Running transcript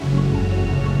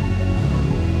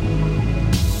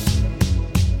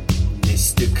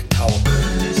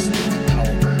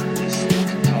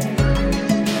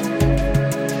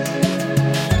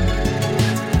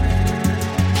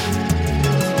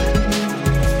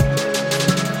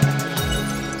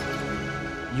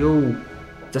Йоо.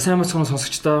 За сайн мэцхан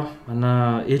сонсогчдоо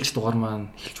манай ээлж дугаар маань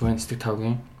эхэлж байна Стэг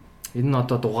тавгийн. Энэ нь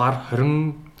одоо дугаар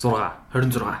 26.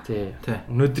 Тий.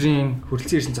 Өнөөдрийн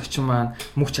хүрэлцэн ирсэн зочин маань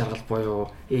мөнх чаргал буюу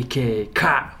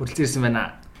AKK хүрэлцэн ирсэн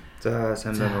байна. За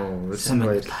сайн байна уу? Ирсэн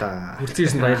баярлалаа. Хүрэлцэн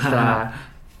ирсэн баярлалаа.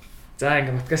 За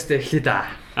ингээ подкастаа эхлэе да.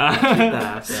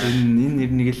 Энэ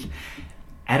нэр нэг л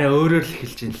арай өөрөөр л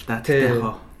эхэлж байна л да. Тэгтээ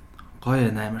яг гоё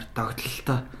амар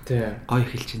догтлолтой. Тий. Гоё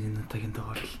эхэлж байна энэ удаагийн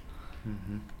дугаар л.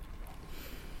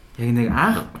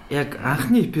 Яг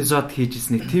анхны эпизод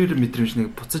хийжсэн нэг тэр мэдрэмж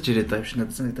нэг буцаж ирээд байгаа юм шиг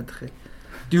надад санагдаад байна.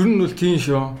 Ер нь бол тийм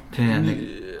шүү. Тийм нэг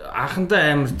анхандаа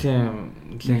амар тийм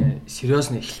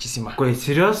сериосны эхэлчихсэн юм аа. Үгүй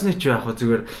сериосны ч яах вэ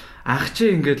зүгээр анх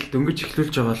чи ингээд дөнгөж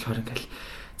эхлүүлж байгаа болохоор ингээд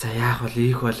за яах вэ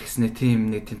ийх бол гэснээр тийм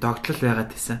нэг тийм догтлол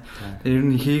байгаад байсан. Ер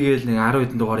нь хийгээл нэг 10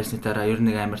 хэдэн дугаар хийсний дараа ер нь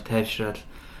нэг амар тайвшрал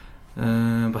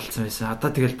болцсон байсан. Одоо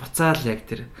тэгэл буцаал яг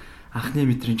тэр анхны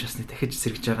мэдрэмж басны дахиж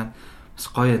сэргэж байгаа нь бас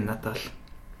гоё надад бол.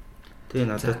 Тэгээ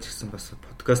надад ч гэсэн бас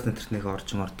подкаст интернетийг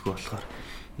орж мордгоо болохоор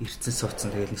ирцэн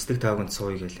суудсан тэгэл Стэг тавганд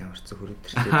сууя гэж ямар ч зөв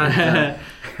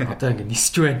хүрээдэрчээ. Одоо ингэ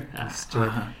нисэж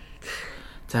байна.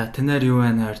 За тэнээр юу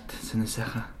байна ойрд сонир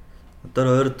сайхан.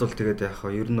 Одоо ойрд бол тэгээд яах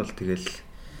вэ? Ер нь бол тэгэл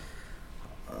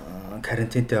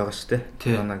карантинтэй байгаа шүү дээ.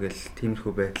 Корона гэл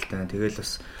тиймэрхүү байдалтай. Тэгэл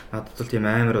бас надад бол тийм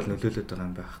амар бол нөлөөлөд байгаа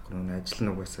юм байхгүй. Нүг ажил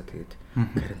нь угаасаа тэгээд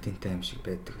карантинтай юм шиг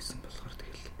байдаг гэсэн болохоор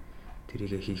тэгэл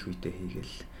тэрийгэ хийх үедээ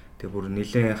хийгээл. Тэгээ бүр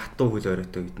нэлээд хатуу хөл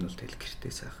оройтой үед нь бол тэгэл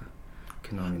гэртээ сайхан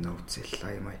кино минь үзэл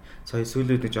аймаа. Сая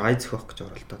сүүлүүд нэг ай зөхөх гэж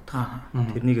оролдоод байгаа.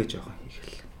 Тэрнийгээ жоохон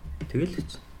хийгээл. Тэгэл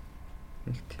л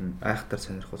нэг тийм айхтар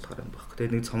сонирхолтой юм байна.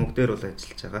 Тэгээ нэг цомог дээр бол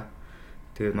ажиллаж байгаа.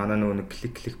 Тэгээ манай нөгөө нэг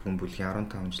клик бөмбөлгийн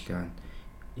 15 жилийн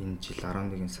энэ жил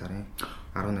 11 сарын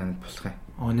 18-нд болох юм.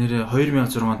 Нэрээ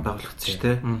 2006 онд байгуулагдсан шүү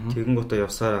дээ. Тэгэн гутаа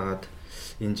явсаар агаад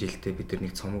энэ жилдээ бид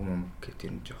нэг цомог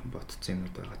гэдэг юм жоохон ботцсон юм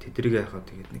байгаа. Тэдрийг яхаа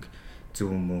тэгээд нэг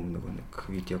зүүм нөгөө нэг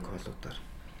видео коллуудаар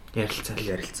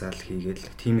ярилцаал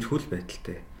хийгээл тиймэрхүү л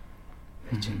байдалтай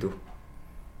байж энэ.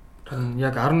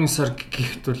 Яг 11 сар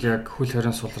гихт бол яг хөл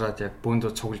хорин сулраад яг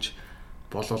бөөндөө цуглаж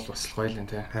болол бас гоё л юм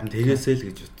тий. Харин тэгээсэй л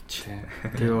гэж бодчих.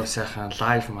 Тэгээ бас сайхан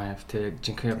лайв маяг тий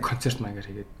жинхэнэ концерт маягаар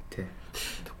хийгээд тий.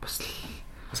 Бас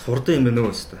хурдан юм байна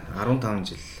уу өстө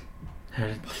 15 жил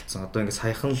болцсон. Одоо ингэ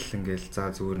саяхан л ингээл за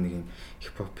зүгээр нэг юм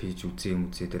хипхоп хийж үзье юм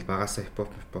үзье тэгэл багасаа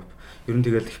хипхоп. Ер нь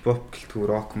тэгэл хипхоп гэлтгүй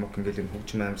рок мок ингээл юм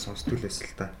хөгжим аим сонсдгүй л байсан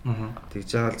л та. Тэгж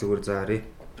байгаа л зүгээр за рэп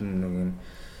нэг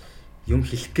юм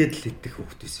хэлэх гээд л идэх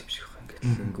хөвгтэйс юм шиг байна.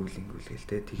 Ингээд ингүүл гээл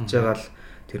те. Тэгж байгаа л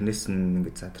тэрнээс нь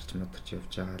ингээд задарч явж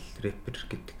байгаа л рэпер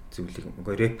гэдэг зүйлийг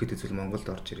үгүй рэп гэдэг зүйл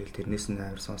Монголд орж ирэл тэрнээс нь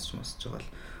амар сонсч байгаа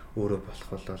л өөрөө болох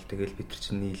болол тэгэл бид нар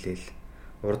чинь нийлээл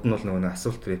урд нь бол нөгөө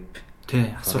асуулт рэп тий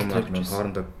асуулт рэп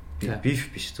хоорондоо биф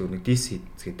биш зөв нэг дис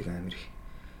гэдэг амар их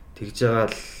тэгж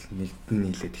байгаа л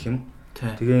нийлээд их юм.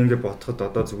 Тэгээ ингээд бодоход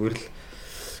одоо зүгээр л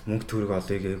мөнгө төгрөг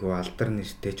олъё гээгүй алдар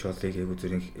нэртэй ч олъё гээгүй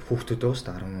зүрийн хүүхдүүд байгаа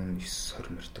шүү дээ 19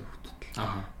 20 мөртэй хүүхдүүд.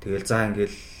 Тэгэл за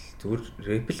ингээд зүгээр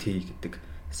рэп л хий гэдэг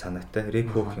санаатай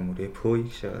рэп хөөх юм уу рэп хөөе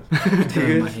шагаад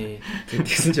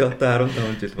тэгсэн чи одоо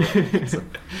 15 жил болсон.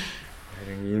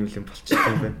 Харин ийм л юм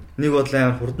болчихсон юм байна. Нэг бодлоо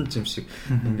амар хурдан ч юм шиг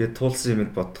ингээд туулсан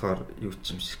юм бодохоор юу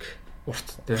ч юм шиг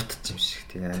урт ч юм шиг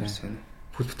тийм амар сонио.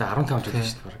 Бүлбэтэ 15 жил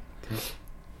шүү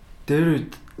дээ.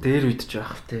 Дээр үед ч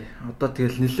яах вэ? Одоо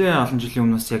тэгэл нэлээд олон жилийн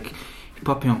өмнөөс яг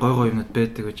хипхопын гой юмнууд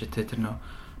байдаг гэж тэ тэр нөө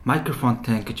микрофон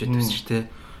танк гэж ядсан шүү дээ.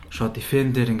 Шууд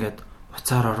FM дээр ингээд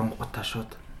уцаар оронгуудаа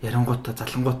шууд ярингуудаа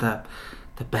залангуудаа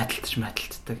байдалтч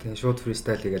маталтдаг. Тэгээ шууд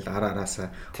фристайл хийгээл араасаа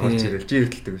орж ирэл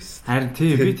жиргэлдэг байсан. Харин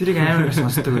тийм би тэрийг амар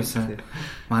сонсдог байсан.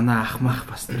 Манай ах мах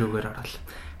бас тэрүүгээр орол.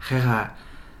 Ахыгаа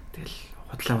тэгэл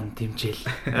худлаа үн дэмжээл.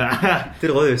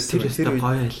 Тэр гоё байсан. Тэр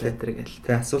гоё байлаа тэргээл.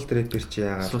 Тэ асуулт рэпер чи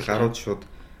яагаад гарууд шууд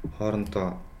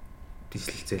хоорондоо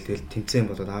дислэлцэл тэгэл тэмцээн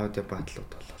болоод аудио батлууд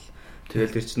болол.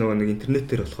 Тэгэл тэр чи нөгөө нэг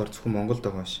интернетээр болохоор зөвхөн Монголд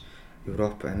байгаа ш.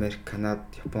 Европ, Америк, Канада,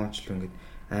 Японч л ингээд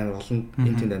амар олон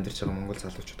энэ тэнд амьдарч байгаа монгол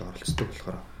залуучууд оролцдог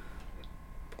болохоор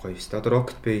гоё өстэй. Одоо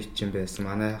Rocket Bay ч юм байсан.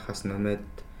 Манайхаас Nomad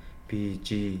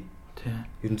BG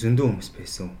ер нь зөндөө хүмүүс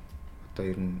байсан. Одоо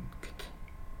ер нь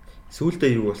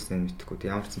сүүлдээ юу болсон юм мэдэхгүй.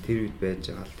 Ямар ч тэр үед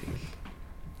байж байгаа л тэгэл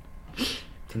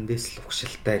тэндээс л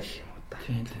угшилтай гэх юм уу та.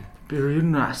 Би ер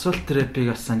нь асуулт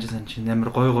рэпийг бас санаж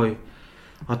амар гоё.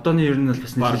 Одооны ер нь бол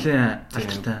бас нэлээд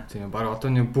алдартай. Тийм баг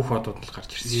одооны бүх одууд л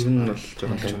гарч ирсэн. Ер нь бол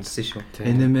жоохон томцсон шүү.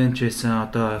 NMN ч байсан,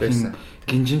 одоо хин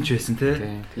Гинжин ч байсан тий.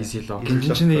 Easy Low.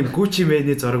 Гинжин ч нэг Gucci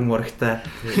Mane-ийн зураг мурагтай.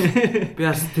 Би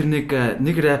бас тэр нэг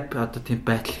рэп одоо тийм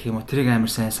байтал гэх юм уу тэрийг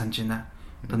амар сайн санаж байна.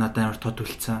 Одоо надад амар тод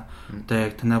үлдсэн. Одоо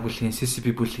яг танаа бүлгийн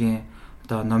CCB бүлгийн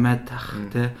одоо Nomad ах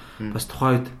тий бас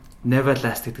тухайн үед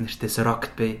Neverlast гэдэг нэртэйс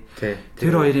Rocket Bay.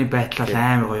 Тэр хоёрын байдал бол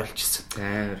амар гоё болчихсон.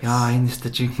 Яа энэ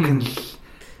өстө жинхэнэ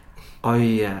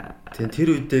гоё. Тэр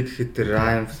үедээ гэхэд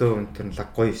Ryan Flow энэ лаг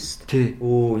гоё шүү дээ.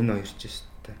 Өө энэ хоёр ч шүү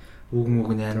дээ. Үг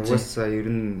нь янз. Угаасаа ер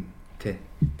нь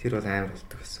тэр бол амар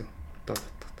болдог гэсэн. Одоо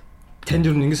бодоход. Танд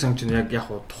ер нь ингэ санаж байна яг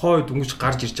тухайн үед дөнгөж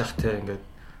гарч ирж явах те ингээд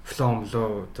Flow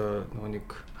одоо нөгөө нэг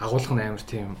агуулга нь амар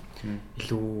тийм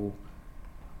илүү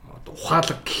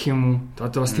ухаалаг гэх юм уу.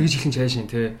 Одоо бас тэгж ихэнч хайшин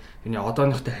те. Юуны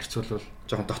одооныхтой харьцуулбал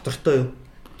жоохон дотортой юу?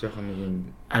 Жоохон нэг юм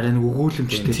арай нэг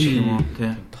өгүүлэмжтэй ч юм уу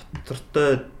те.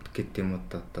 Дотортой гэдэг юм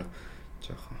одоо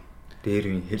жоохон дээр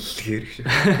үе хэллэгээр шиг.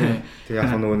 Тэг яг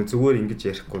нөгөө зүгээр ингэж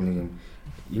ярихгүй нэг юм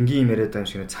энгийн юм яриад байгаа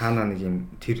юм шиг цаанаа нэг юм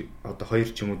тэр одоо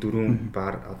 2 ч юм уу 4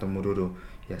 бар одоо мөрөөрөө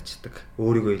яачдаг.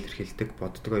 Өөрийгөө илэрхийлдэг,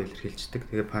 боддгоо илэрхийлждэг.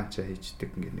 Тэгээ панча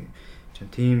хийждэг ингээд нэг ч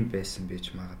тийм байсан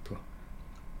байж магадгүй.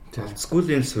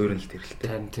 Скуулийн суурин л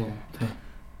тэрэлтэй. Тийм.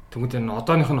 Тэгмээд энэ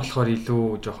одооных нь болохоор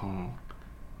илүү жоохон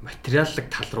материаллык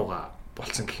тал руугаа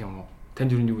болцсон гэх юм уу?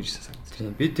 Танд юу гэж санагдав?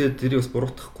 Тийм. Би тэрийг бас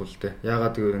буруутгахгүй л дээ.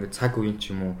 Яагаад гэвэл ингээд цаг үеийн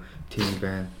ч юм уу тийм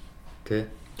байна. Тэ.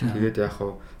 Тэгээд яг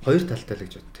хоёр талтай л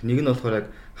гэж бод. Нэг нь болохоор яг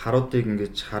харуудыг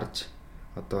ингэж харж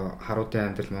одоо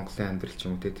харуудын амьдрал, Монголын амьдрал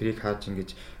ч юм уу тэрийг хааж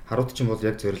ингэж харууд ч юм бол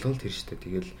яг зорилго л тэр шүү дээ.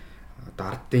 Тэгэл одоо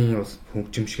ардын бас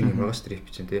хөгжим шиг юм байгаа шүү дээ рэп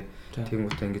чинь тий.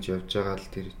 Тэгмүүтээ ингэж явж байгаа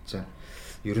л тэр чинь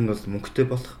ер нь бол мөнгөтэй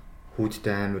болох,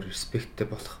 хүүдтэй амар респекттэй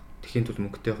болох. Тэхийн тул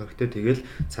мөнгөтэй байх хэрэгтэй. Тэгэл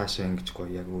цаашаа ингэж гоё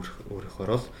яг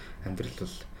өөрөөхөөр л амьдрал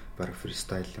бол баг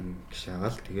фристайл юм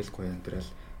гişаагаал тэгэл гоё амьдрал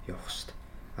явах шүү дээ.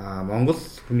 Монгол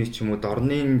хүний ч юм уу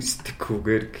дорны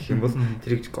стикүүгээр гэх юм бол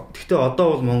тэрийг гэхдээ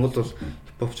одоо бол Монгол бол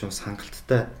хипхоп ч юм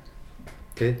сангалттай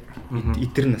тий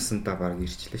идэр насандаа баг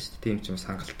ирчлээ шүү дээ. Тийм ч юм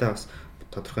сангалттай бас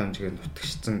тодорхой хэмжээгээр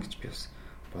нутагшсан гэж би бас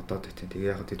бодоод байт.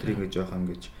 Тэгээ яг тэднийг ингэж жоохон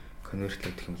ингэж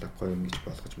конвертлэх гэх юм л гоё юм гэж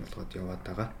болгоод яваад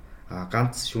байгаа.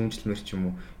 Ганц шүүмжлэмэр ч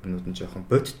юм уу юмнууд нь жоохон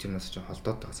бодит юмнаас жоохон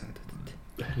холдоод байгаа санагдаад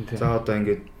байна. За одоо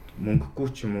ингэж мөнгөгүй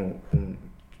ч юм уу хүн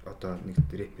одоо нэг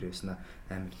рэпер байснаа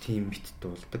амар тим бит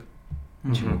дуулдаг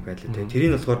ч юм уу байлаа. Тэгээ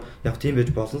тэрийг болохоор яг тийм байж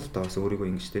болно л да бас өөрийгөө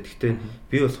ингэжтэй. Гэхдээ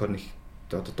би болохоор нэг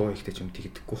одоо дуу ихтэй ч юм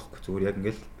тэгдэггүй байхгүй. Зүгээр яг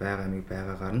ингээл байгаа юмыг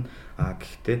байгаагаар нь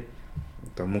гэхдээ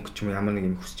одоо мөнгө ч юм ямар нэг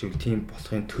юм хүсчихвэл тийм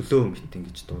болохын төлөө мэт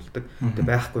ингэж дуулдаг. Тэгээ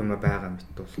байхгүй юм байгаа мэт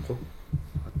дуулахгүй.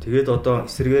 Тэгээд одоо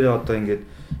эсэргээрээ одоо ингэж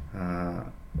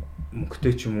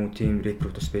мөнгөтэй ч юм уу тийм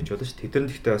рэперүүд бас байж болно ш. Тэдэр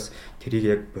нь гэхдээ бас тэрийг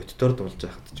яг боддоор дуулж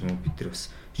байхад ч юм уу бид нар бас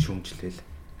шүүмжлээл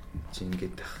чи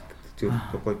ингэж байх. Зөв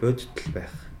гой бодтол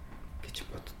байх гэж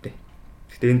боддтой.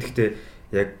 Гэхдээ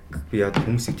яг би яд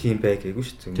хүмүүсийг тийм бай гээгүү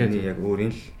ш. Миний яг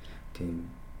өөрийн л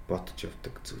тийм бодож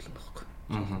явдаг зүйл юм байхгүй.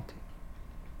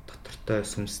 Дотортой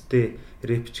сүнстэй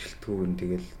рэпч гэлтгүү нь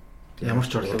тэгэл ямар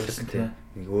ч орлого байсан тийм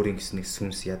нэг өөрийн гэсэн нэг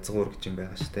сүнс язгуур гэж юм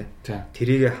байгаа шүү дээ.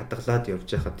 Тэрийг хадгалаад явж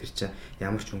байхад тэр чинь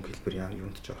ямар ч өнгө хэлбэр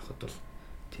юунд ч ороход бол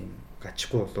тийм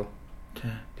гачгүй болов.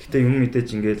 Гэхдээ юм мэдээж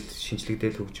ингээл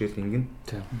шинжлэгдээл хөгжөөл ингэн.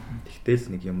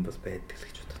 Тэгтэл нэг юм бол байдаг л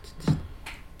гэж бодож байна.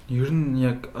 Ер нь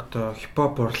яг одоо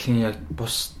хипхоп урлагийн яг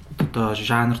бус одоо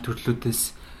жанр төрлүүдээс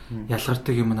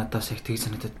ялгардаг юм надаас яг тийг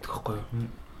санагдаад байгаа байхгүй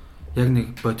юу? Яг нэг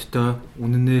бодтой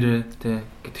үнэнээр тэ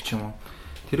гэдэг ч юм уу.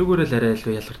 Тэрүүгээр л арай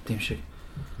илүү ялгардаг юм шиг.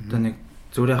 Одоо нэг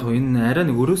зүгээр яг энэ арай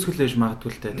нэг өрөөсгөлж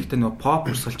магадгүй л дээ. Гэхдээ нөгөө pop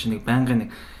урсгал чинь нэг байнгын нэг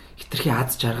хитрхи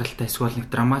аз жаргалтай эсвэл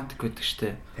нэг драматик байдаг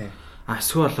штэ.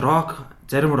 Эсвэл рок,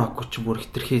 зарим рок ч бүр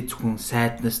хитрхи зөвхөн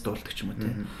сайднаас дуулдаг ч юм уу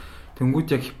те.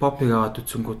 Тэнгүүд яг хипхопыг аваад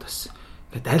үзэнгүүд бас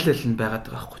ингээд аль аль нь байгаад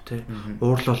байгаа байхгүй те.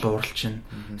 Уурлал уурал чинь,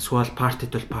 эсвэл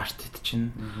партид бол партид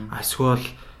чинь, эсвэл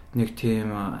нэг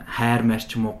тийм хайр маяг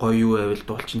ч юм уу гоё юу байвал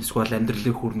дуулчин эсвэл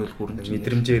амьдралыг хүрнүүл чинь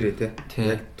мэдрэмжээрээ те.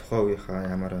 Яг тухайн үеийнхаа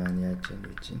ямар байна яаж юм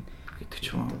гэж гэдэг ч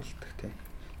юм уу дуулдаг те.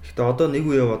 Гэхдээ одоо нэг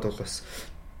үе яваад бол бас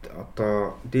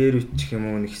одоо дээр үчих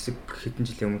юм уу нэг хэсэг хэдэн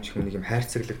жилийн өмнө ч юм нэг юм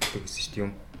хайрцаглагддаг гэсэн шүү дээ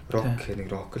юм. Рок гэх нэг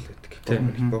рок л байдаг.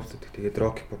 Хипхоп гэдэг. Тэгээд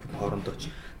рок хипхопын хоорондоо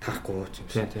ч тарахгүй ч юм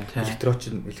шиг.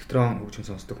 Электрон хөгжим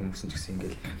сонсдог хүмүүс нь ч гэсэн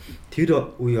ингээл тэр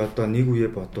үе одоо нэг үе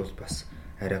бодвол бас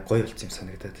арай гоё болсон юм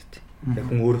санагдаад байт. Яг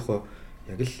хүн өөрийнхөө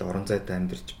яг л орон зайд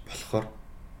амьдарч болохоор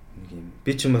нэг юм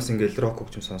би ч бас ингээл рок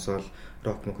хөгжим сонсоол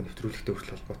рок мөн нэвтрүүлэгтэй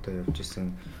хүртэл холбоотой явж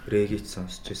исэн, регги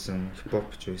сонсч исэн,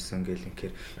 хипхоп ч байсан гэл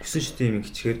инхээр 9 шидийн юм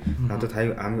гिचгээр надад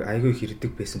айгүй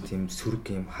хэрдэг байсан тийм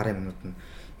сүрэг юм хар юмнууд нь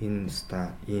энэ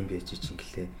ста ийм байж чинь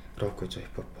гэлээ рок гэж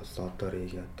хипхоп болоо одоо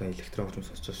регги одоо электрон хөгжим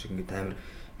сонсч шиг ингээд амар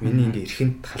миний ингээд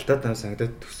эрхэнд талдаад ам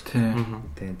санагдаад төгсөн.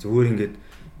 Тийм зүгээр ингээд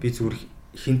би зүгээр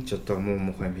хинт ч одоо муу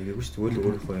мухай юм хийгээгүй шүү. Зүгээр л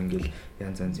өөрийнхөө ингээд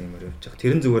янз юмар явж байгаа.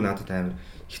 Тэрэн зүгээр надад амар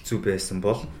хэцүү байсан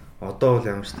бол одоо бол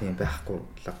ямар ч тийм байхгүй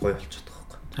гоё болчиход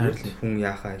байгаа байхгүй. Хүн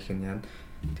яахаа их нь яана.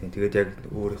 Тэгээд яг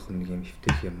өөрийнх нь нэг юм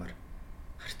хөвтөх юмар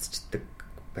харцчдаг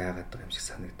байгаад байгаа юм шиг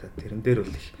санагдаад тэрэн дээр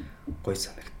бол их гоё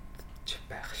санагдаад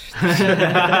байх шүү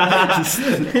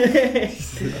дээ.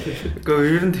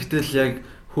 Гэхдээ ер нь тэгтэл яг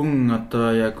хүн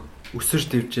одоо яг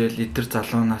өсөж дэвжээл эдэр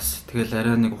залуунаас тэгэл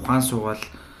арай нэг ухаан суугаал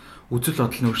үзэл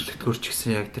бодлын өөрчлөлтөөр ч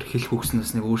гэсэн яг тэр хэл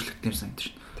хүүгснээс нэг өөрчлөлт юм санагдаж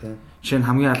шүү дээ. Жишээ нь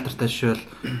хамгийн алдартай жишээ бол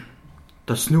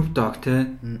одоо Snoop Dogg тий.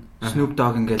 Snoop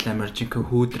Dogg ингээл амар жинхэнэ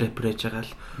хүүд рэпер ээж байгаа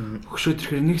л өгшөө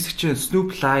тэрхээр нэг хэсэг чинь Snoop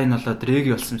Lion болоод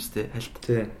Reggae болсон юм шүү дээ. Хальт.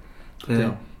 Тий.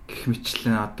 Гэх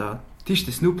мэтлэн одоо тийш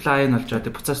дээ Snoop Lion болж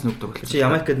байгаа буцаа Snoop Dogg болчихсон. Чи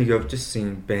Ямайкад нэг явж ирсэн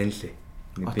юм байна лээ.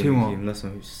 Нэг юмнаас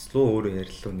слуу өөрөө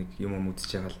яриллуу нэг юм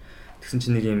үзэж байгаа л тэгсэн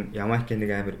чинь нэг юм Ямайкийн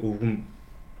нэг амар өвгөн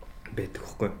байдаг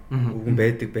хөхгүй. Өвгөн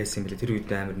байдаг байсан юм билээ. Тэр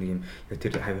үед амар нэг юм яг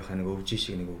тэр хавийнхаа нэг өвжи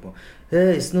шиг нэг өвгөн.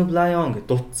 Snoop Lion гэж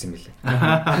дуудсан юм билээ.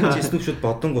 Чи Snoop шууд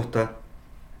бодон гутаа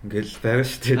ингээл байгаа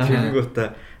шүү дээ. Тэр гутаа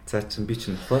цаа чин би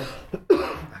ч нохоо.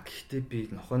 Гэхдээ би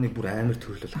нохооны бүр амар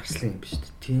төрлөл харслан юм биш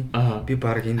үү? Тийм. Би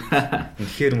баг энэ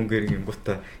үнэхээр мөнгөөр юм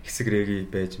гутаа хэсэг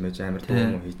рэги байж амар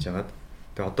том хийж агаад.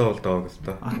 Тэгээ одоо бол доог л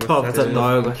доо. Одоо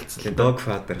доог болцсон. Dog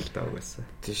father л доог байсан.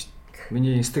 Тийм шүү.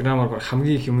 Миний инстаграмаар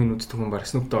хамгийн их юм үздэг хүн баг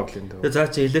Snoop Dogg л энэ. Тэгээ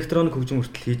заа чи электроник хөгжим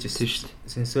хүртэл хийж ирсэн шүү дээ.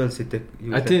 Sensual seduction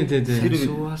юу гэдэг. Тийм.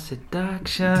 Sensual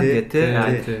seduction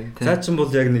гэдэг. Заа чин бол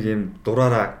яг нэг юм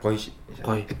дураараа гоё.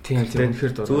 Тийм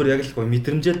үнэхээр дураа. Зүгээр яг л гоё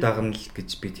мэдрэмжээ дагна л гэж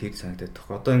би тэр санагдаад тох.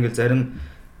 Одоо ингээл зарим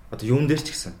одоо юун дээр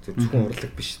ч гэсэн зөвхөн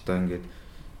урлаг биш одоо ингээд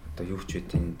одоо юу ч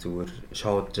үгүй зүгээр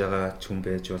шоудж байгаа ч хүн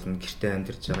байж болно, гэртээ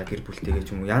амьдарч байгаа гэр бүлтэйгээ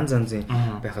ч юм уу янз янзын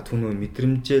байхад хүн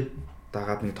мэдрэмжээ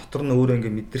дагаад нэг дотор нь өөрөө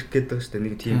ингээ мэдрэх гээд байгаа шүү дээ.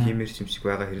 Нэг тийм химэр юм шиг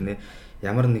байгаа хэрнээ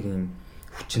ямар нэг юм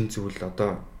хүчин зүйл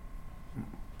одоо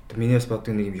миний бас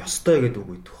боддог нэг юм ёстой гэдэг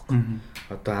үг өгдөг байхгүй.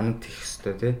 Одоо анад хийх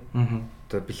ёстой тий.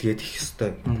 Одоо бэлгээд хийх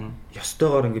ёстой.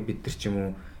 Ёстойгоор ингээ бид нар ч юм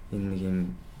уу энэ нэг юм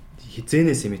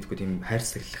хизэнээс мэдгүй тийм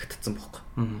хайрцаглагдсан байхгүй.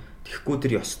 Тэгэхгүй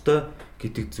тэр ёстой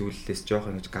гэдэг зүйлээс жоох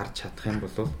ингэж гарч чадах юм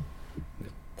бол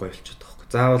ингээ гоё болчиход байгаа байхгүй.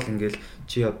 Заавал ингээл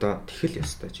чи одоо тэхэл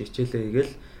ёстой. Чи хичээлээ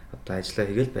хийгээл одоо ажиллаа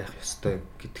хийгээл байх ёстой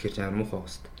гэдгээр амар муухай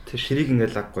байна. Тэрийг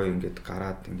ингээл аг гоё ингээд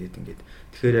гараад ингээд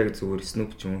тэгэхээр яг зүгээр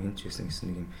Snoop ч юм уу хинч байсан гэсэн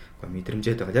нэг юм гоё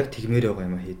мэдрэмжээд байгаа. Яг тэгмээр байгаа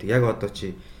юм а хийдэг. Яг одоо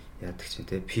чи яадаг чинь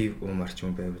те пив уумар ч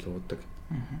юм байвал уудаг.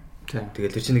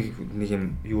 Тэгэл тэр чинь нэг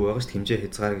юм юу байгаа шүү хэмжээ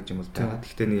хязгаар гэж юм бол байгаа.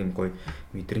 Тэгтээ нэг юм гоё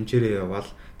мэдрэмжээрээ явбал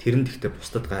тэр нь тэгтээ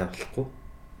бусдад гайвахгүй.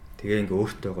 Тэгээ ингээ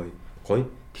өөртөө гоё.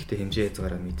 Тэгтээ хэмжээ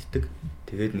хязгаараа мэддэг.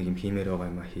 Тэгээд нэг юм хиймээр байгаа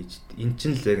юм а хийж. Эн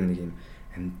чинь л яг нэг юм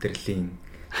амьдралын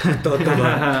одоо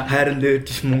хайрын дээр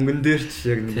ч мөнгөн дээр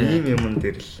ч яг нэг юм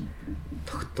дээр л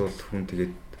тогтвол хүн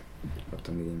тэгээд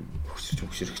одоо нэг юм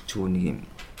хөшөрөгчөө нэг юм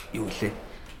юу лээ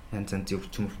янз янз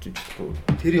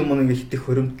өвчмөвчгүй тэр юм нэг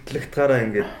хитэх хөрөмтлагтаараа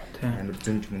ингээд амар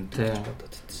зөнж мөндж бодоод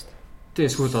байдаг шүү дээ.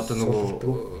 Тэгээ эсвэл одоо нөгөө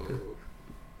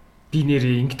би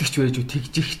нэрээ ингэдэгч байж үү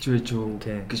тэгжихч байж үү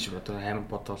гэж одоо амар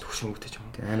бодоод хөшөмөгдөж юм.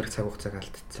 Амар цаг хугацааг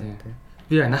алдчихсан тийм.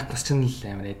 Би наат нас ч л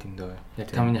амар айд юм дөө.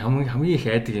 Яг тамны хамгийн их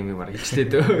айдаг юм баг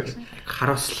хэлжтэй дөө.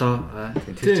 Хараслоо.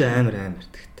 Тэр чинь амар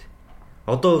тэгтээ.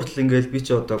 Одоо хүртэл ингээл би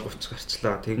чи одоо 30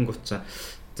 гарчлаа. Тэгэн 30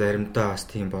 заримдаа бас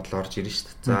тийм бодол орж ирнэ шүү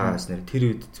дээ. За бас нэр тэр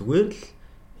үед зүгээр л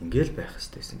ингээл байх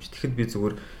хэрэгтэй юм чи. Тэгэхэд би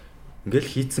зүгээр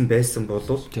ингээл хийцэн байсан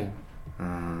болвол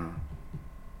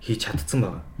хийж чадсан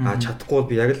байгаа. Чадахгүй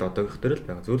би яг л одоогийнх дээр л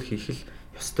байгаа. Зүгээр хийх л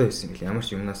ёстой байсан гэл. Ямар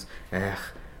ч юмнаас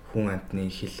айх хүн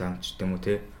амтны хил амч гэдэг юм уу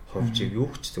те ховжиг юу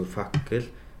ч зүгээр факт гээл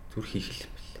зүр хийх л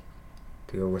юм бэл.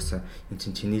 Тэгээ угаасаа эн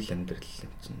чинь чиний л амьдрал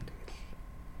юм чинь тэгэл.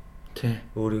 Тий.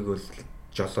 Өөрийгөө л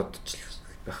жолоодч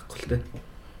байхгүй л те.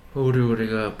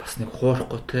 Өөрийгөө бас нэг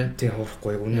хуурахгүй те. Тий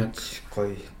хуурахгүй үнэт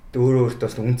гоё. Өөртөө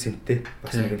бас үн цэнтэй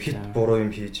бас нэг хит буруу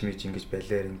юм хийж мэж ингэж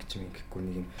балиар ингэж ингэхгүй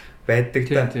нэг юм байдаг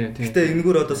та. Гэтэ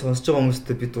энэгээр одоо сонсож байгаа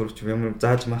хүмүүстээ бид дурч ямар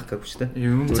зааж маах гэхгүй шүү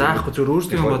дээ. Юм заахгүй зүгээр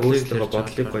өөрсдийн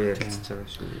бодлыг гоё ярьж байгаа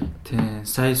шүү. Тий.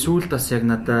 Сая сүүлд бас яг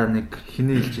надаа нэг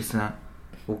хинээ хэлжсэн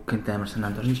үг гэнт амар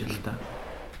санаанд орж ирэл та.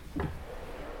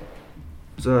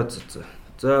 За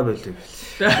байлээ.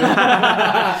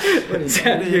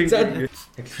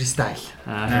 Яг фристайл.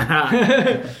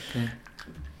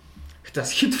 Гэтэ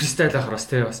бас хит фристайл ахаар бас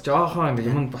тий бас жоохон ингэ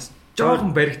юм бас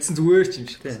жоохон баригдсан зүгээр ч юм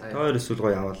шиг. Тоор эсвэл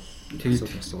гоё аваад тэгээд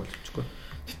бас болчихгүй.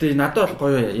 Гэтэ надад бол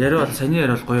гоё яриа бол саний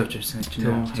яриа бол гоё явж байсан чинь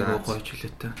нөгөө гоё ч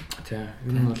үлээ та. Тий.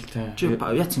 Энэ бол тий. Чи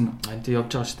яац юм бэ? Анти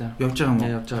явж байгаа шүү дээ. Явж байгаа юм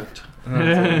уу? Явж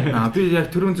байгаа. Би яг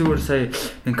түрүүн зүгээр сая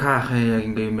энэ каахаа яг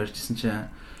ингэ юм ярьжсэн чинь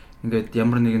ингээд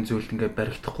ямар нэгэн зүйлд ингээд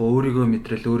баригдахгүй өөрийгөө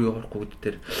мэдрэл өөрийгөө хурахгүй гэдэг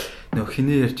дээр нөгөө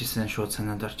хинээ ярьжсэн шууд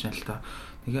санаанд орж байна л та.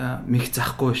 Нэг мих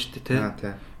захгүй шүү дээ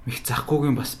тий. Мих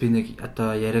захгүйгийн бас би нэг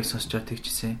одоо яриаг сонсчод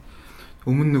тэгжсэн.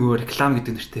 Өмнө нөгөө реклам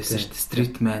гэдэг нэртэйсэн шүү дээ.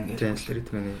 Street Man гэдэг.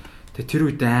 Street Man. Тэгээ тэр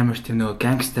үед амар тийм нөгөө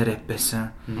gangster rap байсан.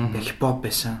 Хип хоп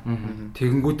байсан.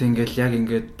 Тэгэнгүүт ингээл яг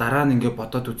ингээд дараа нь ингээд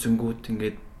бодоод үзэнгүүт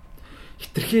ингээд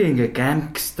хитрхи ингээ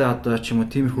гангста одоо ч юм уу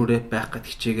тиймэрхүү рэп байх гэж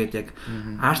хичээгээд яг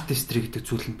артистри гэдэг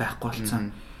зүйл нь байхгүй болсон.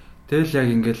 Тэгэл яг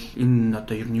ингээл энэ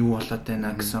одоо ер нь юу болоод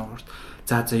байна гэсэн урт.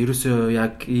 За ерөөсөө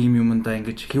яг ийм юмдаа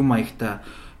ингэж хэв маягта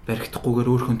баригдахгүйгээр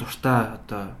өөрхөн дуртай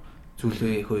одоо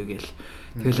зүйлээ хөөе гээл.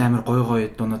 Тэгэл амар гой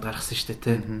дуунууд гаргасан штэ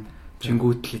тий.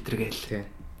 Жингүүд литергээл.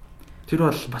 Тэр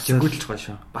бол бас жингүүдэлж гоё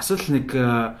шүү. Бас л нэг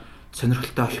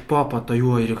сонирхолтой хипхоп одоо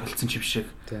юу хоёрыг холцсон юм шиг.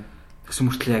 Тэгсэн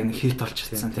мөртлөө яг нэг хит болж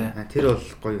чадсан тий. Тэр бол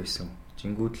гоё байсан.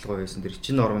 Жингүүдэл гоё байсан. Тэр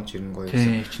чин оромч ер нь гоё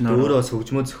байсан. Өөрөө бас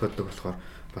хөгжмөө зохиодог болохоор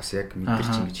бас яг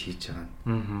мэдэрч ингэж хийж байгаа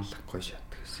нь гоё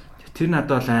шатдаг гэсэн. Тэр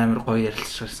надад бол амар гоё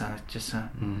ярилцлага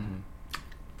санагдчихсан.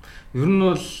 Ер нь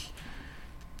бол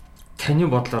таны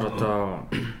бодлоор одоо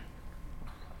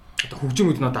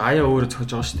хөгжмүүд нь одоо аяа өөрөө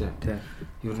зохиож байгаа шүү дээ.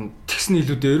 Ер нь тэгсэн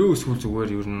илүү дээрөө эсвэл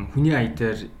зүгээр ер нь хүний ая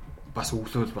дээр бас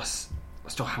өглөөл бас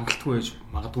жоо хангалтгүй байж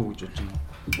магадгүй гэж бодож байна.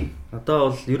 Одоо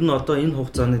бол ер нь одоо энэ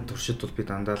хугацааны туршид бол би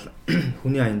дандаа л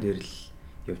хүний аян дээр л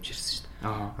явж ирсэн шүү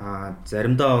дээ.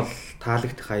 Заримдаа бол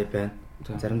таалагдах ая байна.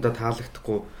 Заримдаа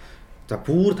таалагдахгүй. За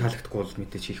бүр таалагдахгүй бол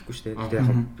мэдээж хийхгүй шүү дээ. Гэтэ яг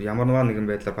ямар нэгэн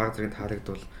байдлаар баг зэрэг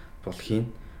таалагдвал бол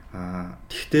хийн.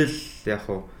 Тэгтэл яг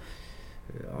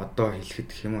одоо хэлэхэд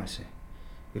гэх юм аашаа.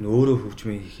 Энэ өөрөө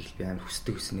хөгжмөө хийх би амар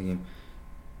хүсдэг гэсэн нэг юм.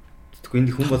 Тэгэхгүй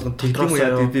энэ хүн болгонд тэгдэм үү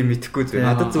яа би мэдэхгүй зүгээр.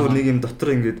 Надад зүгээр нэг юм дотор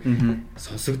ингээд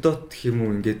сонсогдоод гэх юм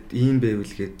уу ингээд ийм байвал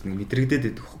гээд нэг мэдрэгдээд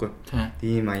байдаг хөөхгүй.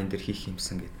 Ийм аян дээр хийх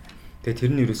юмсан гээд. Тэгээ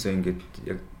тэр нь юусоо ингээд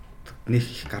яг нэг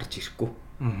их гарч ирэхгүй.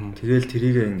 Тэгэл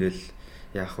тэрийгээ ингээд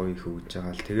яах вэ хөвж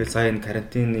байгаа л. Тэгэл сая энэ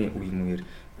карантины үе мууэр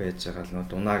байж байгаа л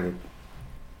дунаа гээд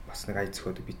бас нэг ай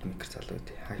зөхөд битмикер залуу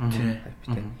тий. Хайп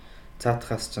тий.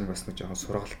 Цаатахаас ч бас нэг жоохон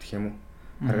сургалт гэх юм уу.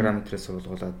 Параметрээс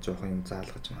суулгуулад жоохон юм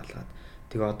заалгаж малгаад.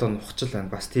 Тэгээ одоо нухчил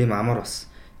байна. Бас тийм амар бас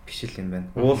биш л юм байна.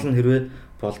 Уул нь хэрвээ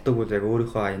болдог бол яг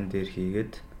өөрийнхөө аян дээр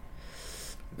хийгээд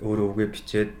өөрөө үгээ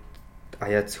бичээд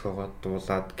аяа зөхөөгоод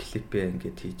дуулаад клипээ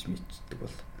ингээд хийж мэддэг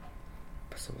бол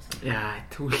бас уулна. Яа,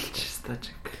 түлч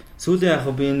стаж. Сүүлийн яг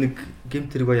би нэг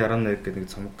гимтэргөө ярана гэдэг нэг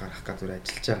цомог гаргах гэж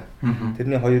ажиллаж байгаа.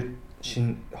 Тэрний хоёр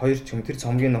ч юм тэр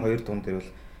цомгийн хоёр дуун дээр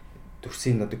бол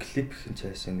дүрсийн одоо клип хэн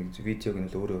чаашаа нэг видеог нь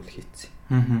л өөрөө хийцсэн.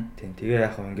 Тийм. Тэгээ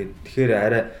яг ингээд тэгэхээр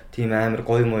арай тийм амар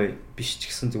гоё мой биш ч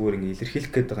гэсэн зүгээр ингээд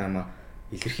илэрхийлэх гээд байгаа юм а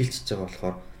илэрхийлчихэж байгаа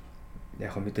болохоор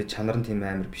яг мэдээ чанар нь тийм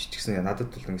амар биш ч гэсэн надад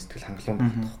бол ингээд сэтгэл хангалуун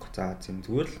байна байхгүй. За тийм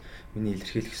зүгээр л миний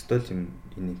илэрхийлэх ёстой юм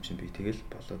энэ юм чинь би тэгэл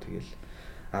болоо тэгэл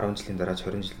 10 жилийн дараа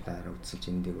 20 жилийн дараа үзсэн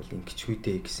чинь эндийг бол ингэж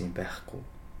хүйдээ гэсэн юм байхгүй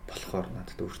болохоор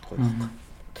надад өөртөө гоё байхгүй.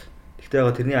 Гэхдээ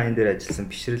яг тэрний аян дээр ажилласан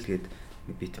бишрэл гээд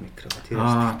битмикер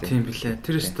байгаа. Тийм билээ.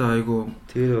 Тэр өстө айгу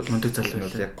тэр бол мундаг залуу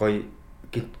бол яг гоё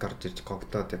гинт гарч ирж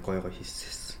гогдоод яг гоё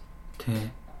хийсэн.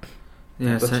 Тийм.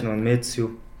 Яа сая мэдс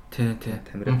юу? Тийм.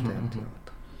 Тамиртай юм.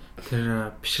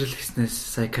 Тэр бишрэл гэснээс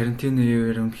сая карантины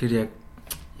үеэр үнэхээр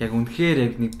яг үнэхээр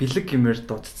яг нэг бэлэг юмэр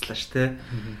дуудцлаа ш тэ.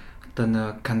 Одоо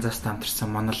нэг Канзаст хамтарсан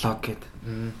монолог гэд.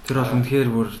 Тэр бол үнэхээр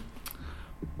бүр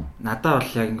надад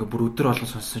бол яг ингээ бүр өдөр болгон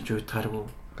сонссон ч уйтгааргүй.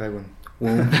 Гайгүй.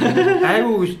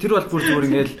 Айгуу гэж тэр бол бүр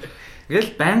зүгээр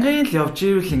ингээл байнгын л явж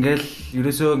ивэл ингээл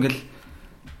ерөөсөө ингээл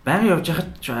байнгын явж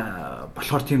яхад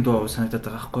болохоор тийм дуу санагдаад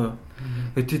байгаа байхгүй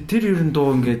юу. Тэр ерөн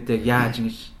дуу ингээд яг яаж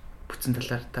ингэж бүтсэн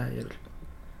талаар та ярил.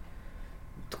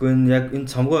 Тэгвэл яг энэ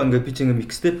цомгоо ингээд би ч ингээд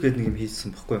микстеп гэдэг нэг юм хийсэн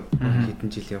байхгүй юу. Хэдэн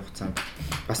жилийн хугацаанд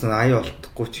бас нэг аяа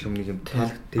олдохгүй ч юм нэг юм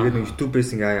таалаг. Тэгээд нэг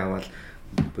YouTube-ээс ингээд аяа аваад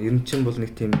ер нь чинь бол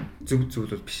нэг тийм зүг зүйл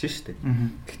бол биш шүү дээ.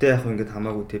 Гэхдээ яг ингээд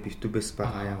хамаагүй те YouTube-ээс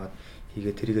баг аяа аваад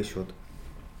хийгээ тэрийгээ шууд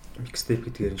микстеп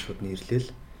гэдгээр нь шууд нэрлээл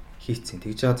хийцэн.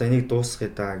 Тэгж байгаа за энийг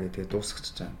дуусгая да гэдэг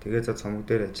дуусгачих чам. Тэгээ за цомог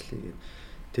дээр ажиллая гэдэг.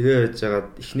 Тэгээ яаж байгаа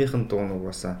эхнийх нь дуу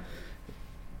нугасаа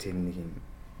тийм нэг юм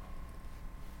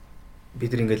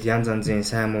бид нэг ингээл янз янзын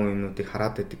сайн муу юмнуудыг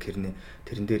хараад байдаг хэрнээ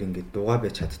тэрэн дээр ингээд дуугаа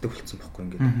байж чаддаг болсон байхгүй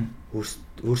ингээд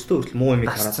өөртөө хүртэл муу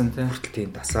юмыг хараад хүртэл тийм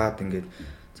дасаад ингээд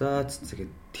за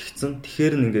гэд тэгцэн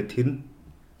тэгэхээр нь ингээд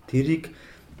тэрийг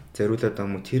зариулаад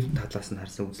амуу тэр талаас нь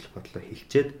харсан үзэл бодлоо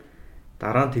хэлчихэд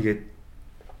дараа нь тэгээд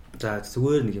за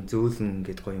зүгээр нэг юм зөөлөн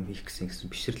ингээд гоё юм хийх гэсэн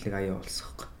бишрэлийн аяа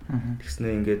олсохгүй.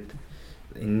 Тэгснээр ингээд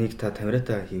энэнийг та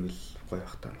тамираатай хийвэл гоё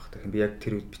бах таа. Би яг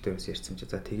тэр үед битээ бас ярьсан чи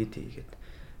за тэгээд хийгээд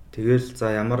тэгэл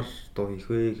за ямар дуу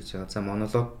хийх вэ гэж байгаа. За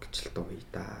монолог гэж л дуу хий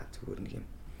да. Зүгээр нэг юм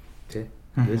тий.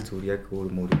 Тэгэл зүгээр яг өөр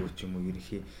мөрөө ч юм уу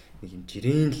ерхий нэг юм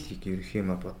жирийн л ерхий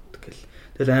юм боддог гэл.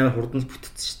 Тэгэл амар хурдан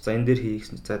бүтцсэн ш. За энэ дээр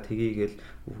хийхсэн. За тгийгээл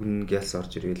үгэн гялс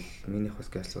орж ирвэл минийх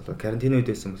бас гялс болоо. Карантин үед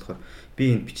байсан болохоор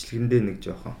би энэ бичлэгэндээ нэг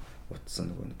жоохон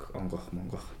утсан нөгөө нэг онгох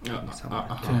монгох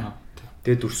самаа.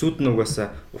 Тэгээ дүрсүүд нь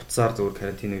угаасаа утсаар зөвхөн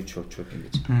карантин үед шууд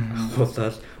ингэж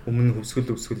ахуулаад өмнө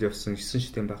хөвсгөл явсан 9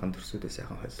 шитэн бахан дүрсүүдээ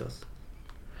сайхан хойлол.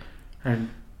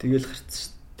 Харин тэгэл харцсан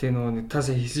ш. Тэ нөгөө нэг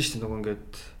тасаа хийсэн ш. Нөгөө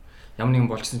ингээд ямар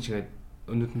нэгэн болчихсон ч ингээд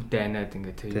өнөд мүдэ анаад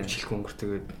ингээд тэг жилхэн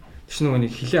өнгөртөгээд тийш нөгөө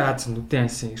нэг хилээ хааз нүдэн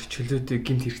ансан ирч хөлөөтэй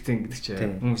гинт хэрэгтэй гэдэг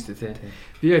чинь хүмүүстэй тий.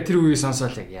 Би яг тэр үеийг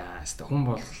сонсоод яг яа хүн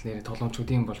бол нэр толомчууд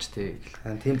юм болж тий.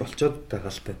 Тийм болчоод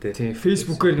байгаа л та тий. Тий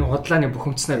фэйсбүүкээр нэг худлааны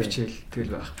бухимдснаа бичээл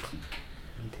тэгэл байхгүй.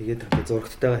 Тэгээд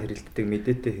зурагттайгаа хэрэлддэг,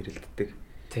 мэдээтэй хэрэлддэг.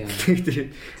 Тийм.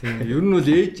 Ер нь бол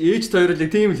ээж хоёр л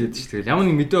тийм л ядчих шүү дээ. Ямар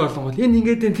нэг мэдээ олонгол энэ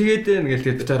ингээд тэгээд ингээл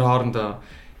тэгээд бид хоёр хоорондоо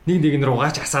нэг рүү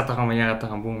гаач асаад байгаа юм яагаад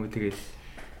байгаа юм бүүм тэгээд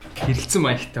хэрэлцэн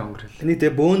маягтай өнгөрөл. Энийг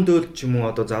тэгээ бөөндөөл ч юм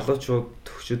уу одоо залуучууд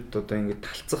төгшөд одоо ингээд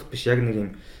талцах биш яг нэг юм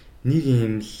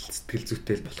л сэтгэл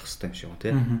зүйтэй болох хэрэгтэй юм шиг байна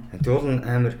тийм. Тэгээ уул нь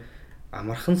амар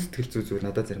амархан сэтгэл зүй зүгээр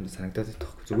надад заримдаа санагдаад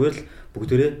байдаг. Зүгээр л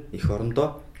бүгдээрээ их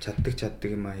орондоо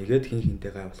чаддаг юм а хийгээд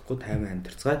хинтэй гайвуулахгүй тайван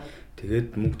амьдарцгаая.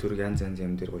 Тэгээд мөнгө төрөг янз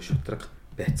юм дээр гоё шутраг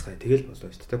байцгаая. Тэгэл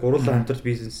болоо шүү дээ. Гурлаа хамтарч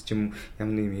бизнес ч юм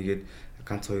ямар нэг юм хийгээд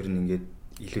ганц хоёр нь ингээд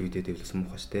илүү идээд байвлаас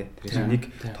муухай шүү дээ. Тэр чинь нэг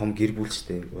том гэр бүл шүү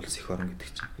дээ. Улс их орон гэдэг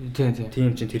чинь.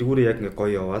 Тийм чинь тэргүүрээ яг ингээд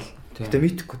гоё яваал. Гэтэ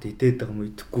мэдхгүй идээд байгаа юм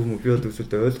идэхгүй юм. Би бол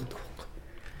өсөлдөө ойлгохгүй байхгүй.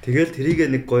 Тэгэл тэрийг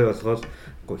нэг гоё болгоод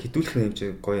хідүүлэх юм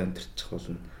чи гоё амьдарчих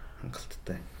болно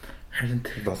хангалттай. Харин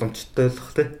боломжтой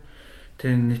болох те.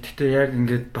 Тэр нийтдээ яг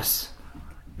ингээд бас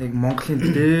нэг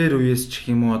Монголын дээр үеэс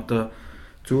ч юм уу одоо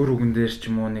зөөр үгэн дээр ч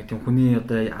юм уу нэг тийм хүний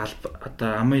одоо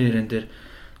аман ярен дээр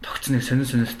тогц нэг сонин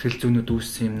сэтгэл зүйнүүд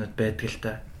үүссэн юмнууд байдаг л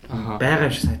та. Бага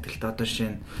юм шиг санагдал та. Одоо жишээ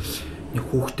нь нэг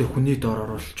хүүхдээ хүний доор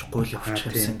оруулж гуйл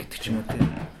явуулчихсан гэдэг ч юм уу тийм.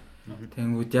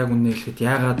 Тэнгүүд яг үнэ хэлэхэд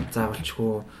яагаад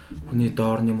заавалчгүй хүний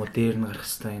доор юм уу дээр нь гарах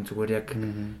хэрэгтэй юм зүгээр яг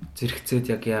зэрэгцээд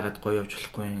яг яагаад гоё явж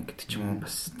болохгүй юм гэдэг ч юм уу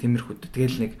бас тиймэрхүү.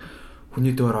 Тэгэл нэг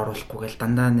хүний доор оруулахгүй гэл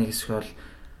дандаа нэг эсвэл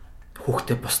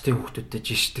хүүхдээ бусдын хүүхдүүдэд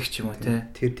жишдэг ч юм уу те.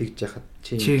 Тэр тэгж яхад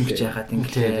чи ингэж яхад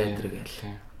ингэ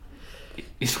тэргээл.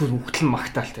 Эсвэл хүүхдэл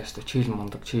магтаалтай шүү дээ. Чийл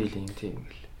мундаг, чийл юм тийм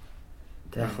гэл.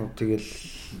 Тэг яг хөө тэгэл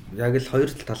яг л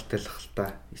хоёр талтай л хэл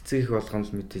та. Эцэг их болгоно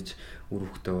л мэдээж үр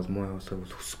хүүхдээ бол муу явуулахыг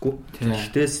бол хүсэхгүй.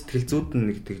 Гэхдээ сэтгэл зүйд нь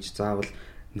нэг тэгж заавал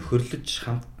нөхөрлөж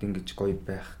хамт ингэж гоё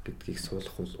байх гэдгийг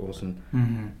суулгах уулна.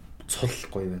 Цул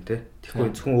гоё байна те.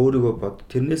 Тэгэхгүй зөвхөн өөрийгөө бод.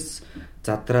 Тэрнээс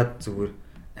задраад зүгээр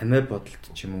амиа бодолт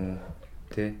ч юм уу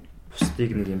те.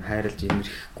 Бусдыг нэг юм хайрлж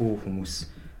имэрхгүй хүмүүс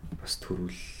бас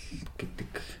төрүүл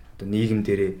гэдэг. Одоо нийгэм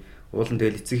дээрээ уулан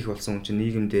тэгэл эцэг их болсон хүн чинь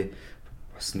нийгэмдээ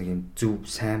бас нэг юм зөв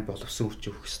сайн боловсон хүч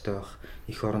өгөх хэрэгтэй байх.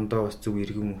 Их орондоо бас зөв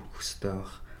иргэн өгөх хэрэгтэй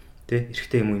байх. Тэ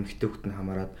эрэгтэй юм уу эмэгтэй хүүхэд нь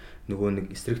хамаарад нөгөө нэг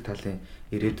эсрэг талын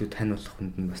ирээдүйд тань болох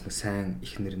хүнд нь бас нэг сайн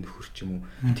их нэр нөхөр ч юм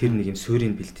уу тэр нэг юм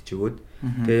суурийг бэлтэж өгөөд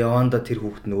тэгээ яванда тэр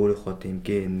хүүхэд нь өөрийнхөө тийм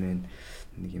ген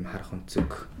нэг юм харах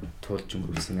өнцөг туулж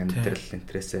өнгөрүүлсэн амьдрал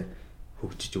энтрээсээ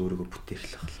хөгжиж өөрийгөө бүтээх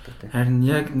л байх л та тийм. Харин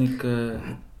яг нэг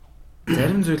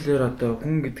зарим зүйлээр одоо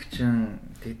хүн гэдэг чинь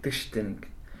тэгдэг штэ нэг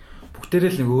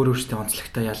бүгдээрээ л нэг өөр өөртөө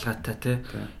онцлогтой ялгаатай тий.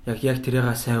 Яг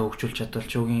тэрийгээ сайн хөгжүүлж чадвал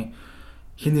ч үгийн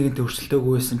хин нэгэнтэй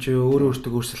өрсөлдөөгүй байсан чи өөрөө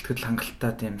өөртөө өрсөлдөхөд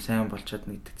хангалттай тийм сайн болчиход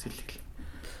нэгдэг зүйлийг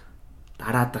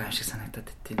дараад байгаа юм шиг санагдаад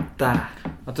байна да.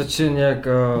 Одоо чинь яг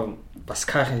бас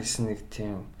ках хийсэн нэг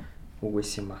тийм үг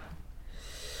байсан юм аа.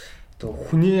 Одоо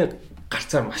хүний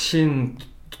гарцаар машин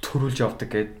төрүүлж явдаг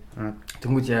гэдэг.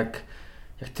 Тэнгүүд яг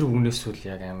тэр үгнээс үл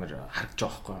яг амар харагдаж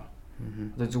байгаа байхгүй.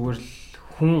 Одоо зүгээр л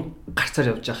хүн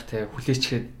гарцаар явж явах те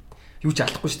хүлээчгээд юу ч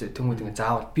алдахгүй шүү дээ. Тэнгүүд ингээ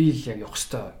заавал би л яг явах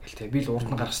ёстой гэл те би л урд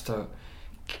нь гарах ёстой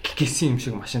гэсэн юм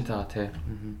шиг машинтайгаа те.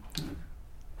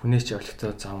 Хүнээс ч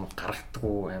явлахтаа зам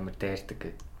гаргадаггүй амар дайрдаг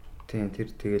гэд. Тийм тэр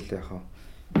тэгэл яг хаа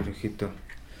ерөнхийдөө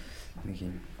нэг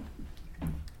юм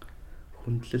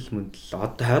хүндлэл мөндлөл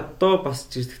одоо бас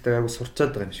жижигтэй айгу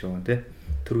сурчаад байгаа юм шиг байна те.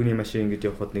 Төргөний машин ингэж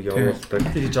явхад нэг явуулдаг,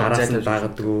 араас нь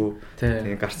дагадаггүй,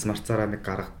 тийм гарц марцаараа нэг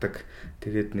гаргадаг.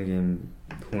 Тэгээд нэг юм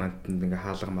хүн амтнд ингээ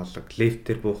хаалга малга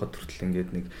лефтер буухад хүртэл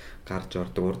ингээд нэг гарч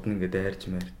ордог, урд нь ингээд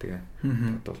дайрч мэрдэг.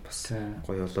 Бол бас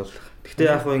гоё болол. Гэхдээ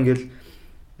яг хөө ингээл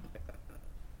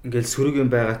сөрөг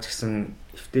юм байгаа ч гэсэн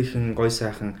эвтэйхэн гоё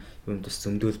сайхан юм тус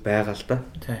зөндөл байгаа л да.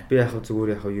 Би яг хөө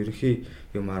зүгээр яг хөө ерөнхий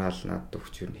юм араал надад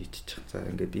өгч юу хийчих. За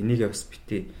ингээд энийг бас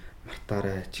бити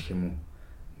мартаарай чих юм уу.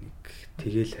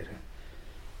 Тэгэл харин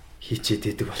хийчээд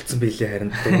идэг болцсон байлээ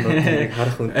харин дуунуудыг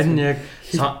харах үн. Харин яг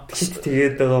хит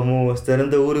тэгээд байгаа мó бас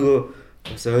заримдаа өөрийгөө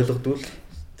бас ойлгодвол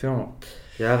тийм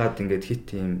яагаад ингэж хит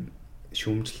тийм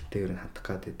шүүмжлэлтэйгээр нь хандах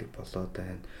гад идэг болоод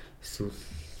байна. Эсвэл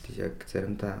яг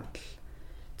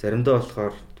заримдаа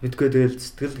болохоор мэдгүй тэгэл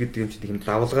сэтгэл гэдэг юм чинь тийм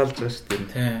давлгаалж байгаа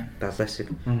шүү дээ. Далаа шиг.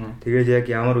 Тэгээд яг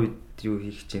ямар үед юу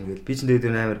хийх чинь гэл би ч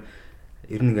тэгээд амар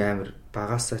ер нь амар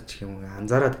багасаа ч юм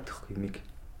анзаараад идэх юм ийм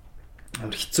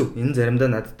амар хэцүү. Энэ заримдаа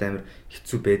надад амар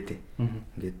хэцүү байдیں۔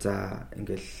 Ингээд за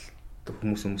ингээл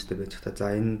хүмүүстэй байж та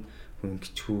за энэ хүн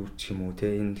гिचхүү ч юм уу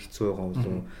те энэ хэцүү байгаа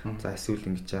болов. За эсвэл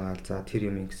ингэж байгаа за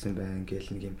тэр юм ингэсэн байна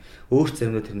гээл нэг юм өөрт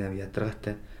заримдаа тэр амар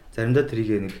ядаргаатай. заримдаа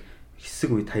тэрийг нэг хэсэг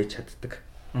үед хайж чаддаг.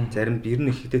 Зарим ер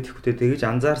нь ихэдээ тэгхүдээ тэгэж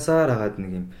анзаарсаар хагаад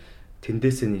нэг юм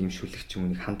тэндээсээ нэг юм шүлэг ч юм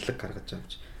уу нэг хандлага гаргаж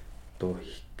авч дуу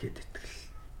хийх гээд итгэл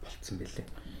болцсон байлээ.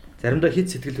 Заримдаа хит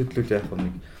сэтгэл хөдлөл яах вэ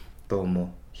нэг дуу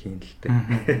мó хийн л дээ.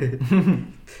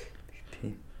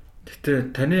 Тийм.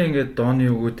 Гэтэ таны ингээд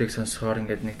дооны өгөөдийг сонсохоор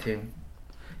ингээд нэг тийм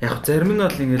яг зарим нь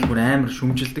бол ингээд бүр амар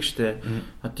шүмжилдэг штэ.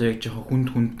 Одоо яг жоохон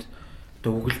хүнд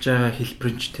одоо үгэлж байгаа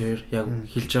хэлбэрч тэр яг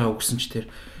хэлж байгаа үгсэнч тэр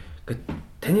ингээд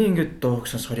таны ингээд дууг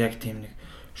сонсохоор яг тийм нэг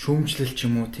шүмжлэл ч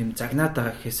юм уу тийм загнаад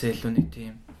байгаа гэхээсээ илүү нэг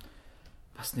тийм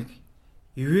бас нэг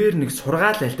ивэр нэг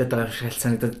сургаал айлтаад байгаа шиг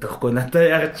санагдаад байхгүй надаа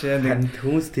яг ч нэг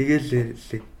хүмүүс тэгээл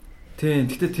лээ. Тийм.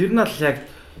 Гэтэ тэр нь бол яг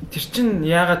тэр чин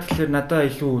яагаад тэгэхээр надаа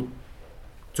илүү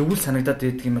зүгэл санагдаад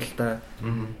байдаг юм л та.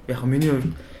 Яг миний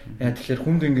хувьд яа тэгэхээр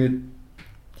хүнд ингээд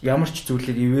ямар ч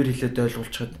зүйлийг ивэр хэлээд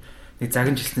ойлгуулчихад нэг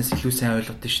загнаж хэлснээс илүү сайн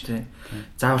ойлгоод шүү дээ.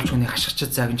 Заавал ч хүний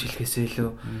хашгичад загнаж хэлэхээсээ илүү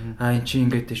эн чинь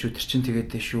ингээд дээ шүү, тэр чин тэгээд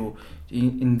дээ шүү.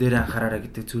 Энэ дээр анхаараа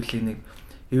гэдэг зүйлийг нэг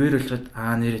ивэр болгоод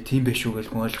нэрээ тийм байх шүү гэж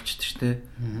хүн ойлгочтой шүү дээ.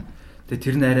 Тэгээ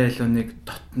тэр нь арай илүү нэг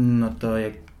дотн одоо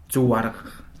яг зөв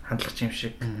арга хандлах юм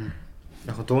шиг.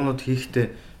 Яг дуунууд хийхдээ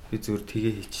би зүгээр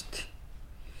тгээ хийчихдээ.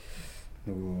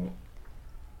 Нөгөө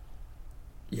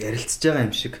ярилцж байгаа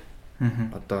юм шиг.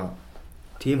 Одоо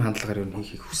тийм хандлагаар юу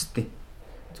хийхийг хүсдэг.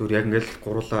 Зүгээр яг ингээл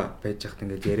гурлаа байж хахад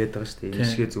ингээд яриад байгаа шүү дээ. Энэ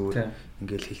шигээ зүгээр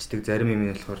ингээл хэлцдэг. Зарим юм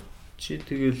нь болохоор чи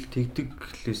тэгэл тэгдэг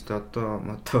лээст одоо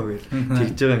мотоо гэж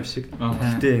тэгж байгаа юм шиг.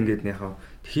 Гэтэ ингээд яхаа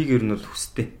тхийг ер нь бол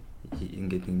хүсдэг.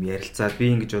 Ингээд юм ярилцаад би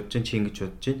ингэж бодож чинь чи ингэж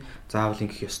бодож чинь заавал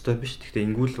ингэх ёстой биш. Гэхдээ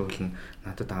ингүүл бол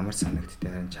надад амар санагдтыг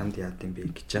харин чамд яад юм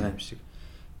бэ гэж байгаа юм шиг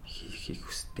хийхийг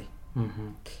хүсдэг.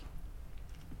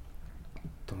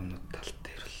 Дуунууд тал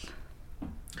дээр л.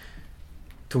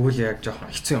 Тэгвэл яг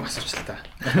жоохон хэцүү юм асууч л та.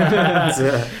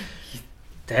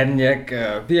 Харин яг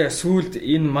би сүүлд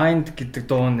In Mind гэдэг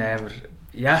дуун амар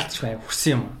яалтч бай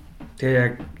хүсэн юм. Тэгээ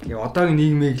яг одоогийн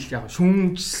нийгмийг яг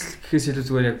шүүмжлэх гэхээс илүү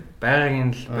зүгээр яг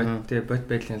байгаагийн л бод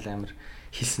байдлын л амар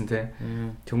хэлсэн те.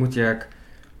 Тэмүүт яг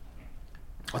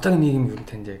одоогийн нийгэм юу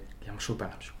танд яг ямар шүү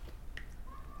байгаа юм шүү.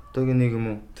 Одоогийн нийгэм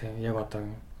үү? Тийм яг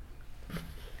одоогийн.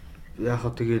 Яг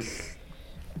хөө тэгэл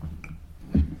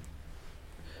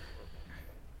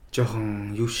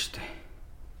жоохон юу штэ.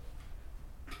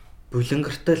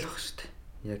 Булангартай л баг штэ.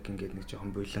 Яг ингээд нэг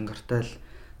жоохон булангартай л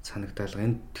санагдаал.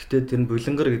 Гэхдээ тэр нь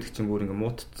булангар гэдэг чинь бүр ингээд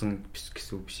муутцсан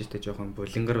гэсэн үг биш штэ. Жоохон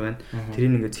булангар байна.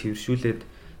 Тэрийг ингээд цэвэршүүлээд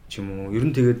ч юм уу. Ер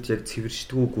нь тэгээд яг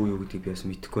цэвэршдэггүй юу гэдгийг би бас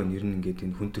мэдэхгүй байна. Ер нь ингээд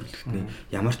энэ хүн төрөлхтний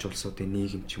ямар ч улсуудын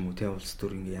нийгэм ч юм уу те улс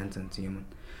төр ингээд янз янзын юм.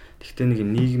 Гэхдээ нэг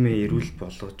юм нийгмээ эрүүл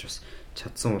болгож бас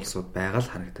чадсан улсууд байгаа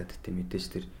л харагдаад тэ мэдээж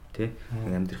тэр тий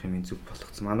нэг амьдрах юм зүг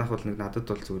болгоцсон. Манайх бол нэг надад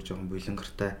бол зүгээр жоохон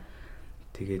булангартай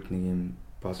тэгээд нэг юм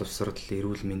боловсрол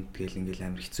эрүүл мэнд гэл ингээл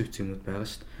амар хэцүү юмнууд байгаа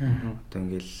шүү дээ. Одоо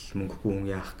ингээл мөнгөгүй хүн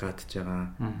яах гатж байгаа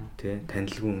тий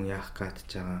танилгүй хүн яах гатж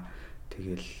байгаа.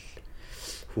 Тэгэл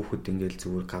хүүхэд ингээл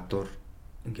зүгээр гадуур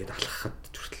ингээд алхахад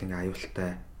хүртэл ингээ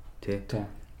аюултай тий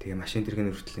тэгээ машин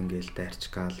тэргийн хүртэл ингээл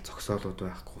дайрчгаал зогсоолууд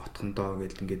байхгүй утгандоо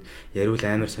гэл ингээд яриул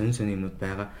амар сонин сонин юмнууд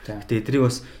байгаа. Гэтэ эдрийг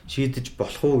бас шийдэж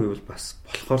болох уу гэвэл бас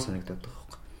болохоор санагдаад байгаа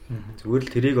байхгүй. Зүгээр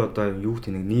л тэрийг одоо юу гэх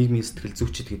нэг нийгмийн сэтгэл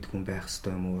зүйчд гэдэг хүн байх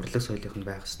хэрэгтэй юм уу? Урлаг соёлынх нь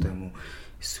байх хэрэгтэй юм уу?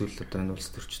 Эсвэл одоо энэ улс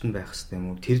төрчид нь байх хэрэгтэй юм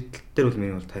уу? Тэр тал дээр бол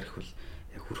миний бол тарих бол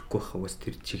яг хүрэхгүй байх угаас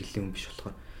тэр чиглэлийн хүн биш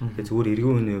болохоор. Тэгээ зүгээр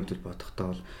эргэн хүний хувьд бодохдоо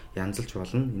бол янзалж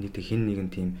болно. Энийг тэг хин нэгэн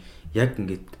тийм яг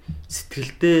ингээд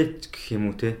сэтгэлтэй гэх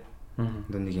юм уу те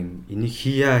одоо нэг юм энийг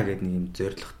хийя гэдэг нэг юм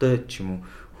зоригтой ч юм уу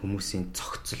хүмүүсийн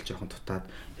цогцол жоохон дутаад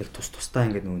яг тусдаа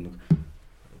ингээд нөгөө нэг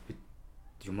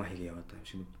юмаа хийгээ яваад байгаа юм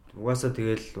шиг. Угаасаа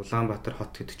тэгэл Улаанбаатар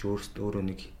хот гэдэг чинь өөрөө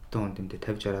нэг хэдэн онд энэ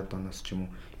 50-60 оноос ч юм уу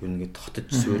юу нэгэд хотож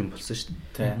суурин болсон шүү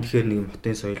дээ. Тэгэхээр нэг юм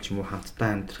хотын соёл ч юм уу хамтдаа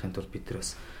амьдрахын тулд бид нар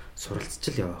бас суралцж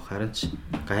л явах. Харин ч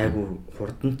гайгүй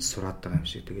хурдан ч сураад байгаа юм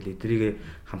шиг. Тэгэл эдрийг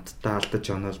хамтдаа алдаж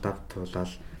оноол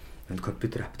давтуулаад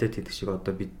компьютер апдейт хийдэг шиг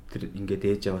одоо бид нар ингээд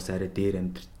ээж аваас арай дээр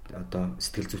амьдр одоо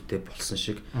сэтгэл зүйтэй болсон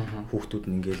шиг хүүхдүүд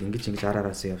нь ингээд ингэж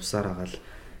араараас явсаар агаал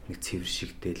нэг цэвэр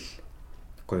шигтэл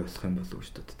гоё болох юм болов уу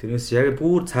шүү дээ. Тэрнээс яг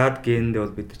бүр цаад геэндээ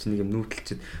бол бид нар чинь нэг юм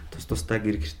нүүтэлчэд тус-тусдаа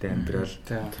гэр гэртээ амьдрал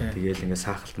тэгээл ингээд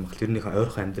саахалт мах тэрнийхээ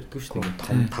ойрхон амьдрдаг шүү дээ.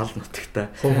 Том тал нутагтай.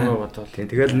 Бодвол.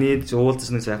 Тэгэл нийлж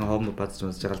уулзсан сайхан хоомно бадж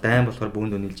байгаа дайм болохоор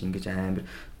бүүнд өнөлж ингэж амар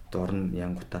дорн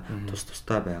янгута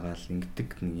тус-тусдаа байгаа л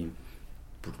ингэдэг нэг юм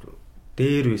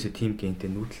дээр үесээ тим гентэй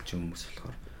нүүдэлч хүмүүс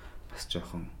болохоор бас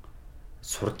жоохон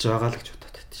сурж байгаа л гэж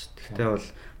бодоод байдаг шүү. Тэгтээ бол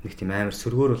нэг тийм амар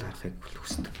сөргөөр бол харахыг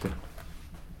хүсдэггүй.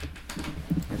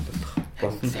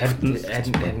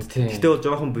 Харин тэгтээ бол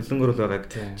жоохон бүлэнгөр бол байгааг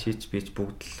чийч бийч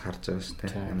бүгд л харж байгаа шүү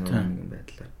дээ. Ямар нэгэн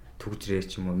байдлаар төгжрээ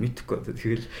ч юм уу мэдхгүй.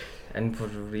 Тэгэхээр Энэ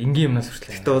бүр энгийн юмнаас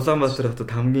хүртэл. Гэтэ Улаанбаатар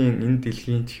хотод хамгийн энэ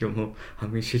дэлхийн ч юм уу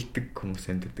хамгийн шилдэг хүмүүс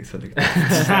амьддаг санагдав.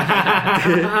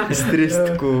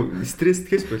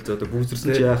 Стресстэйгээс болцоо одоо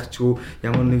бүзэрсэн ч яах ч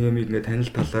ямар нэг юм ингээ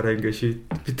танил талаараа ингээ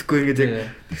бидэхгүй ингээ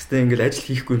яг тэгстэй ингээ ажил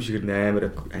хийхгүй юм шиг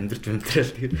амар амьдэрч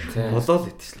унтраал тэгээд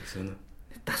болоод идэв шээ.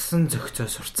 Дасан зөгцөө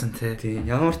сурцсан тий. Тийм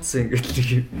ямар ч зэн ингээ нэг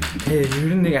юм. Тий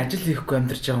ер нь нэг ажил хийхгүй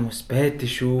амьдарч байгаа хүмүүс байдаг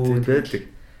шүү. Байдаг.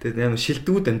 Тэгээд амар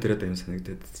шилдэгүүд амьдраад юм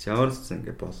санагдаад. Ямар ч зэн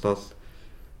ингээ болоод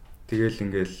тэгэл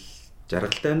ингээл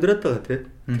жаргалтай амьдраад байгаа тий.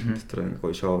 Дотор ингээ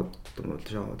гоё шоуд ч юм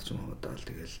уу даал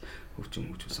тэгэл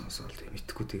хөвчм сонсоол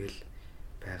мэдхгүй тэгэл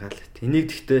байгаа л. Энийг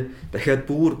гэхдээ дахиад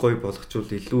бүр гоё болгочвол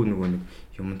илүү нөгөө нэг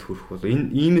юмд хүрэх бол энэ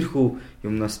иймэрхүү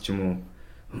юмнаас ч юм уу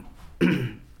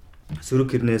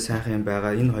сөрөг хэрнээ сайхан юм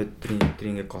байгаа. Энэ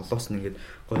хоёрын ингээ голоос нь ингээ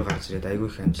гоё гарч ирээд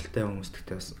айгүй их амжилттай хүмүүс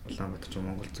гэхдээ бас Улаанбаатар ч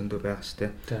Монгол зөндөө байгаа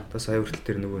штэ. Одоо сая хүртэл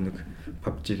тэр нөгөө нэг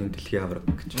PUBG-ийн дэлхийн авраг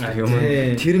гэж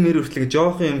юм. Тэр мэр хүртэл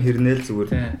жоохон юм хэрнээл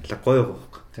зүгээр гоё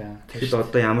гоох. Тэгэхэд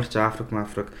одоо ямар ч Африк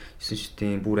 9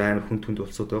 шитийн бүр амар хүнд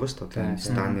улсууд байгаа шүү дээ.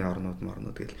 Станы орнууд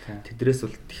гэл тэдрээс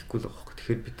бол тихгүй л байгаа.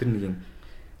 Тэгэхээр бид нар нэг юм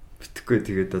битггүй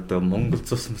тэгээд одоо Монгол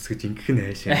цус мус гэж ингэх нь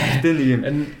хайшаа. Гэтэ нэг юм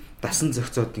дасан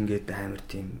зохицоод ингээд амар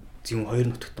тийм зөв хоёр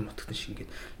нутагтан шиг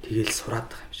ингээд тэгээл сураад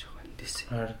байгаа юм шиг байна эндээс.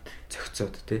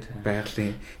 Зохицоод тий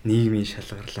байгалийн нийгмийн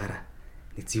шалгарлаараа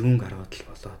нэг зөвүүн гаргаад л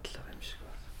болоод л байгаа юм шиг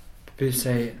байна. Би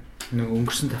сая нэг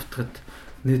өнгөрсөн тавтахад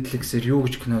Netflix-ээр юу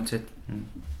гэж кино үзээд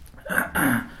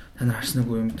та нар харсан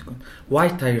уу юм гэдэггүй.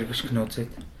 White Tiger гэж кино үзээд.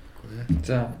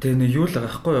 За тэгээ нэг юу л байгаа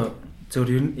байхгүй юу?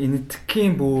 Зөвөр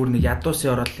энэтхийн бүр нэг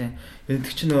ядуусын ороолын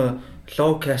энэтх чинь нөө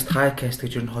low caste high caste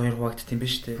гэж ер нь хоёр хуваагддаг юм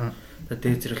биш үү? Одоо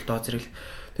дээд зэрэг доод зэрэг.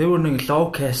 Тэр бүр нэг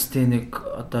low caste-ийн нэг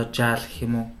одоо жаал гэх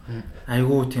юм уу?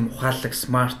 Айгуу тийм ухаалаг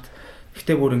smart.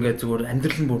 Гэтэ бүр ингээд зүгээр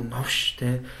амьдрал нь бүр новш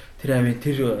те. Тэр авийн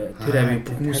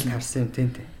бүх хүмүүс нь харсан юм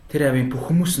тийм. Тэр авийн бүх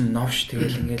хүмүүс нь новш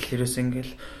тэгэл ингээд тэрээс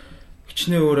ингээд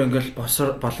хичнээн өөр ингээд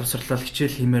боловсрлал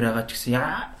хичээл хиймээр байгаа ч гэсэн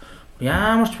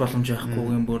ямар ч боломж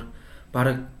байхгүй юм бүр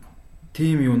баг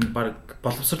тим юу баг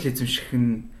боловсрал эзэмших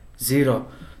нь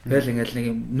зеро. Тэгэл ингээд нэг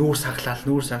юм нүүр саглал.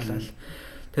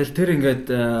 Тэгэл тэр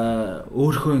ингээд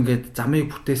өөрхөө ингээд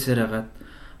замыг бүтээсээр хагаад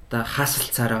одоо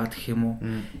хаасалцаар хагаад гэх юм уу.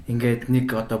 Ингээд нэг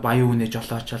одоо баян үнэ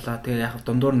жолоочолоо. Тэгээ яг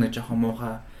дундуур нэг жоохон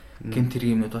муухай гэмт тэр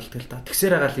юмуд болтгоо л да.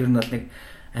 Тэгсээр хагаад ер нь бол нэг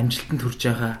амжилтанд хүрж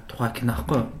байгаа тухай кино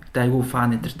аахгүй юу. Тэгээ айгүй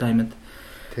фан entertainment.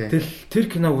 Тэгэл тэр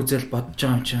киног үзэл бодож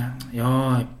байгаа юм чинь.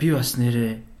 Яа би бас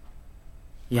нэрээ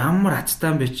ямар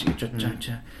хацтай юм бэ ч гэж бодож байгаа юм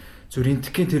чинь. Зүр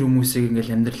энтхийн тэр хүмүүсийг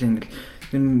ингээл амьдралын ингээл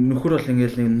нөхөр бол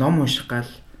ингээл нэг ном унших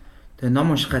гал. Тэгээ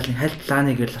ном унших галын хальт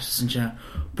планыг л орсон чинь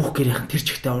бүх гэрийнхэн тэр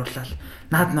чигтээ уурлал.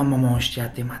 Наад ном уншиж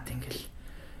яад юм ат ингээл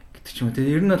гэдэг ч юм.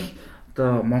 Тэгээ ер нь бол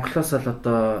одоо Монголоос л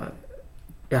одоо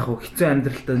яг хөө хэцүү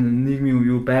амьдралтай нийгмийн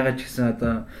юу байгаа ч гэсэн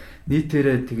одоо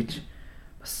нийтээрээ тэгж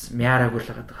бас мяараагүй л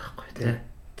байгаа байхгүй тий.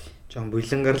 Жон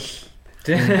булангаар л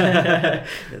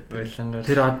байлангаар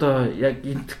тэр одоо яг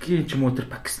энтхийн ч юм уу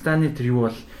тэр Пакистаны тэр юу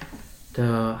бол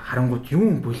одоо харангууд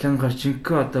юм булангаар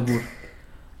жинхэнэ одоо бүр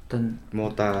одоо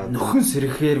муудаа нөхөн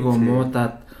сэрэхээргөө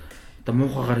муудаад одоо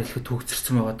муухагаар хэлэхэд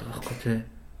төгсөрсөн байгаа байхгүй тий.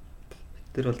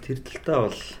 Тэр бол тэр талтаа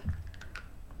бол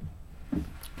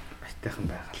айтайхан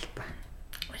байгаа л та.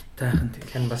 Айтайхан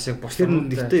тэгэхээр бас яг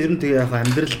бусдын гэхдээ ер нь тэгээ яг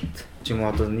амьдралд ч юм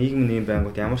уу одоо нийгэм нэм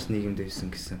байнгут ямар ч нийгэмд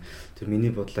байсан гэсэн тэр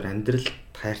миний бодлоор амьдралд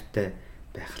хайртай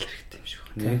байх л хэрэгтэй юм шиг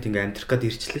байна. Нэг ингээ амьдрах гээд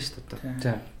ирчлээ шүү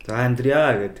дээ. За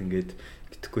амьдрья гэд ингээд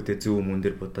битггүй тэ зөв мөн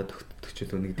дээр будаа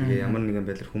төгтөгчөл нэг тэгээ ямар нэгэн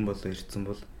байдлаар хүн болоо ирсэн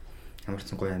бол ямар ч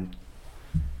гоё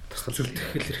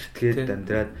тасгалзуултэх хэрэгтэй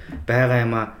амьдраад байгаа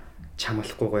юмаа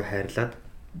чамлахгүй гоё хайрлаад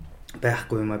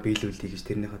байхгүй юмаа биелүүлдэг гэж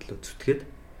тэрний хадлаа зүтгээд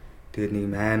тэгээд нэг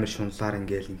амар шунлаар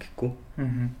ингээл ингэхгүй.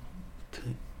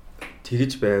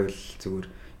 Тэгэж байвал зүгээр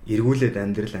эргүүлээд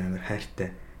амьдрал амар хайртай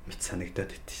мэт санагдаад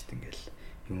байт шүү дээ ингээл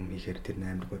юм хийхээр тэр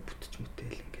амар гоё бүтч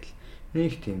мэтэл ингээл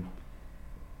нэг тийм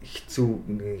хэцүү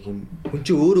нэг юм хүн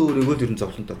чи өөрөөгөө тэр нь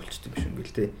зовлонтой болчихсон юм шиг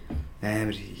ингээл те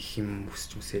амар их юм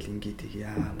хүсч мүсэл ингээд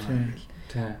яамаа ингээл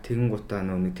тэгэн гутаа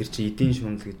нэг тэр чи эдийн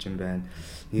шунал гэж юм байна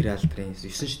нэр алдрын 9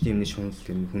 шитийн шунал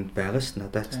юм хүнд байгаа ш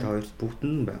надад ч та хоёр бүгд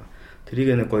нь байгаа тэрийг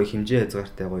нэг гоё хэмжээ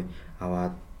хязгаартай гоё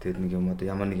аваад тэр нэг юм одоо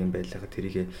ямар нэгэн байлгаа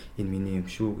тэрийг энэ миний юм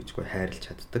шүү гэж гоё хайрлж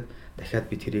чаддаг дахиад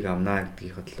би тэрийг авнаа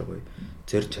гэдгийг хадлаа гоё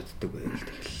зорж чаддаг байл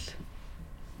тэгэл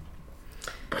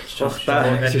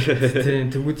тийм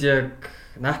тэгвэл яг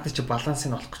наатны чи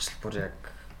балансыг олох гэж л бүр яг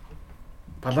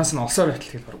баланс нь олсоор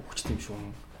байтал гэж баг өгчт юм шүү.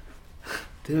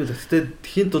 Тийм л гэхдээ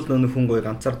тхийн тулд нэг хүн гоё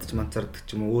ганцаардч манцаардаг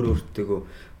ч юм уу өөр өөртөөгөө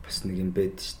бас нэг юм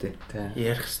байд штэ.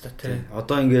 Ярих хэвээр тий.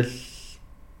 Одоо ингээл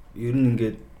ер нь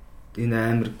ингээд энэ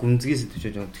амар гүнзгий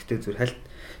сэтвчээж байгаа. Гэхдээ зүгээр хальт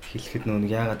хэлэхэд нөө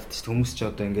нэг яагаад гэдэг чинь хүмүүс ч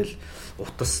одоо ингээл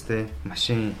утас те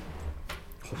машин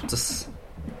хувцас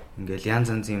ингээл янз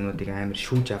янзын юмнуудыг амар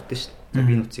шүүж авдаг шүү дээ.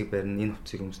 Би нүцгийг барина, энэ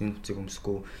хувцыг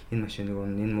өмсөхгүй, энэ машиныг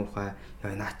энэ муухай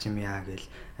яа наа чим яа гэл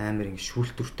амар ингэ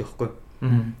шүүлтүртэй байхгүй.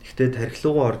 Гэхдээ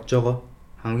тархилуугаа орж байгаа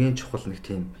хамгийн чухал нэг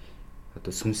тийм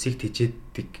одоо сүнсийг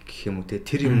тижээдэг гэх юм уу те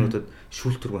тэр юмнуудад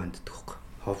шүүлтүргүй ханддаг байхгүй.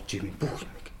 Ховж юм бүх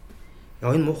юм.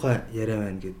 Яа энэ муухай яриа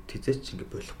байна гэд тизээч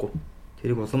ингэ болохгүй.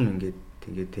 Тэрийг улам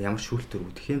ингээд ямар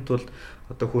шүүлтүргүй. Тэхийн тулд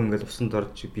одоо хүн ингээд усанд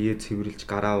орж бие цэвэрлж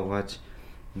гараа угааж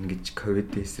ингэж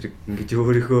ковид эсрэг ингэж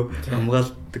өөрийнхөө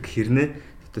хамгаалдаг хэрнээ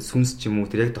одоо сүнс ч юм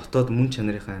уу тэр яг дотоод мөн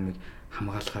чанарынхаа амиг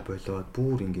хамгаалахаа болоод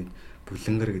бүр ингэж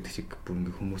бүлэнгэр гэдэг шиг бүр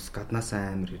ингэ хүмүүс гаднаас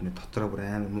амар ирнэ дотроо бүр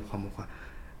амар муухай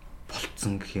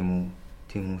болцсон гэх юм уу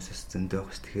тийм хүмүүсээс зөндөө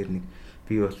байх ш. Тэгэхээр нэг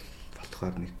би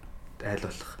болохоор нэг айл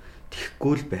болох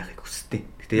тэхгүй л байхыг хүсдэг.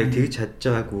 Гэтэ яг тэгж чадж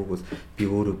байгаагүй бол би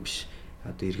өөрөө биш.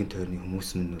 Одоо иргэн тойрны хүмүүс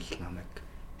минь бол намайг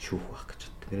шүүх байх гэж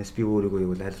боддог. Тэрнээс би өөрийгөө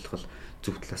яг айл болох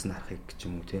зөв талаас нь харахыг гэж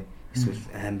юм уу те. Эсвэл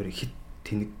амар хит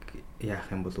тэнэг яах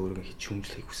юм бол өөрийгөө хит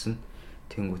шүмжлэхийг хүснэ.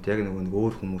 Тэнгүүт яг нэг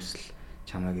өөр хүмүүс л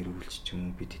чамайг эргүүлж ч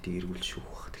юм уу би тэдийг эргүүлж шүүх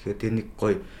байх. Тэгэхээр тэр нэг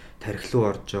гоё тархилуу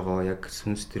орж байгаа яг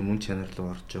сүнс тэр мөн чанар руу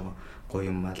орж байгаа гоё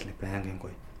юм аа л нэг байнгын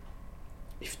гоё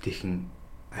эвтэйхэн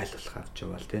айл болох авч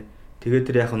байгаа л те. Тэгээд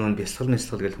тэр яг нөө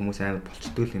бясалгал гэж хүмүүс амар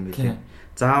болцдог юм билээ.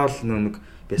 Заавал нэг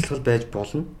бясалгал байж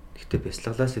болно. Гэхдээ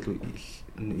бясалгалаас илүү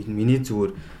миний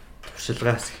зүгээр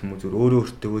туршилгаас гэх юм уу зүгээр өөрөө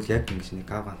өөртөө л яг ингэж нэг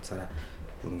гав ганцаараа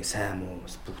бүр ингэ сайн муу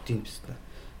бүгдийн биш та.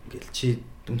 Ингээл чи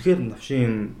үнэхээр навшин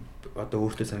юм одоо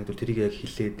өөртөө санагдвал тэрийг яг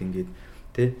хилээд ингээд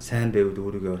тэ сайн байвал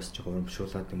өөрийгөө бас жоо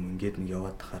урамшуулад юм ингээд нэг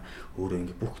яваад тахаар өөрөө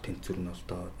ингэ бүх тэнцвэр нь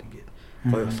олдоод ингээд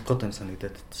гоё болох гэдэг юм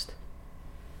санагдаад байна шүү дээ.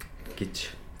 Гэж.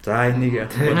 За энийг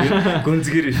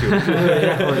гүнзгэр шүү.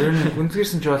 Яг ер нь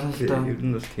гүнзгэрсэн ч болно л доо. Ер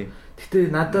нь бол тийм.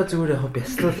 Гэтэ надад зүгээр яг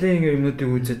бяцлалын юмнуудыг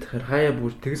үзээд тахаар хаяа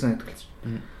бүр тэг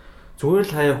санагдчихсан. Зүгээр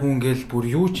л хаяа хүн ингээл бүр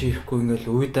юу ч хийхгүй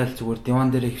ингээл уйдаал зүгээр диван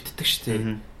дээр хөвтдөг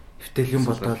штеп. Хөвтөл юм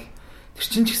бодоод тэр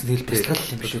чинь ч гэсэн тэгэл бяцлал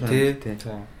юм биш үү те.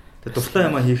 Тэгээ дуртай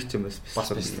юм хийх ч юм бас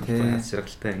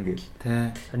сэргэлтэй ингээл.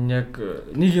 Харин яг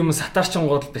нэг юм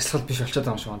сатаарчингууд бяцлал биш болчиход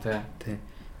байгаа юм шиг байна те.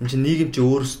 Энд чинь нийгэм чи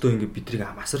өөрөөсөө ингээд бидрийг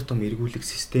асар том эргүүлэх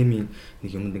системийн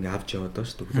нэг юмд ингээд авч яваад байгаа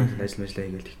шүү дээ. Бүлээн ажил мэжлээ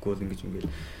хийгээл тэггүй бол ингээд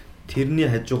ингээл тэрний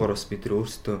хажуугаар бас бид нар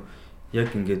өөрөөсөө яг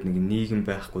ингээд нэг нийгэм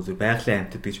байхгүй зүр байгалийн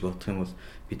амьтад гэж бодох юм бол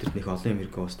бидэрт нэг олон юм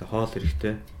хэрэгтэй баста хоол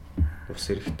хэрэгтэй, ус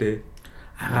хэрэгтэй,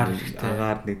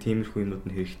 агаар нэг тиймэрхүү юмнууд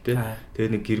нь хэрэгтэй.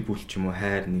 Тэгээ нэг гэр бүл ч юм уу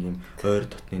хайр нэг юм ойр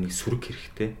дотны нэг сүрэг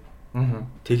хэрэгтэй.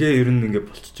 Тэгээ ер нь ингээд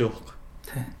болчихж байгаа байхгүй.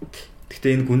 Гэтэ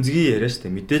энэ гүнзгий яриа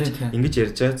штэ мэдээж ингэж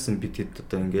ярьж байгаадсан бид хэд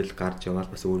одоо ингээл гарч яваал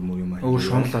бас өөр юм аа. Өөр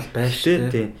шунал байж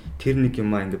штэ. Тэр нэг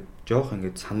юм аа ингээд жоох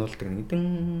ингээд сануулдаг нэг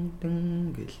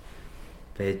дэн гэл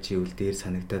байж ивэл дээр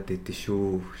санагдаад байдэн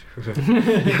шүү.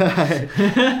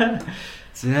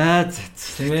 За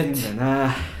тийм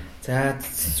байна. За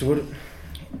зүгээр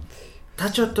та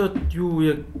ч одоо юу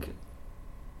яг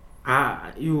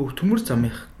юу төмөр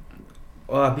замынх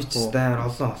би ч амар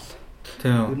олон ол.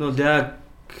 Тийм. Энэ бол яг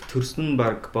төрсөн нь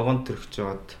баг богонд төрөх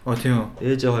жоод. Тийм.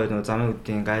 Ээж аваа нөгөө замын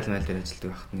үдийн гайл майл дээр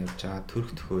ажилладаг байхад нь явж байгаа.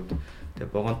 Төрөх төхөөд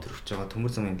тэгээ богонд төрөх жоод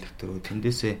төмөр замын эмнэлэгтэрөө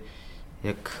тэндээсээ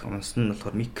яг унсан нь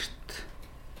болохоор микрт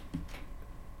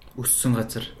өссөн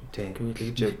газар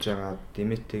тэгж явж байгаа.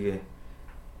 Димитэгээ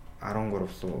 13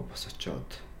 руу бос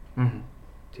очоод.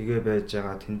 Тэгээ байж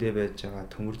байгаа, тэндээ байж байгаа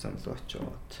төмөр зам руу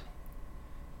очоод.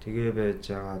 Тэгээ байж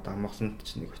байгаа дамгсанд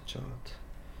ч нэг очоод.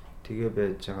 Тэгээ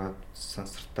байж байгаа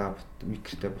сансартаа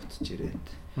микртээ ботж ирээд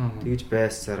тэгж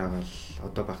байсаар агаал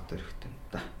одоо багтаа хэрэгтэй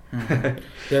да.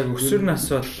 Яг өсвөр нас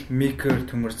бол микр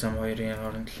төмөр зам хоёрын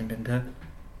хооронд л юм байна та.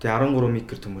 Тэгээ 13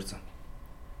 микр төмөр зам.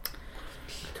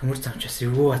 Төмөр зам ч бас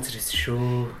юу газар байсан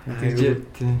шүү.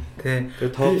 Тэгээ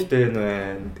топтэй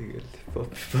байна. Тэгэл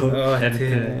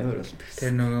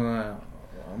тэр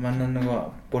нөгөө манай нөгөө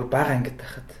бүр бага ангид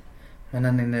тахад манай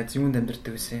нэг найз юунд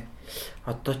амьдардаг гэсэн.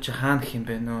 Одоо чи хаана гэх юм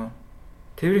бэ нөө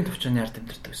тээврийн төвчөний ард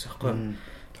амьдардаг гэсэн байхгүй.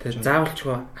 Тэгээ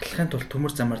заавалчгүй алхахын тулд төмөр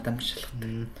замаар дамжиж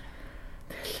шалгадаг.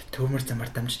 Тэгэл төмөр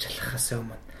замаар дамжиж шалгахаас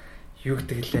өмнө юу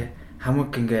гэдэг лээ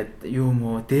хамаг ингээд юу юм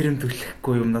уу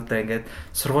дээрэмдүүлэхгүй юм надаа ингээд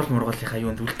сургууль мургуулынхаа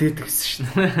юунд үлдээдэг гэсэн шин.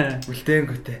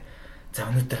 Үлдээнгүүтээ за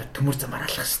өнөөдөр төмөр замаар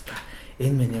алхах хэрэгтэй.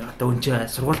 Энэ миний одоо өнчөө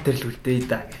сургууль дээр л үлдээе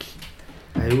да гэл.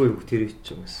 Аюу тэр их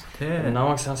ч юм бас. Тэ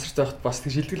намайг сансартай байхад бас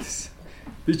тэг шилдэлсэн.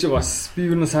 Би ч бас би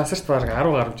юу н сансарт баг 10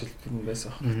 гаруй жил байсан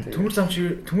баг.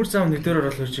 Төмөр зам нэг дээр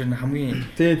орол ирж байгаа хамгийн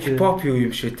хипхоп юу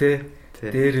юм шүү те.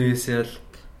 Дээрээсээ л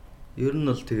ер нь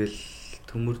бол тэгэл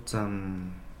төмөр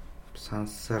зам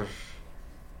сансар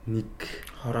нэг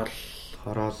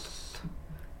хороол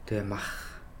тэгээ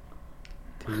мах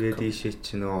Тэгээд ийшээ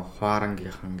чи нөгөө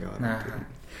хуарангийнхан гэдэг.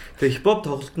 Тэгээ хипхоп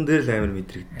тоглолтын дээр л амар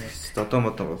мэдрэгддэг. Одоо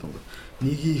модон болонгоо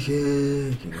нэг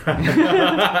ихээ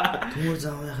төмөр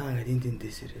заавынхаа гэдэг энд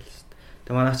дэс ирэл шүү дээ.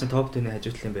 Тэгээ манай чинь топ 10-ийн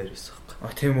хажуутлын байр байсан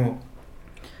байхгүй. Тийм үү.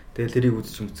 Тэгээ тэрийг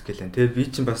үзэж гэлээ. Тэгээ би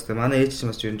чинь бас манай ээж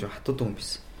чинь бас ер нь хатууд хүн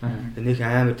байсан. Тэгээ нэг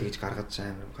амар тэгж гаргаж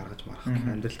марах.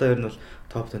 Амьдралдаа ер нь бол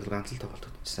топ 10 ганц л тоглолт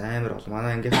үзсэн. Амар бол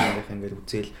манай ангийнхан ингээд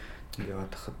үзээл ингээд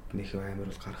явахад нэг амар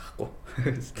бол гаргахгүй.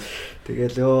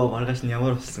 Тэгэл маргааш нь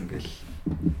ямар болсон гэл.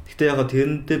 Гэтэ яг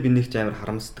тэрэндээ би нэг ч амар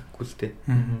харамсдаггүй л дээ.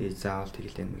 Заавал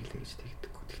тэгэлээ мэглээ гэж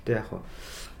тэгдэггүй. Гэтэ яг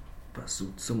бас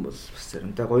үдсэн бол бас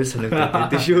заримдаа гоё санагдаад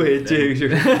байдаг шүү ээжээ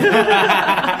шүү.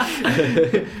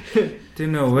 Тэр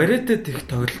нөө варэтэд их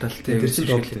тоглолт ал тийм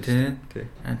тийм.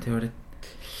 Тийм варэт.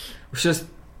 Ушаас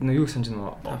юу санаж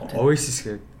нөө Oasis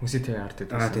гэх мөсөтэй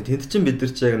арт байдаг. Тийм тэнд чинь бид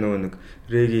нар ч яг нөгөө нэг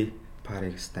реги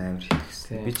парыг хэвээр амар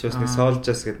хийдэгсэн. Би ч бас нэг Soul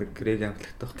Jazz гэдэг нэг реги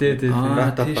амтлагтай. Тийм.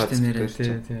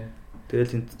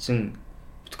 Тэгэл тэнд чинь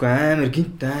битгүй амар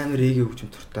гинт амар реги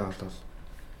хөгжим туртай болол.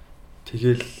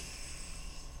 Тэгэл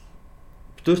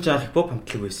бид ч анх хипхоп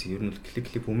хамтлаг байсан. Ер нь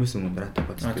клип өмнөөс өмнө рата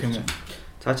бацсан.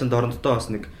 Цаа чин дорнодоо бас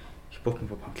нэг хипхоп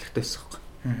хамтлагтай байсан хэрэг.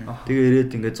 Тэгээ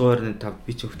ирээд ингээ 125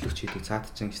 би ч хөтлөгч хийдэг. Цаад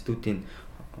чин студийн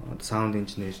саунд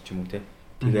инженер ч юм уу те.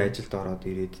 Тэгээ ажилд ороод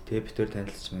ирээд те битэр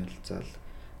танилцаал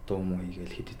дуу муу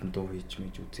хийгээл хэд хэдэн дуу хийж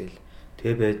мэж үзээл.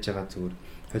 Тэгээ байж байгаа зүгээр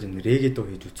хажим реги дуу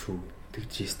хийж үзхүү. Тэг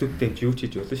чи студент юу ч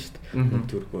хийж болно шүү дээ.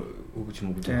 Түр өгж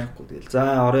байхгүй. Тэгэл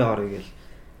за орой гээл.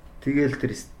 Тэгэл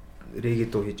тэр реги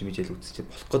дуу хийж мэжэл үзчихээ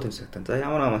болох гэдэг юм сагтаа. За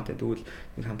ямар амаатай тэгвэл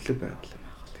нэг хамтлаг байгалаа.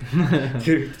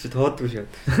 Тэр чи тоодгүй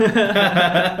шат.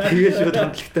 Тэгээ шууд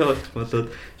хамтлагтай болоод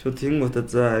шууд тэнгуутаа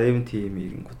за эм тим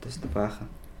ингуутаас баахан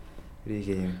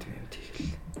реги эм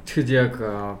тэгэл. Тэгэхэд яг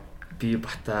би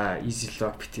бата easy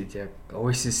lock битээд яг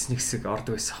Oasis нэг хэсэг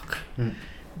ордог байсан хэрэг.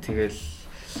 Тэгэл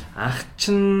анх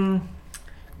чин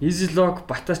easy lock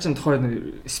бата чин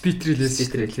тухайн спитрилээс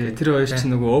тэр хоёр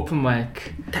чин нөгөө open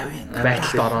mic 50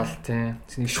 байталд ороод тийм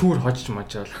нэг шүүр хожж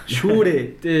мажаал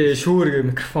шүүрээ тий шүүргээ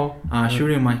микрофон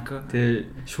шүүрийн майк тий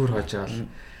шүүр хожаал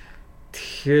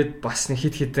тэгэхэд бас нэг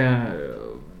хит хитэн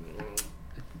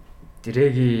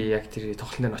дэрэги яг тэр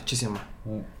тоглолтын дээр очижсэн юм аа.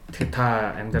 Тэгэхээр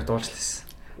та амьдаар дуулжлаа.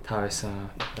 Та байсан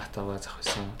датаваа зах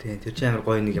байсан. Тийм тэр чинь амар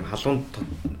гоё нэг юм халуун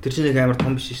тэр чинь нэг амар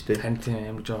том биш шүү дээ. Тань тийм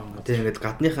амар жоохон. Тийм ингээд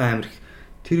гадныхаа амар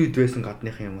тэр үед байсан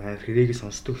гадныхаа юм амар хэрэгээ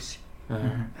сонсдог гэсэн.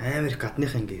 Амар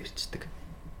гадныхаа ингээ ярьцдаг.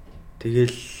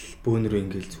 Тэгэл бөөнөрөө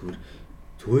ингээл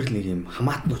зүгээр л нэг юм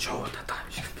хамаатнууд шоуд татаа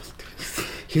юм шиг болдог.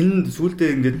 Хин сүулдэ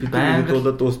ингээд бид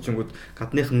дуулаад дуусчихгод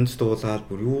гадных нь дуулаад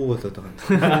бүр юу болоод байгаа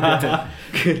юм.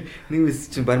 Тэгэхээр нэг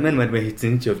үс чинь бармен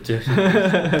хийцэн ч явж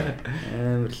байгаа.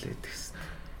 Амар л байдагс.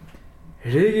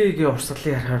 Регигийн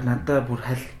урсгалыг харахаар надад бүр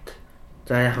хальт.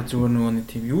 За яг зүгээр нөгөө нэг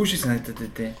тийм юу шиг санагдаад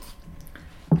байдیں۔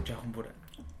 Жохон бүр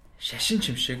шашин ч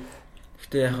юм шиг.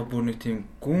 Гэтэ яг бүр нэг тийм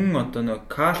гүн одоо нөгөө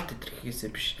калт төрхийсээ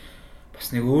биш.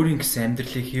 Бас нэг өөрийн гэсэн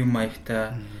амьдралыг хэв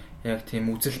маягтай яг тийм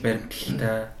үзэл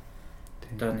баримталтай.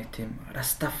 Одоо нэг тийм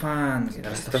Растафари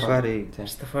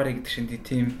гэдэг шиг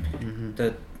тийм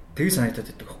одоо тэг санагдаад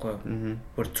байдаг байхгүй юу?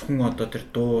 Бүр зөвхөн одоо тэр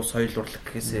дуу соёл урлаг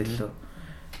гэхээсээ илүү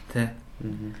тэ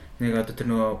нэг одоо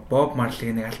тэр нөгөө Боб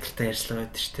Марлигийн нэг альтертай ярьслага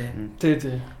байдаг шүү дээ.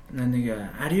 Тий. Нэг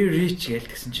Are you rich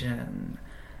гэсэн чинь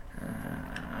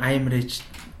I'm rich.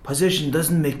 Possession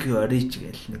doesn't make you rich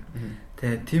гэл нэг.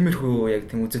 Тэ тиймэрхүү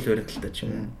яг тийм үзэл баримталтай ч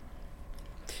юм уу.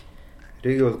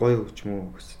 Реги бол гоё өгч юм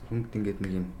уу? Хүнд ингээд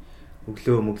нэг юм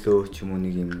өглөө ч юм уу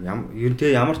нэг юм ер нь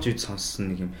тэ ямар ч үед сонссон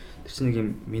нэг юм. Тэр чинь нэг юм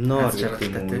минор гэх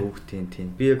юм уу үгтийн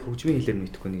тийм. Би яг хөгжмийн хэлээр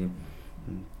мэдэхгүй нэг юм.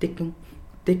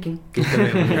 Тэкин гэдэг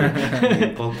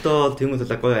юм. Богдоол тэнгуут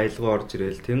л гоё аялгаа орж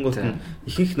ирээл. Тэнгуут нь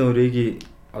ихэнх нөөрэгийн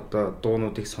одоо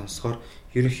дуунуудыг сонсохоор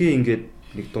ерөнхий ингээд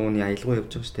нэг дууны аялгаа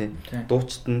явж байгаа шүү дээ.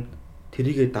 Дуучид нь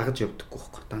тэрийгэ дагаж явдаггүй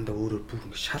байхгүй. Дандаа өөрөөр бүр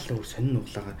ингээд шал өөр сонин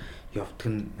углаагаар явдаг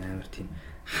нь амар тийм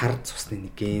хар цусны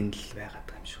нэг ген л байгаад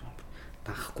байгаа юм шиг юм.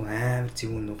 Дагахгүй амар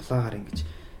зөвүүн углаагаар ингэж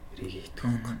реги хийдэг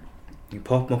байхгүй. Нэг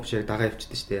pop mop шиг дагаа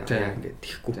явчихдаг шүү дээ. Яг ингээд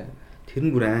тийхгүй. Тэр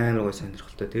нь бүр амар гой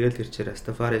сонирхолтой. Тэгэл тэр чи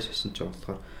Rastafari шашин ч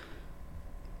болохоор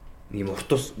ийм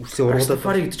уртус үсээ ургуулад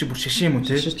Rastafari гэдэг чи бүр шашин юм уу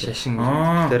те? Шашин.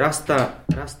 Тэр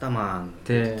Rastaman.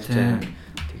 Тэгдэх.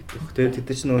 Тэр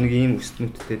чи нөгөө нэг ийм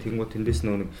өснүүдтэй тэнгуут тэндээс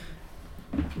нөгөө нэг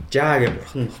жаа гэж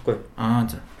бурхан нөхгүй.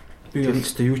 За. Би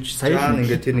өөртөө юу ч сая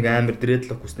ингээд тэр нэг амар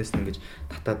dreadlock үснээс нь ингэж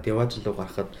татаад явааж л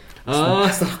гарахад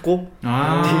асрахгүй.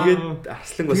 Тэгээд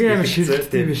арслан бас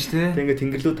шилждэг юм биш те. Тэгээд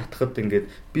тэнгэр лүү татахад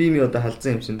ингээд би одоо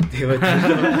халзан юм чинь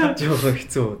яваад жоохон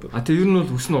хэцүү бод. Тэр ер нь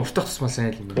бол үс нь уртах тусмал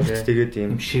сайн л юм байна. Тэгээд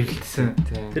ийм ширлдсэн.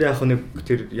 Тэр яг нэг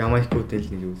тэр ямайкуудын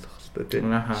л нэг юу л баг л та тий.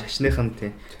 Шашныхан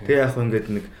тий. Тэгээ яг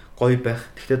ингээд нэг гоё байх.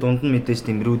 Гэхдээ дунд нь мэдээж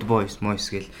тийм rude boys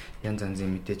гэл янз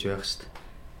янзын мэдээж байх шүү дээ.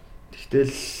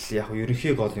 Тэгтэл яг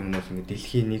ерөнхий гол юм нь бол ингээд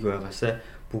дэлхийн нэг байгаасаа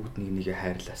бүгд нэгээ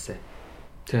хайрлаасаа.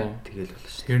 Тийм. Тэгэл болно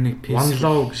шүү. Тэр нэг One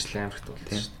Love гэж л амарт болно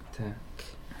шүү дээ. Тийм.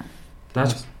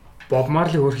 Даач Bob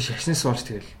Marley өөрхий шашнаас болж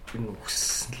тэгэл энэ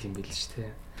өссөн юм байл шүү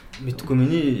дээ. Мэдгүй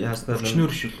миний яаснаар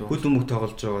өчнөр шүү. хөл өмг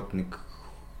тоглож байгаад нэг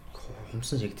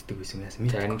хумсан шигддэг байсан яасан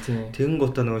мэдгүй. Тэгэн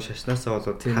гутаа нөгөө шашнаасаа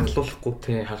болоод хаглуулахгүй.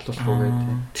 Тийм, хаглуулахгүй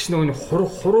гэдэг. Тэр чинь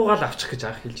нөгөө хуруугаал авчих гэж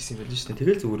анх хэлжсэн юм байл шүү дээ.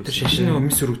 Тэгэл зүгээр Тэр шашин нөгөө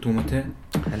мис өргөдөг юм уу те?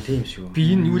 Хан тийм шүү. Би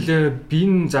энэ юу лээ, би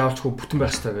энэ заавалчгүй бүтэн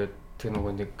байх хэрэгтэй гэдэг. Тэг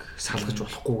нөгөө нэг салгаж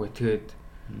болохгүй гэ. Тэгээд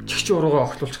чигч уруугаа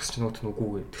огтлуулчих гэсэн чинь нөгөө нүггүй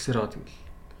гэ. Тэгсээр аваад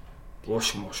тэгэл ууш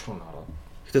руу нараад.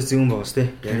 Гэтэ зүүн байгаас те.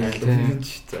 Яг л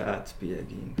за би яг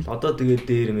юм. Одоо тэгээд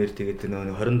дээр мэр тэгээд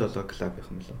нөгөө 27 клуб их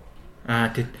юм лөө.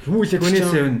 Тэг юу л яг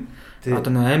өнөөс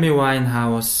одоо нөгөө Amy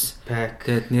Winehouse, Pack,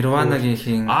 тэгээд Nirvana-гийн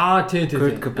хин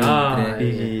тийм.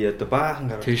 би одоо баахан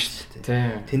гараад тийм шүү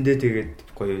дээ. Тэндээ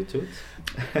тэгээд гоё байж үү.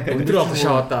 Өндөр олон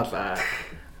шаваадаалаа.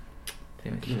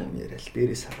 Тийм юм яриад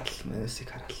дээрээс хараал, манасыг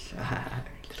хараал.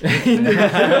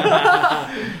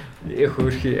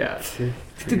 Хөрхий.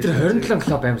 Гэтэ тэр 27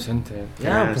 клуб аим сонь тийм.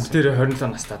 Яа бүгдээрээ 27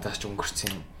 настай дааш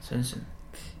өнгөрсөн юм. Сонь.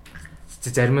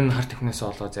 Зарим нь харт ихнээс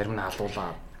олоо, зарим нь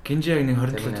алуулаа. Гинжиг нэг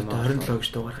 27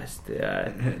 гэж дуугарах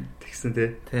хэвээр. Тэгсэн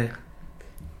тий.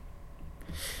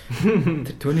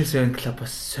 Тэр Tony Seven Club бас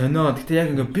сонио. Гэтэ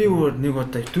яг ингээ би өөр нэг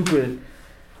удаа YouTube-ээр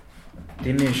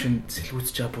дэмэшн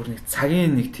сэлгүүцэж байгаа бүр нэг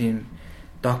цагийн нэг тийм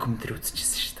докюментари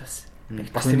үзчихсэн шүү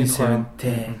дээ. Бас Tony Seven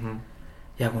тий.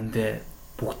 Яг үндэ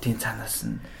бүгдийн цаанаас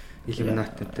нь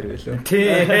Illuminati энэ гэлөө.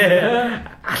 Тий.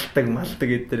 Алтаг малдаг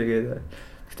гэдэргээд.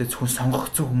 Гэтэ зөвхөн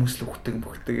сонгогдсон хүмүүс л бүгдэг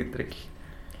гэдэрэг.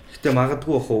 Гэтэ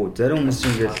магадгүй бах уу. Зарим хүмүүс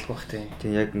ингээл бах тийм.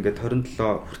 Яг ингээд 27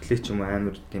 хүртлээ ч юм уу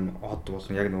амар тийм од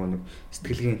болон яг нөгөө нэг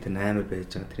сэтгэлгийн энэ амар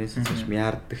байж байгаа. Тэрнээс ч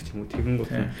мяардаг ч юм уу. Тэгэн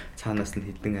гол цаанаас нь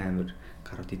хідэн амар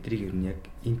гараад эдрийг ер нь яг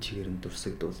энэ чигээр нь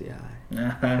дурсагдуулъя.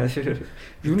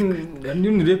 Ер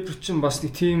нь рэпер чинь бас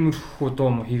нэг тиймэрхүү дуу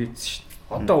мо хийгээдсэн шүү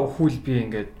дээ. Одоо өхүүл би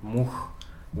ингээд мөнх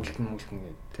үлдэн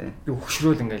гэдэг. Би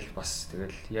өгшрөөл ингээл бас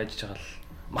тэгэл яаж байгаа л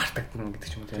мартагдана гэдэг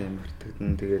ч юм уу тийм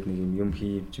мартагдана. Тэгээд нэг юм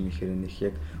хийвж юм ихээр нэг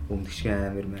яг өмнөх шиг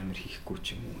амар хийхгүй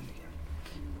ч юм уу нэг юм.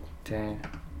 Тийм.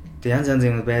 Тэг янз янз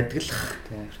юм байдаг л.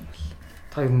 Тийм.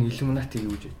 Та ер нь Illuminati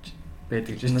юу гэж бодож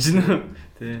байдаг гэж байна шүү.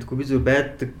 Тийм. Тэгэхгүй би зөв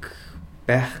байдаг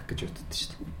байх гэж боддоо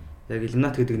шүү дээ. Яг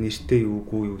Illuminati гэдэг нэртэй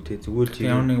юугүй юу те зүгээр л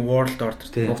ямар нэг world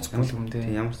order нууц бүлэм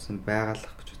тийм ямарсан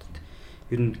байгалах гэж боддоо.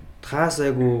 Ер нь таас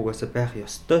айгуу угаасаа байх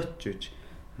ёстой ч гэж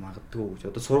магадгүй гэж.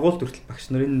 Одоо сургууль төртөл багш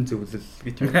нарын зөвлөл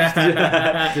гэж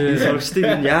байна. Энэ сурагчдыг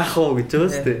нь яах вэ гэж байгаа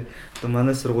шүү дээ. Одоо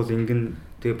манай сургууль ингэн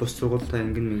тэгээ бус сургуультай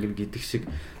ингэн гэдэг шиг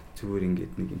зүгээр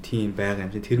ингээд нэг тийм байгаа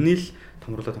юм чинь тэрний л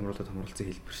томруулсан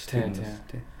хэлбэр шүү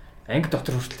дээ. Анги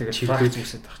дотор хүртэл тэгээд фракц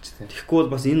үсэт байх ч тийм. Тэгэхгүй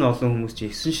бол бас энэ олон хүмүүс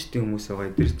чинь 9 шитийн хүмүүс байгаа.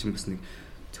 Эдгээр чинь бас нэг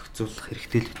зохицуулах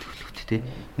хэрэгтэй л төлөвлөлт тийм.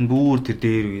 Энэ бүр тэр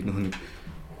дээр үе нэг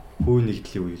хөө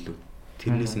нэгдлийн үе лөө.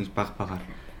 Тэрнээс ингэж баг-багаар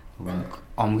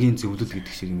омгийн зөвлөл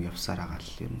гэдэг шиг юм явсаар байгаа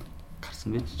л юм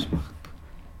гарсан байж ч магадгүй.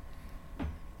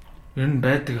 Ер нь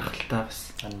байдаг ах л та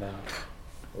бас байна.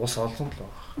 Ус олон л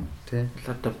баг. Тэ.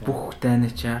 Одоо бүх дайны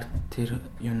чарт тэр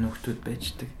юм нөхдүүд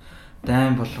байждаг.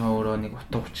 Дайн болгоо өөрөө нэг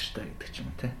утга учиртай гэдэг ч юм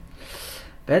уу те.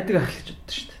 Байдаг ах л гэж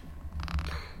боддоо шүү дээ.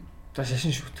 За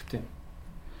шашин шүтгтэй.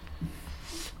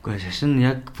 Гэхдээ шашин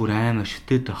яг бүр амар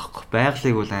шүтээд байхгүй.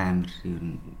 Байгалыг бол амар ер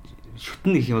нь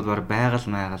шүтэн гэх юм бол баг байгаль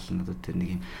майгаал нь одоо тэр нэг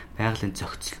юм байгалийн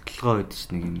зохицолтолгоо гэдэг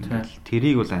чинь нэг юм.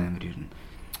 Тэрийг бол амар ер нь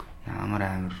ямар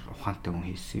амар ухаантай хүн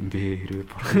хийсэн юм бэ хэрвээ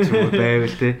бурхан ч юм уу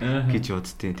байвал те гэж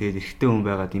боддتي. Тэгээд эрэгтэй хүн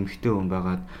байгаад эмэгтэй хүн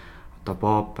байгаад одоо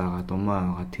боб байгаад умаа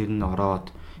байгаад тэр нь ороод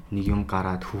нэг юм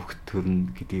гараад хүүхэд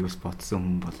төрнө гэдгийг бас бодсон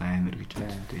хүн бол амар гэж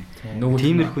боддتي.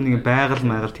 Тиймэрхүү нэг байгаль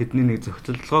майгаал тэдний нэг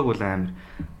зохицолтолгоог бол амар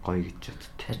гоё гэж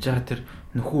боддتي. Яаж байгаа тэр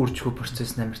нөхөн үржих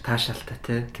процесс нь амар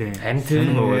таашаалтай тий. Харин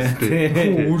тийм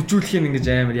нөхөн үржүүлэх нь ингэж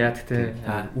амар яадаг тий.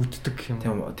 Үддэг юм.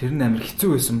 Тийм тэр нь амар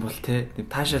хэцүү байсан бол тий.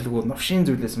 Таашаалгүй новшийн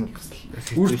зүйлээсэн бол бас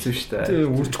үржсэн шүү дээ. Тий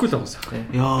үржихгүй л байгаас.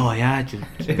 Йоо яаж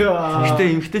вэ?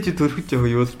 Гэхдээ эмгтэй чи төрөхөж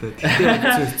яваа юу л та.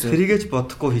 Тэрийгэж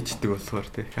бодохгүй хийчдэг болохоор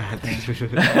тий.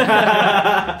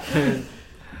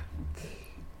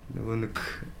 Нөгөө нэг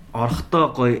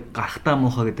орхотоо гоё гарахтаа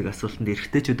муухай гэдэг асуултанд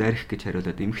эрэгтэйчүүд арих гэж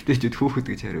хариулаад эмэгтэйчүүд хүүхэд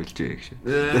гэж хариулж байгаа гэж.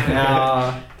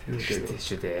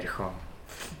 Эрэгтэйчүүд арихоо.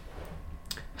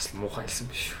 Бас муухай хэлсэн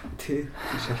биш үү? Тий.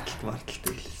 Шаардлагатай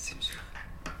марталтай хэлсэн юм шиг.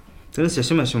 Тэрнээс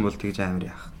шашин машин бол тэгж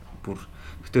амар яах. Бүр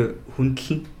гэтээ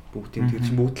хүндлэн бүгдийн тэр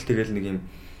чинь бүгд л тэгэл нэг юм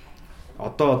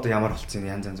одоо ямар болцсон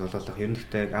янз янз болоод ер нь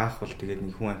гэтээ аах бол тэгээд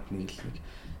нэг хүн амт нэг л нэг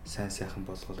сайн сайхан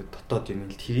болгодог дотоод юм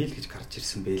л хийгээл гэж гарч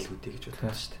ирсэн байлгүй дээ гэж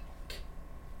бодлоо шүү дээ.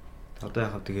 Одоо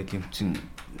яг тэгээд юм чинь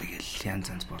тэгэл янз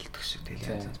янз болдог шиг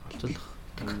тэгэл янз янз болж л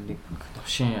нэг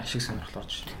товшин ашиг сонирхол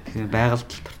орж шүү. Тэгээд байгальд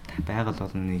л дуртай. Байгаль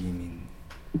бол нэг юм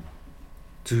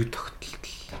зүй тогтолтол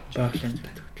бааглын.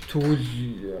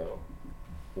 Тэгвэл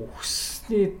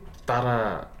өгсний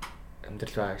дараа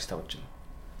амьдрал байгаа гэж тавьж байна.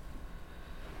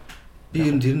 Би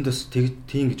юм тэрэнд бас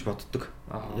тийм гэж боддог.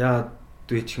 Яа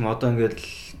дүү ч юм одоо ингээд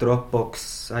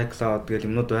Dropbox, iCloud гэх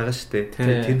юмнууд байгаа шүү дээ.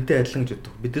 Тэрнтэй адилхан гэж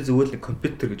боддог. Бид зөвхөн нэг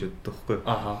компьютер гэж боддог байхгүй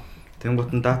юу?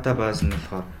 Тэнгуут нь database нь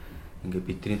болохоор ингээд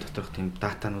бидний доторх тийм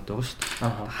датанууд байгаа шүү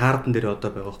дээ. Хаардан дээр одоо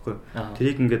байгаа байхгүй юу?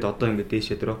 Тэрийг ингээд одоо ингээд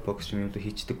дээшээ Dropbox юм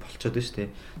хийчдэг болчиход байна шүү дээ.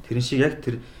 Тэрэн шиг яг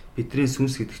тэр бидний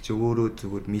сүнс гэдэг чинь өөрөө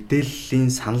зүгээр мэдээллийн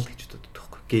санал гэж боддог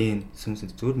байхгүй юу? Ген сүнс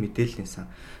зүгээр мэдээллийн сан.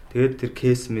 Тэгээд тэр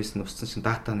кейс-мэс нь устсан чинь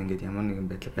дата нь ингээд ямар нэгэн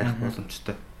байдлаар байх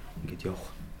боломжтой ингээд явах.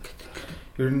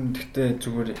 Ер нь гэхдээ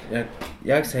зүгээр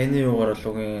яг саяны юугаар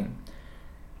болоогийн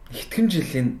итгэм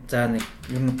жилийн за нэг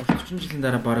ер нь 30 жилийн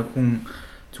дараа бараг хүн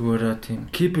зүгээр тийм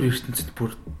кибер ертөнцид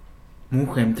бүр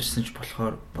мөнх амьдэрсэн ч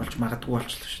болохоор болж магадгүй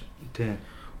болчихлоо шин. Тийм.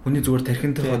 Хүний зүгээр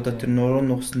тархинтай одоо тэр нуруу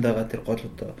нугсан дагаа тэр гол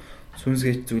одоо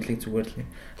сүнсгэж зүйлийг зүгээр л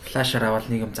флашаар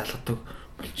аваад нэг юм залгадаг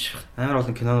болчих. Амар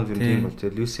олон кинонууд юм тийм бол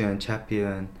тийм Люси байна, Чапи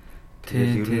байна.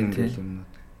 Тэгээд ер нь ингээл юм.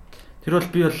 Тэр бол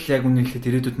би бол яг үнэ хэлэхэд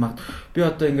ирээдүйд магад би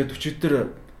одоо ингээд өчигдөр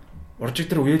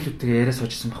уржигдэр үеэлүүдтэйгээ яриа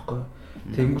суужсэн байхгүй юу.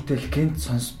 Тэнгүүтэл гинт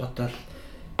сонс бодоод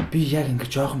би яг ингээд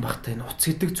жоохон бахтай энэ уц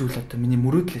гэдэг зүйл одоо миний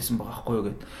мөрөөдлөөсөн байгаа байхгүй юу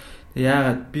гэд.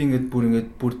 Яагаад би ингээд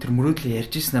бүр тэр мөрөөдлөө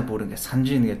ярьж ийснаа бүр ингээд санаж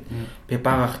ийн гэд би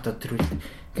бага хахтаа тэр үл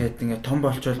ингээд том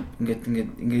болчвол ингээд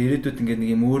ирээдүйд ингээд нэг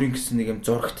юм өөрийн гэсэн нэг юм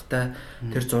зурагттай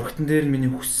тэр зурагтан дээр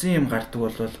миний хүссэн юм гардаг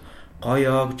болвол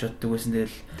гоёо гэж боддог байсан.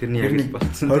 Тэгэл тэрний яг л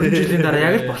болцсон. 20 жилийн дараа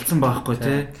яг л болцсон байхгүй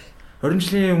тий. 20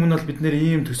 жилийн өмнө бол бид нэр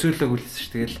ийм төсөөлөг үлээсэн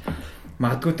шүү. Тэгэл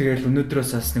магадгүй тэгэл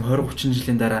өнөөдрөөс бас нэг 20 30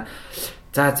 жилийн дараа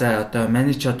за одоо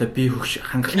маний ч одоо би хөгш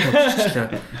хангалттай болчихлоо.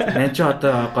 Ман ч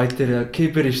одоо гоё тэр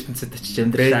кибер ертөнцид очиж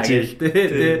амьдралаа гэл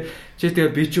тий. Чи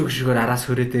тэгээ би ч хөгшгөр араас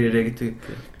хөрөө дээрээ гэдэг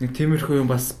нэг тиймэрхүү юм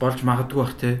бас болж магадгүй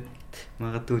бах тий.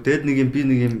 Магадгүй. Тэгэд нэг юм би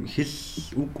нэг юм хэл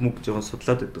үг мөг жоохон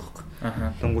судлаад байдаг байхгүй.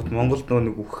 Тэнгуут Монголд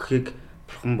нэг үххийг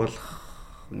бурхан болох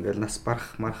ингээл нас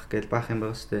барах марах гэж баах юм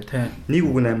байгаа шүү дээ. Нэг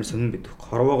үг нь амар сонирн байдаг.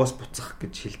 Хорвоогоос буцах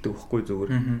гэж хэлдэг байхгүй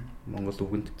зүгээр. Монгол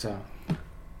үгэнд. За.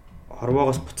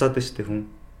 Хорвоогоос буцаад байна шүү дээ хүн.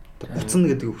 Буцна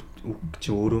гэдэг үг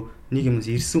чи өөрөө нэг юмс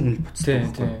ирсэн хүн буцдаг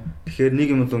байхгүй. Тэгэхээр нэг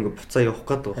юм л ингээ буцаа явах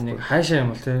гээд байгаа байхгүй. Нэг хаашаа юм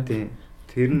бол тий.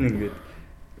 Тэр нь ингээд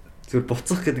зүгээр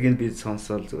буцах гэдэг нь би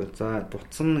сонсоол зүгээр. За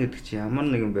буцна гэдэг чи ямар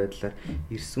нэгэн байдлаар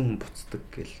ирсэн хүн буцдаг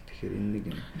гэл. Тэгэхээр энэ нэг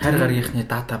юм. Хайр гаргийнхны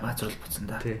дата баазруулалт буцсан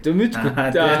да. Тэг мэдгүй.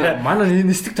 Манай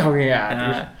нэстэг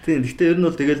тавгийн. Тийм. Гэхдээ ер нь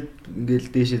бол тэгэл ингээл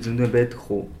дээшээ зөндөө байдаг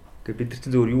хөө. Гэхдээ бид нар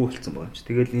чинь зөвөр юу болцсон байгаа юм чи.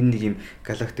 Тэгэл энэ нэг юм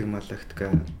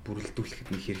галактика бүрэлдүүлэхэд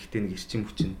нэг хэрэгтэй нэг эрчим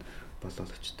хүчин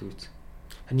болоод очдөг үз.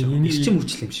 Эрчим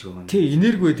хүчил юм шиг байгаа. Тий,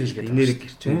 энерги байдаг л гэдэг. Энерги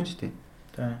эрчим хүч тийм.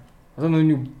 За. Одоо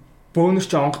нэг бөөнөр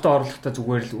чи онготой оруулахдаа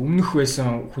зүгээр л өмнөх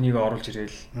байсан хүнийг оруулж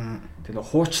ирээл. Тэгээ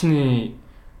хуучны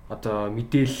одоо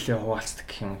мэдээлэл хуваалцдаг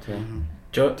гэх юм тийм.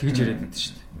 Тэгж яриад байдаг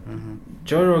шүү дээ.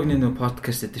 Joe Rogan-ийн нэг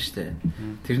подкаст гэдэг шүү дээ.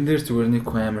 Тэрэн дээр зүгээр нэг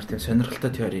хүн амар тийм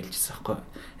сонирхолтой теори хэлжсэн байхгүй.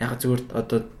 Яг зүгээр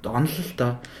одоо онол л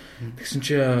доо. Тэгсэн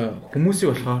чи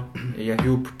хүмүүсийг болохоор яг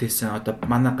юу бүтээсэн одоо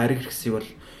манай гариг хэрэгсийг бол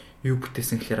юу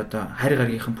бүтээсэн гэхээр одоо харь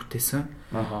гаргийнхан бүтээсэн.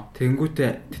 Тэнгүүтээ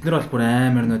тэд нар бол бүр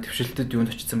амар нөө твшилтэд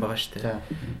юунд очсон байгаа шүү дээ.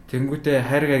 Тэнгүүтээ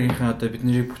харь гаргийнхан одоо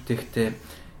биднийг бүтээхдээ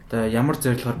одоо ямар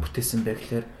зорилгоор бүтээсэн бэ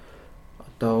гэхээр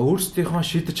одоо өөрсдийнхөө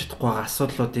шийдэж чадахгүй байгаа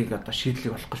асуудлуудыг одоо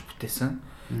шийдлийг олох гэж бүтээсэн.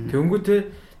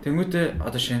 Тэнгүүтээ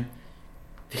одоо шинэ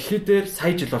дэлхий дээр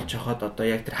сая жил болж байхад одоо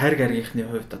яг тэр харь гаргийнхны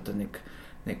хувьд одоо нэг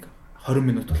 20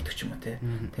 минут болдог ч юм уу тийм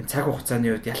цаг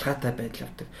хугацааны үед ялгаатай байдал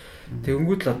явдаг.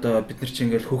 Тэгэнгүүт л одоо бид нар чинь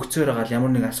ингээл хөгцөөр байгаа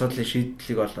ямар нэг асуудлын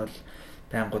шийдлийг олоод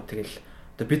байнгут тэгэл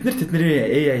одоо бид нар тэдний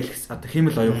AI одоо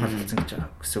хиймэл оюун хаалцсан гэж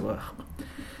байгаа гэсэн үг байхгүй.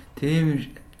 Тийм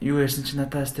юу ярьсан чи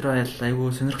надаас тэр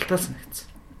айгуу сонирхолтой санагдсан.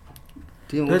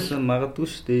 Тийм бол магадгүй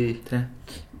шүү дээ. Тийм.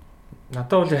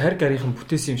 Надад бол харь гарийнхан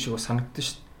бүтээсэн юм шиг санагдсан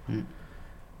шүү дээ.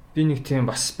 Би нэг тийм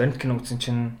бас баримт кино үзсэн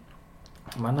чинь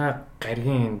манай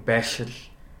гаргийн байшил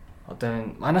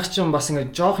одоо манайх ч бас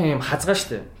ингээд жоох юм хазгаа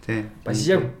штэ. Тийм. Бас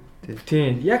яг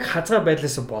тийм яг хазгаа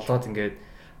байдлаас болоод ингээд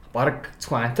баг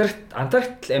зөвхөн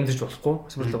Антарктид амьдарч болохгүй.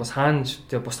 Эсвэл бас хаана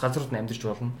тэгээ бус газрууд нь амьдарч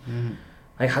болно.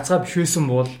 Ай хазгаа биш байсан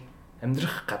бол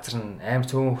амьдрах газар нь аим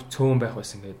цөөн байх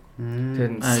байсан ингээд.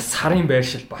 Тэгэхээр сарын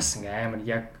байршил бас ингээд амар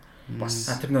яг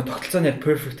бас тэр нөө тогтолцоо нь яг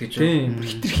perfect гэж байна. Тийм.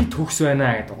 Хитрхи төгс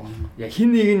байна гэдэг юм. Яг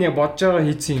хин нэг нь яг бодож байгаа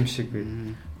хийсэн юм шиг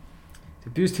байна.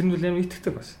 Тэг би тэр нь үл амар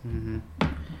итгэдэг бас.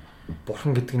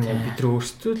 Бурхан гэдэг нь яг бид нар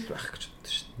өөрсдөө л байх гэж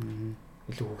боддог шүү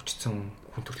дээ. Илүү хөгжсөн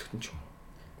хүн төрөлхтөн ч юм.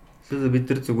 Тэгэхээр бид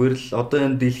нар зүгээр л одоо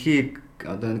энэ дэлхийг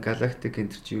одоо энэ галактик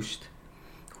энэ чи юу шүү дээ.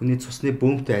 Хүний цусны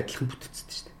бөөмтэй адилхан бүтцсэн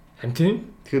шүү дээ. Харин тийм.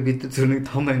 Тэгэхээр бид нар зөв нэг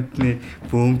том амьтны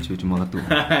бөөмч гэж магадгүй.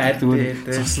 Зүгээр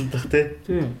цуслах тий.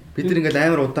 Бид нар ингээл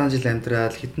амар удаан жил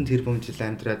амьдраад хитэн тэр бөөм жил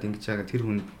амьдраад ингэж байгаа тэр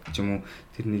хүн ч юм уу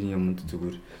тэр нэг юмд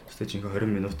зүгээр өстой жинхэнэ 20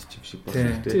 минут ч юм шиг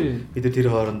болсон тий. Бид нар тэр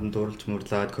хооронд нь дурлж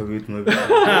муурлаад ковид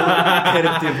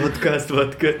карантин подкаст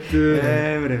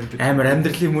амар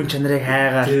амьдралын мөн чанарыг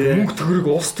хайгаад мөнгө төгрөг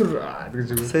уус төр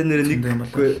гэж үг. Сайн нэр нэг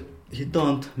хэдэн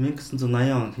онд 1980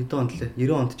 он хэдэн онд лээ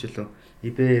 90 онд ч үлээ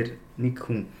ибээр нэг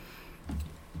хүн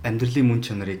амьдралын мөн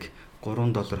чанарыг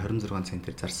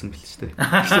 $3.26 зарсан бэл ч тээ.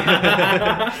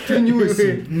 Тэр нь юу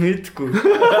вэ? Мэдгүй.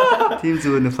 Тийм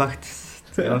зүгээр нэг факт.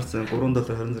 Ямарсан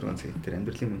 $3.26 тэр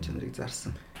амьдралын мөн чанарыг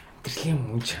зарсан. Амьдралын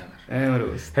мөн чанар.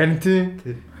 Амар үс. Харин тийм.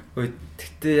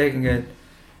 Тэгтээ яг ингээд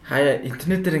хаяа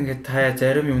интернетээр ингээд хаяа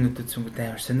зарим юмнуудад зүнгүүд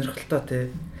амар сонирхолтой тий.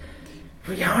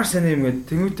 Ямар сони юм гээд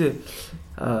тэмүүтээ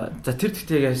за тэр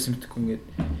тэгтээ яг яасан мэдгүй ингээд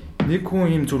нэг хүн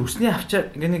юм зүр өсний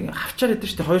авчаар ингээд нэг авчаар идэв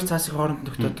штэ хоёр цаасын хооронд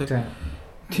тогтоотой.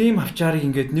 Тим авчаарыг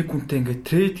ингээд нэг хүнтэй ингээд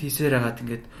трейд хийсээр хагаад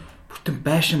ингээд бүтэн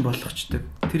байшин болгочдөг.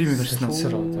 Тэр юм ярьсан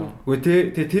уу?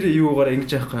 Үгүй тэр юугаар ингэж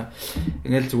яахгүй.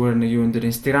 Ингээл зүгээр нэг юун дээр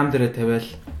Instagram дээрээ тавиал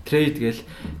трейд гээл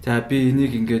за би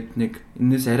энийг ингээд нэг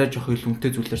энэс арай жоох ил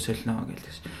үнэтэй зүйлээр солино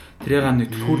гээл. Тэрийг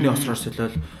нэг түлхүүрний осроор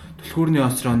солиол түлхүүрний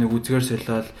осроо нэг үзгээр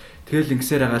солиол тэгэл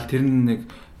ингэсээр хагаад тэр нэг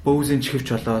боузын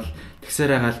чихвч болоод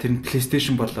тэгсээр хагаад тэр нь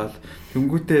PlayStation болоод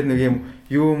тэнгүүтээ нэг юм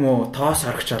юу мó тоос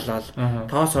орогч болоод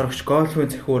тоос орогч гольфын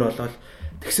захиур болоод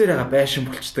тэгсээр хагаад байшин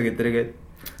болчтой гэдрэгээд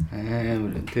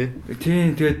амар тий.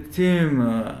 Тийм тэгээд тийм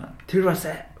тэр бас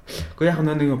гэхдээ яг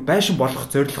нэг байшин болох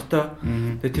зорилготой.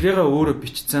 Тэгээд тэрийг өөрөө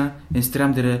бичсэн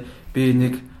Instagram дээр би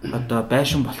нэг одоо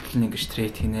байшин болтол нь ингэж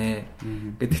трейд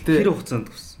хийнэ. Гэхдээ тэр хугацаанд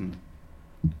туссан.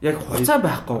 Яг хугацаа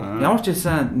байхгүй. Ямар ч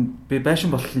байсан би байшин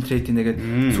болтол нь трейд хийнэ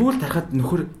гэдэг сүүл тарахад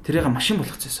нөхөр тэрийг машин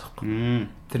болгоцсон байхгүй.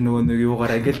 Тэр нөгөө нэг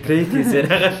юугаар ингээл трейд хийсээр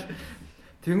хагаад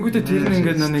тэнгүүдээ тэр нь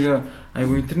ингээд нэг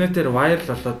айгу интернетээр вайрал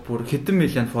болоод бүр хэдэн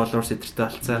миллион фолловерс эдэртэй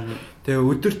болцсон. Тэгээ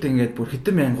өдөрт ингээд бүр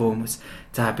хэдэн мянган хүмүүс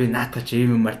за би наатач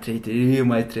ийм трейд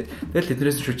тэгэл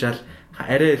тэднээс шүжаал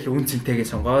арай л үн цэнтэйгээ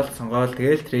сонгоол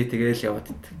тэгэл трейд тэгэл яваад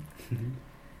идэв.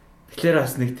 Тэгэхээр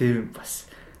бас нэг тийм бас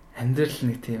амьдрал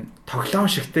нэг тийм тоглоом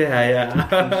шигтэй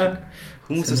хаяа.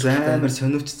 Хүмүүс амар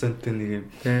сониуч цантай нэг юм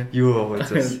юу байгаа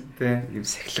зүс. Ийм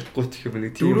сахилахгүй гэх юм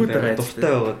нэг тийм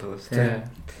дуртай байгаа даа.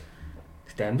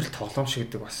 Гэтэ амьдрал тоглоом шиг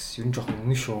гэдэг бас ер нь жоохон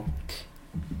үнэн шүү.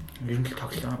 Ер нь л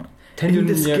тоглоом. Танд ер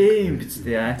нь гейм биз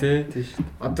дээ. Тийм шүү.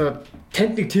 Одоо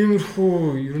танд нэг тиймэрхүү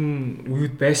ер нь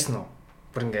үед байсан уу?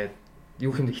 Бүр ингээд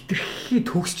юу хэмдэ хитрхи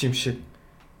төгсч юм шиг.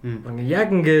 Бүр ингээд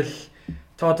яг ингээл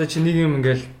та одоо чи нэг юм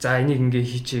ингээл за энийг ингээ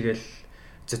хийчихээл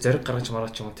зориг гаргаж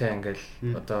маргач юм те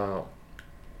ингээл одоо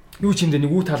юу ч юм дэ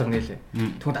нэг үү таалга нээлээ.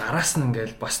 Тэгвэл араас нь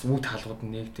ингээл бас үү таалгууд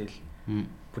нэгдэл.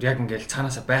 Бүр яг ингээл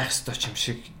цаанаасаа байх ёстой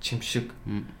чимшиг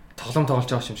тоглоом тоглож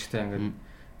байгаа юм шигтэй ингээд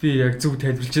би яг зүг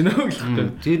тайлбарлаж байна гэхгүй.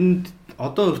 Тэрэнд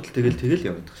одоо хүртэл тэгэл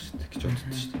яваад байгаа шүү дээ гэж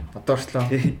боддог шүү дээ. Одоо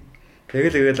хүртэл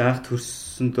тэгэл анх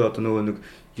төрсөндөө одоо нөгөө нэг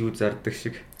юу зардаг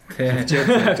шиг анх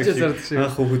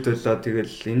хүүхэд болоо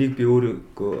тэгэл энийг би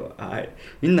өөрийгөө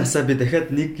энэ насаа би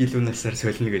дахиад нэг илүү насаар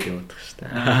солино гэж яваад байгаа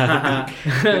шүү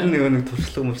дээ. Тэр нэг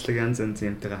туршлага янз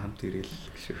юмтайгаа хамт ирэл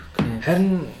гэж.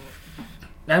 Харин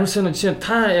Амарсан жишээ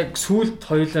та яг сүулт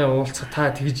хоёулаа уулзах та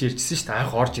тэгж ярьжсэн шүү дээ.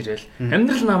 Анх орж ирээл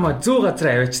амьдрал намаа зөө газар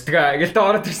аваачдаг гэлтэй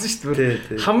ороод ирсэн шүү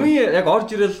дээ. Хамгийн яг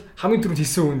орж ирээл хамгийн түрүүнд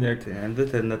хийсэн үн яг амьдрал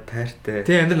танаа тайртай.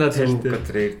 Тий амьдрал тайртай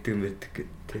газар ирдэг мэрдэг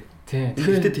гэдэг. Тий.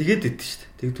 Тэгэхдээ тэгээд идэв шүү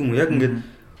дээ. Тэгдэв юм яг ингээд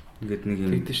нэг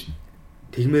юм тэгдэж шүү дээ.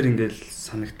 Тэгмээр ингээд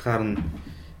санагдгаар нэг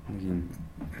юм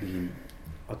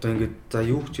одоо ингээд за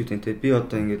юу ч үгүй те би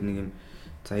одоо ингээд нэг юм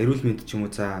за эрүүл мэнд ч юм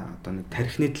уу за одоо нэг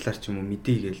тархины талаар ч юм уу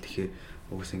мэдээ гээл тэгэхээр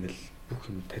угс ингээл бүх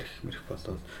юм тарих мэрх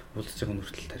болоод уулзж байгаа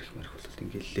нүртэл тарих мэрх болоод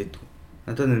ингээл лээдгүй.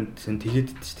 Надад нэг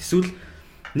тэгээд идэж шүү. Эсвэл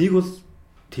нэг бол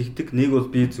тэгдэг, нэг бол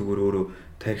би зүгээр өөрөө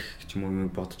тарих ч юм уу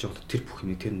бодож байгаа тэр бүх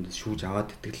юм тэр нь шүүж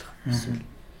аваад иддэг л байна.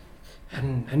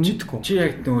 Харин мэдгүй. Чи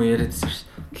яг нөгөө яриадсан шүү.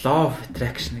 Law of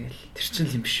attraction гэл тэр чинь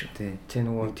л юм биш үү? Тий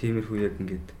нөгөө тиймэрхүү яг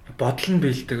ингээд бодол нь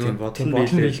бэлдэг. Бодол нь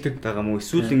бэлдэг байгаа мó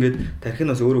эсвэл ингээд тархин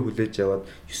бас өөрөө хүлээж аваад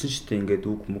 9 шитээ ингээд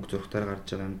үг мөг зургатаар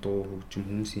гарч байгаа юм дуу хөгжим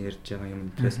хүмүүсийн ярьж байгаа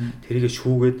юм тэрээс тэрийгэ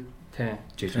шүүгээд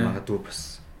жиж магадгүй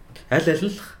бас аль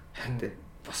нь л тий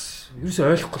бас ерөөсөй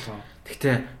ойлгохгүй л.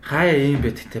 Гэхдээ хаяа юм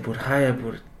бэ гэхдээ бүр хаяа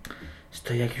бүр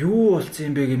өстой яг юу болсон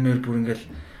юм бэ гэмээр бүр ингээд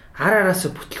хараараас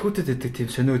бүтлгүүтэд өгдөг тийм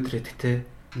сонио өдрээд те.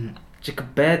 Чиг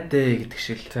байдэ гэдэг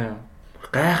шиг л.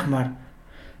 Гайхмаар.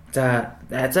 За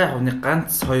яг нэг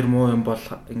ганц хоёр муу юм бол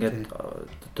ингээд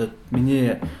одоо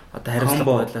миний одоо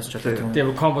хариуцлага байдлаас ч болоо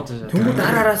тийм комбо түнгүй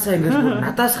дараараасаа ингээд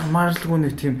надаас хамааралгүй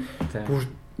нэг тийм бүр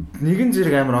нэгэн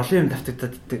зэрэг амар олон юм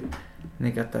давтагдаад иддэг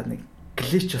нэг одоо нэг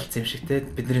глич болсон юм шиг те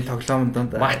бидний тоглоомд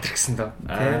донд Matrix-д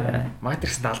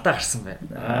Matrix-д алдаа гарсан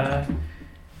байна.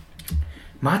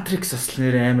 Matrix бас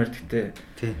нэр амар гэдэг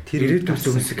тэр ирээдүйн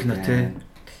зөвсөх кино те.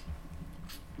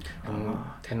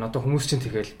 Тэр одоо хүмүүс чинь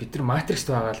тэгэл бид нар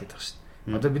Matrix-д байгаа л гэдэг шүү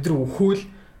дээ. Одоо бид нар өхөөл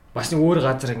бас нэг өөр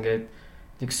газар ингээд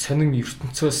нэг сонин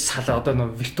ертөнцөөс салаа одоо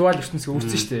нэг виртуал ертөнцөө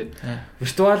үүссэн шүү дээ.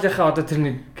 Виртуалынхаа одоо тэр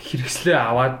нэг хэрэгслээ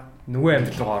аваад нөгөө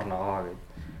амьдрал руу орноо гэдэг.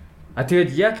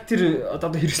 Тэгээд яг тэр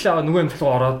одоо хэрэгслээ аваад нөгөө амьдрал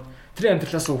руу ороод тэр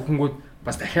амьдралаас өхөнгүүд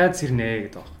бас дахиад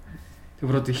сэрнэ гэдэг байна.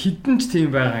 Тэр одоо хідэн ч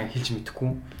тийм байгаа хэлж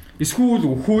мэдэхгүй. Эсвэл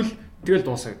өхөөл тэгэл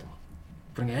дуусаа гэдэг байна.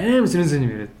 Бүр аим сэрэн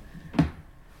юм яриад.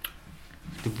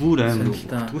 Тэг бүр амар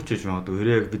утгач гэж магадгүй.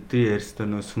 Хэрэг бидний ярьстаа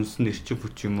нөө сүнсэн эрчим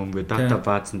хүч юм ингээд дата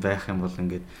бааз нь байх юм бол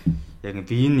ингээд яг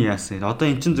би энэ яасан. Одоо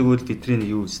эн чинь зүгээр бидний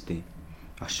юу үстэй.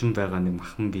 Ошин байгаа нэг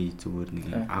махан бие зүгээр нэг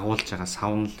агуулж байгаа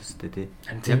савн л үстэй тий.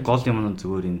 Яг гол юм нь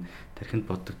зүгээр энэ тархинд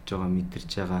бодогдож байгаа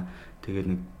мэдэрч байгаа. Тэгээд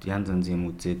нэг янз янз юм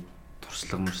үзээд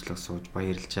туршлага мөрчлөг сууж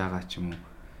баярлж байгаа ч юм уу.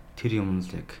 Тэр юм л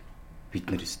яг бид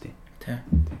нар үстэй. Тий.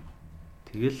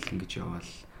 Тэгэл ингэж яваал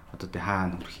одоо тэ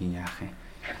хаана хүрх юм яах юм.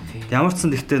 Ямар ч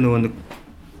сан гэхдээ нөгөө нэг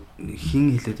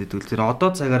хин хилээд байдаг. Тэр одоо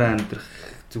цагаараа амьдрах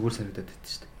зүгээр санагдаад байдаг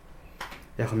шүү дээ.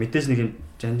 Яг мэдээж нэг юм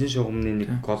жанжин шугамны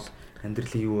нэг гол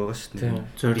амьдралын юу байгаа шүү дээ.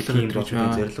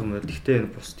 Зорилго мөр. Гэхдээ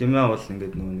бус юмаа бол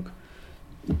ингээд нөгөө нэг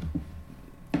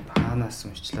хаанаас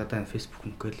уншлаа даа Facebook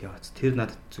мөкөл яваац. Тэр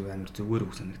надад зүг амар зүгээр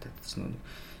үг санагдаад байна.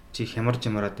 Чи хямарж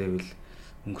ямараад байвал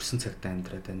өнгөрсөн цагтаа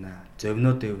амьдраад байна.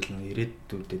 Зовноод байвал нөгөө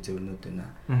ирээдүйдээ зовноод байна.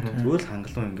 Зүгээр л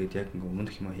хангалуун ингээд яг ингээд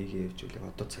өмнөх юм хийгээ явж үл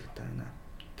одоо цагтаа байна.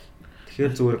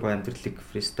 Тэгэхээр зүгээр гоо амьдралыг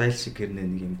фристайл шиг гэрнэ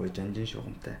нэг юм гоо жанжин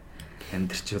шугамтай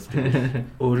амьдрчвал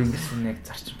өөр ингэсэн нэг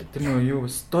зарчим. Тэр нөгөө юу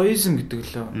стоизм гэдэг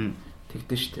лөө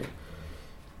тэгдэж штэ.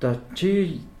 Одоо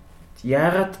чи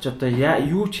яагаад ч одоо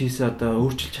юу ч хийсээ одоо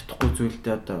өөрчилж чадахгүй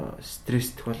зүйлдээ одоо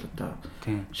стрессдэх бол одоо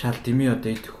шал дими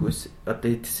одоо идэхөөс одоо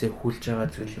идэсээ хүлж байгаа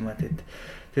зүйл юм а тэгэд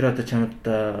тэр одоо чамд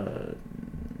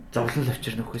зовлон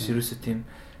авчир нөхөөс ерөөсөө тийм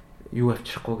юу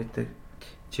авчрахгүй гэдэг.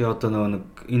 Чи одоо нэг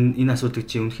энэ асуудыг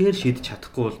чи үнэхээр шийдэж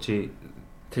чадахгүй бол чи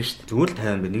тийм шүү дээ. Зүгээр л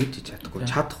 50 бай нэг ч чадахгүй.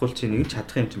 Чадах бол чи нэг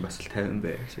чадах юм чинь бас л 50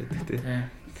 бай гэж байдаг тий.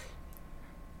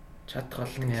 Чадах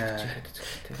бол тийм.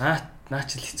 Наач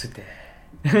л хэцүү дээ.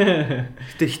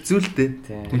 Гэтэ хэцүү л дээ.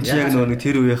 Энд чи яг нэг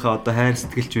тэр үеийнхээ одоо хайр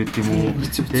сэтгэлч байд юм уу?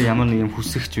 Тэ ямар нэг юм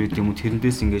хүсэгч байд юм уу?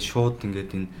 Тэрнээс ингээд шууд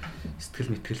ингээд энэ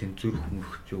сэтгэл мэтгэл юм зүрх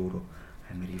мөрөх чи өөрөө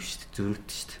амар юм шүү дээ. Зөрөлд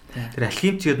шүү дээ. Тэр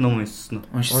алхимч гэдэг ном уншсан уу?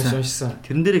 Уншсан.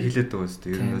 Тэрэн дээрээ хэлээд байгаа шүү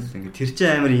дээ. Ер нь бас ингээд тэр чи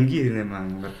амар энгийн хэрнээ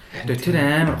маа. Тэр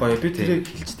амар гоё. Би тэрийг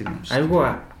хэлчихдэг юм шиг. Айгуу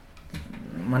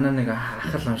манай нэг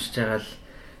ахал уншиж байгаа л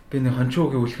би нэг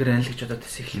хончуугийн үлгэр анилгч удаад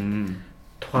тэс их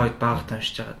тухайн үед баагт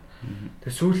уншиж байгаа.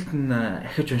 Тэгээ сүүлд нь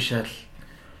ахиж уншаал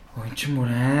өн ч мөр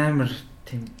амар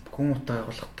тийм гүн утаа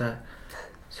агуулгатай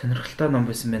сонирхолтой ном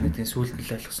байсан байна гэдгийг сүүлд нь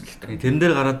л ойлгосон л та. Тэрэн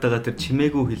дээр гараад байгаа тэр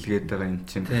чимээгүй хэлгээд байгаа юм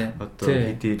чинь одоо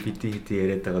хэдий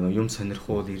яриад байгаа юм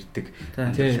сонирхуул ирдэг.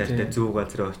 Тэр зөв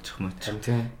газар очих мөч.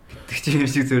 Гэдэг чинь юм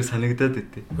шиг зөвөр санагдаад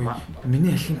байдэ.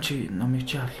 Миний алхимч номыг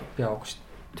чи авлаа. Би аваагүй шүү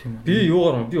дээ. Тийм үү. Би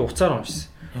юугаар би уцаар уншсан.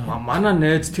 Манай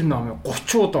найз тэр номыг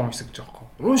 30 удаа уншсан гэж байгаа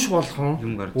юм. Унш болгон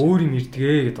өөр юм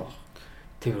ирдгээ гэдэг баг.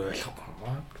 Тэр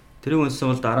ойлгохгүй. Тэрийг уншсан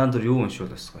бол дараа нь юу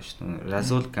уншвал бас гоё шүү дээ.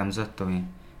 Разул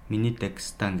Гамзатовын Миний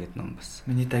Дагестан гэдэг ном бас.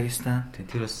 Миний Дагестан.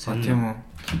 Тэр бас тийм үү.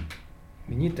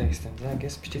 Миний Дагестан. За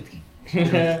гэс бичээд.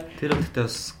 Тэр ихтэй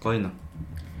бас гоё ном.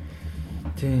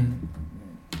 Тийм.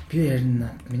 Би харин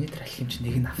миний тэр алхимч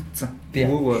нэг нь автсан.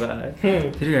 Үг байгаа.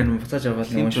 Тэрийг харин буцааж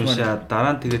аваад уншмаар.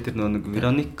 Дараа нь тэгээд тэр нэг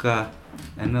Вероника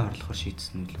амиа хорлохоор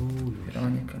шийдсэн үлээ.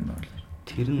 Вероника амиа хорлоо.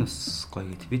 Тэр нь бас гоё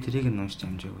гэд. Би тэрийг нь уншиж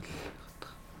амжаагүй л.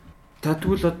 Та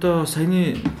тэгвэл одоо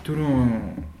саяны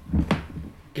түрүүн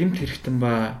гэмт хэрэгтэн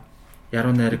ба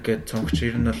яруу найраг гэж цонгоч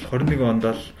ер нь бол 21 онд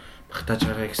л багтааж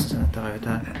байгаа гэсэн санаатай байгаа юу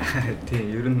та. Тийм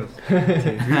ер нь бол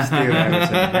тийм визтэй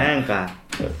байнга.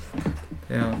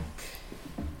 Яа.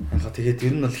 Тэгээд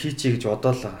ер нь бол хийчихье гэж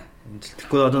бодоолаа.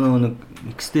 Тэгэхгүй одоо нэг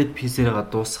mixtape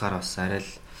PC-ээрээ дуусахаар бас арай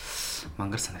л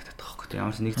мангар санагдаад байгаа хөөх.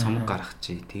 Ямар ч нэг цомог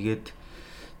гаргачих. Тэгээд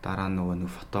дараа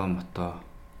нэг фото мото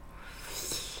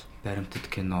баримтат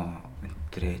кино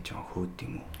энтрээ жоо хөөд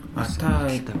юм уу. Та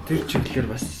тэр чиглэлээр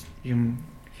бас юм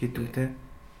хийдэг те.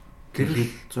 Тэр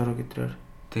зураг гэдрээр.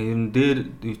 Тэгээ ер нь дээр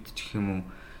үйтчих юм уу.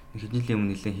 Хэдний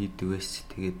юм нэлээд хийдэг байсан.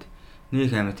 Тэгээд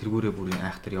нэг амар тэргүүрээ бүрийн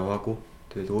айхтар яваагүй.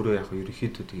 Тэгэл өөрөө яг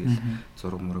ерөнхийдөө тэгэл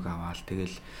зураг мураг аваал.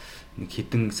 Тэгэл нэг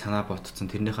хідэн санаа ботцсон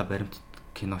тэрнийхээ баримт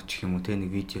кино ч юм уу те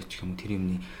нэг видео ч юм уу тэр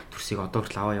юмны төрсийг одоо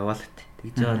хүртэл аваа яваал тэ.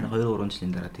 Тэгж байгаа 2 3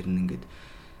 жилийн дараа тэр нь ингээд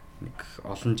нэг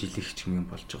олон жилийн ч юм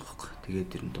болж байгаа байхгүй.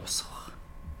 Тэгээд тэр нь дуусах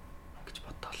гэж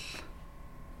бодоол.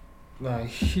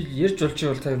 Ярьж болж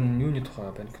байвал та юуны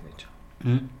тухай байна гэж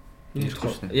байгаа.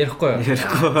 Ярихгүй юу?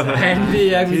 Харин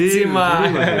би яг мэдсэн юм аа.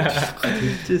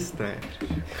 Тэгжээс та.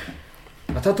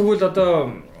 Та тэгвэл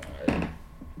одоо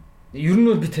ер нь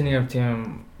бол би таны юм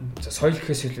тийм соёл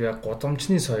гэхээс илүү яг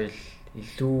гудамжны соёл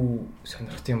илүү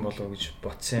сонирхт юм болов уу гэж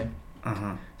бодсон юм.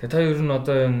 Аха. Тэгээ та ер нь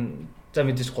одоо энэ за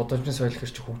мэдээж гудамжны соёл гэхэр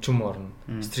чи хөгжим орно,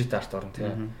 стрит арт орно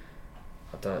тийм.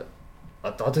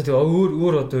 Одоо тэгээ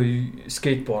өөр одоо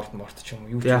скейтборд морт ч юм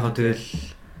уу юу. Яг тэгэл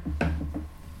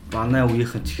манай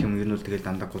үеийнхэн ч юм ер нь бол тэгэл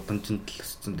дандаа гудамжинд л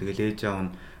өссөн. Тэгэл ээж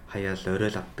аав нь хаяал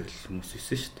оройл авдаг хүмүүс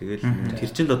байсан ш. Тэгэл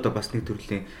тэр чинь л одоо бас нэг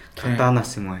төрлийн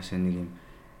катанаас юм аашаа нэг юм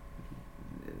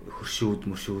хөршүүд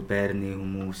байрны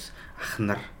хүмүүс ах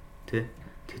нар тий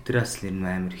тэдрээс л энэ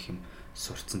амар их юм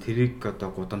сурцсан. Тэрийг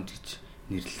одоо гудамж гэж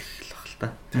нэрлэх л баг л та.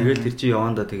 Тэгэл тэр чинь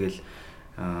явандаа тэгэл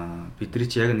бидний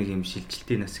чи яг нэг юм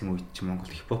шилжилтийн нас юм үед чи Монгол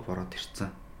хипхоп ороод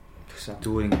ирсэн.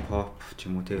 Зүгээр ингээ pop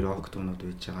ч юм уу тэр рок дуунууд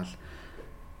байж байгаа л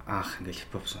аах ингээл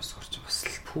хипхоп сонсгоор ч бас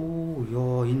л пүү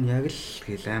ёо энэ яг л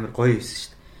гэл амар гоё байсан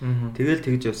шүү дээ. Тэгэл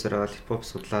тэгж явсараа хипхоп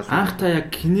судлаад анх та яг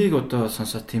хэнийг одоо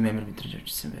сонсоод тийм амар мэдрэмж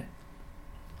авчихсан бэ?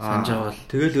 Санаж байгаа л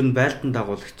тэгэл ер нь байлдан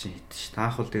дагуулагч хийдэж шүү дээ.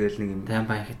 Анх бол тэгэл нэг юм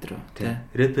Дамбай хэдрүү тий.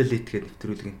 Repelite гэдэг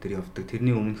нэвтрүүлэг энэ төр явдаг.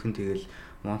 Тэрний өмнөх нь тэгэл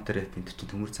Monter Rap энэ чинь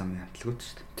төмөр замын хамтлагууд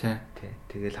шүү дээ. Тий.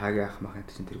 Тэгэл хагийн ах мах энэ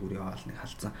чинь тэр бүрийн хоол нэг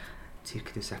халзан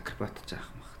циркдээс акробат жаах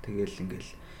мах. Тэгэл ингээл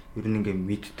ер нь ингээ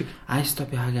мэддэг.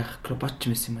 Айстопи хагийн акробат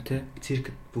ч байсан юм уу те?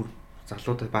 Циркэд бүр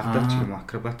залуудад багтаач юм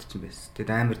акробат ч юм байсан. Тэгээд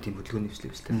амар тийм хөдөлгөөний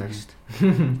нөхцөл байлаа шүү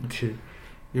дээ. Тий.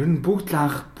 Ер нь бүгд л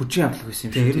анх бүжиг амтлаг байсан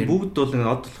юм шиг. Тийм бүгд бол ингээ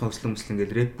од толхон өслөн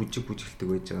ингээл рэп бүжигэлдэг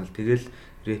байж байгаа л тэгэл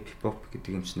рэп хипхоп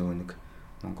гэдэг юм чи нөгөө нэг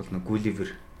Монгол нэг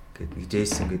Gulliver гэдэг нэг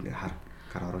Jason гэдэг нэг хар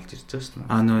оруулж ирж байгаа шүү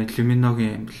дээ. Нөгөө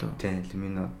Luminoгийн юм болоо. Тийм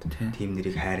Lumino тим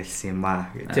нэрийг хайрлсан юм аа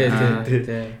гэдэг.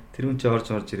 Тий. Тэр хүн ч орж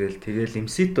ирээл тэгэл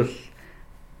MC-д бол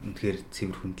үнэхээр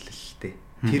цэвэр хүндлэлтэй.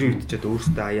 Тэр үед ч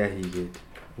өөрөөсөө аяа хийгээд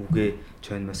үгээ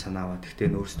чойноо санаа аваад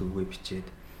тэгтээ өөрөөсөө үгээ бичээд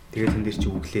тэгээд тэн дээр чи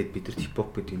үглээд бид нар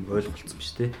хипхоп гэдэг юм ойлголцсон ба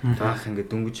шүү дээ. Таах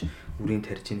ингээд дөнгөж үрийн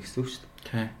тарьж ийн гэсэн үг шүү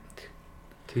дээ.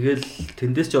 Тэгэл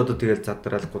тэндээс ч одоо тэгэл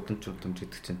задраал гудамж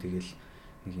гэдэг чинь тэгэл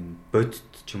нэг юм бодит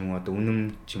ч юм уу одоо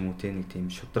үнэм ч юм уу те нэг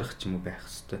тийм шудрах ч юм уу байх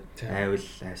хэвээр. Айвал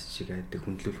айс шиг айдаг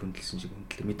хүндлүүлсэн шиг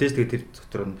хүндлээ. Мэдээж тэгээд тэр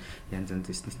дотор нь янз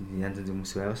янз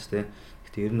хүмүүс байгаа шүү дээ.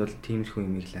 Гэтэ ер нь бол тиймэрхүү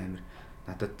юм их л амар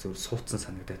надад зөв суудсан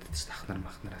санагдаад байдаг шүү дээ. Ахнар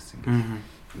махнараас ингээд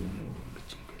юм ингэж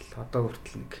ингээл одоо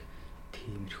хүртэл нэг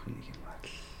тиймэрхүү нэг юм байна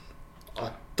л.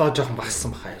 Одоо жоохон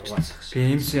багассан бахаа яваасах шиг.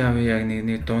 Би MC ав яг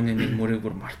нэг дууны нэг мөрийг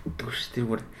бүр мартдаг ш. Тэр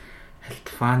бүр хальт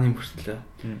фаны мөртлөө.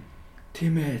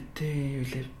 Тийм ээ, тийм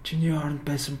үлээ. Чиний оронд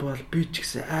байсан бол би ч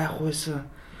гэсэн айх байсан.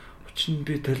 Учир нь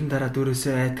би толон дараа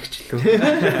дөрөөсөө айдагчлөө.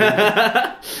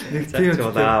 Нэг тийм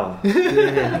болоо.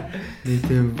 Нэг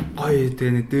тийм гоё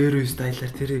дээ дээрөө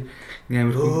стайлаар тэр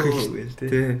амар хөнгөл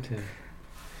тийм.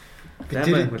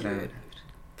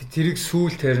 Би тэрийг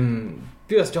сүүл тарин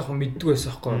би бас жоохон мэддэг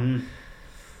байсан байхгүй.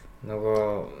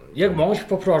 Нөгөө яг Монгол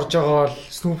хипхоп руу орж байгаа бол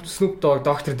Snoop Dogg,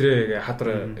 Dr. Dre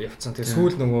хадар явцсан. Тэгээ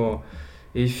сүүл нөгөө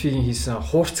Эфигийн хийсэн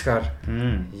хуурцгаар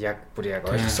яг бүр яг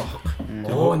ойлгосон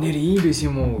байхгүй. Оо нэр ийм байсан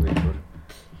юм уу гэдэг.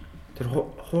 Тэр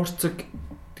хуурцгийг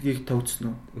та үзсэн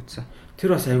үү? Үзсэн.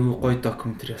 Тэр бас аюу гоё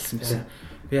докюментари болсон байсан.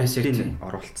 Би бас яг тийм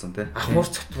оруулсан тий.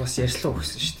 Хуурцагт бас ярьслаа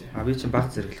өгсөн шүү дээ. Би чинь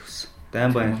баг зэрэг л өгсөн.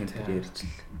 Дамбай хин тэр ярьж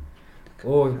л.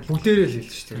 Оо бүгдээрээ л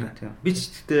хэлж шүү дээ. Би ч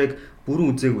гэхдээ яг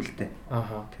бүрэн үзээгүй л дээ.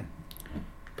 Ааха.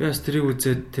 Би бас тэрийг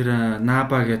үзээд тэр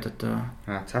Наба гэдэг одоо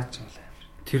цаач юм.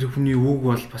 Тэр хүний үг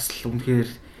бол бас л үнэхээр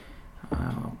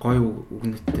гоё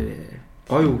үгнэтэй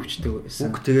гоё өвчтэй байсан.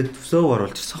 Үг тэгээд төсөөг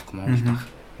оруулж ирсэн юм Монголд.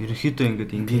 Ерөнхийдөө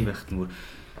ингээд ингийн байхад нүр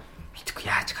мэдгүй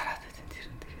яаж гараад байсан тэр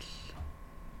нь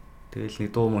тэгэл нэг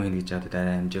дуу муу хийнэ гэж яадаг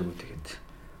арай амжаагүй тэгээд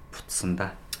бутсан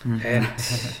да.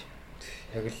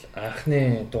 Яг л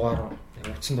анхны дугаар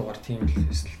утсан дугаар тийм л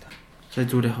байсан л та. Сая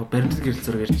зүгээр яг баримтат гэрэл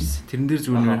зураг ярьжсэн. Тэрэн дээр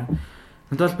зүгээр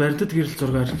надад баримтат гэрэл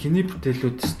зургаар хэний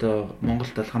бүтээлүүд өстой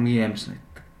Монголд бол хамгийн амар санагдав.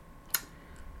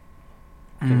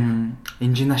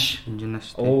 Инжинаш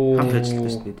хамт ажилладаг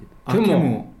шүү дээ. Тийм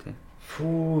үү?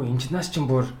 Фүү, инжинаш ч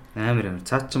бүр амар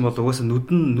цаад ч бол угаасаа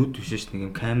нүд биш шүү дээ. Нэг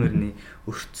юм камерны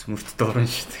өрц мөрт доорн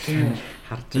шүү дээ.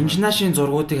 Харж инжинашийн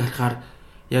зургуудыг харахаар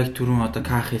яг түрүүн одоо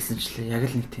каах хэлсэнчлээ. Яг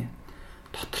л нэг тийм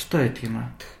дотортой байдаг юм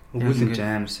аа. Өгүүлэмж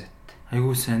амар сайт.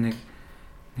 Айгуу сайн нэг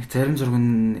зарим зураг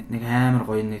нэг амар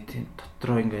гоё нэг тийм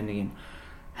дотроо ингээ нэг юм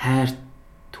хайр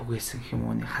түгээсэн гэх юм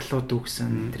уу нэг халууд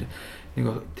үгсэн тэр нэг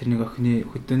охины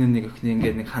хөдөөний нэг охины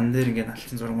ингээд нэг хан дээр ингээд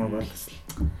алдсан зураг болоос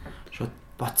шууд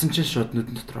боцсон чинь шууд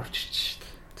нүдэн дотор орж ирж шүү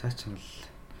дээ. Цаа ч юм л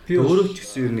би өөрөө ч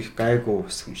гэсэн ер нь их гайгүй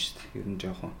ус юм шүү дээ. Ер нь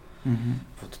жоохон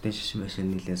буддын шишин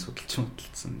машин нэлээд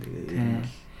судалсан. Тэгээ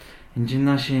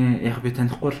инженашийн яг би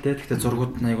танихгүй л дээ. Гэхдээ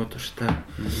зургууд нь айгуу турштай.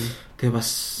 Тэгээ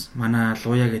бас манай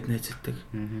Луя гэд найздаг.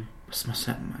 Бас маш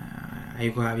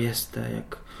айгуу авьяастай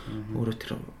яг өөрөө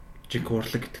тэр жиг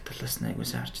урлаг гэдэг талаас нь айгуу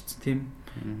сайн харж ирсэн. Тийм.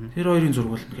 Тэр хоёрын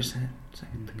зураг бол үнэхээр сайн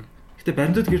гэдэг. Гэтэ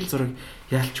баримтууд гэрэл зураг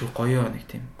яалч гоё нэг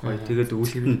тийм. Гоё. Тэгээд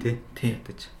үлдэн тий.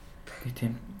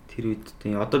 Тийм. Тэр үед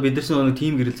тийм одоо бид нар нэг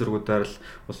тим гэрэл зургуудаар л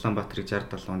Улаанбаатарыг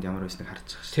 60 70 онд ямар байсныг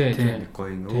харж байгаа шүү дээ. Нэг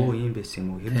гоё ийм байсан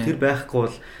юм уу. Тэр байхгүй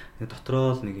бол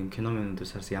дотроо л нэг юм кино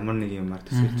минутаас харсан ямар нэг юм ард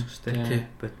төсөөлж байгаа шүү дээ.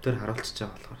 Бодтоор харуулчихж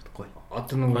байгаа болохоор гоё.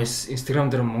 Одоо нэг Instagram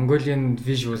дээр Mongolian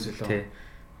visuals үлээ.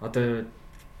 Одоо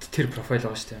тэр профайл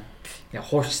байгаа шүү дээ. Яг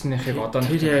хуучсныхыг одоо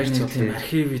тэр яг нэг тийм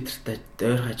архив витртэй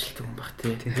ойр ажилтдаг хүн баг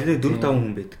тий. Тэгээд 4 5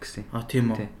 хүн байдаг гэсэн. Тийм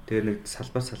үү. Тэгээд нэг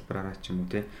салбараараа ч юм уу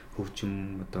тий.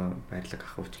 Хөгжим одоо байрлал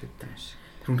ах хөвч гэдэг юм шиг.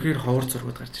 Үнэхээр ховор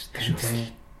зургууд гарч ирдэг шүү дээ.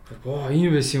 Боо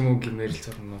ийм байсан юм уу гэмээр л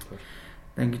зурнаа.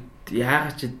 Ингээд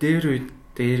яагаад ч дээр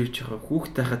үуч байгаа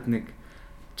хүүхдээ хахад нэг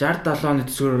 60 70 оны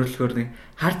төсөөр өрөөлөхөөр нэг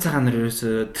хар цагаан нар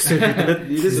ерөөсөө төсөөлөд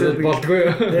ерөөсөө болдгоо.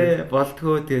 Тий,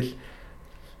 болдгоо тэгэл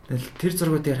тэр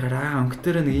зургуудыг хараа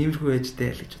өнгөтөр нэг иймэрхүү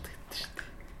байжтэй л гэж боддог шүү дээ.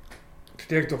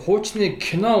 Тэгтээ яг хуучны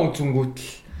кино үзэнгүүт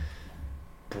л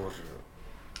бүр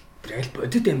яг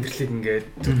бодит амьдралыг ингээд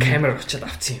камераар очиад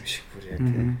авцсан юм шиг бүр яг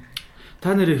тийм.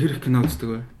 Та нэрээ хэрэг кино үздэг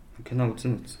вэ? Кино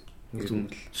үзэн.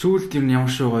 Сүүлд юм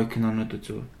ямар шүү гоё кинонууд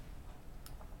үзв?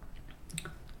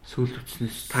 Сүүлд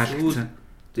үзснээс таалагдсан.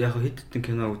 Яг хэдэн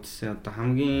кино үзсэн. Одоо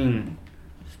хамгийн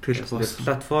сэтгэл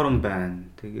платформ байна.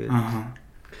 Тэгээд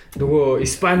нөгөө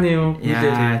Испани юу?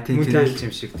 Мультиалч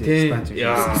юм шиг тийм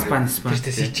Испани.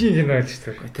 Тэр сичийн кино гэж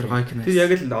тэр. Тэр гоё кино. Тэр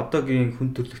яг л одоогийн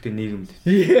хүн төрөлхтэй нийгэм л.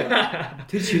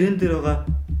 Тэр ширээн дээр байгаа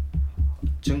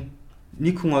чин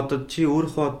нэг хүн одоо чи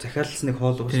өөрийнхөө захиалсан нэг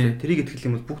хоол ууш тэрийг итгэх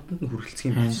юм бол бүгдэнд нь хүрэлцэх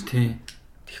юм байна. Тийм.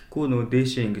 Тэгэхгүй нөгөө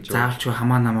дээшээ ингэж заавч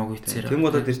хамаа намаагүй цээр. Тэм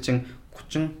одоо тэр чин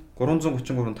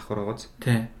 333 давхар байгааз.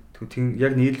 Тийм. Тэг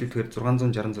яг нийлүүлэхээр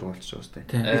 666 болчихсон шүү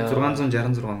дээ.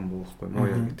 666 хүн буухгүй муу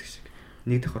яа гэдэг шиг.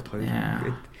 Нэг давхарт хоёр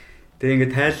ингээд. Тэгээ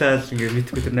ингээд тайлал ингээд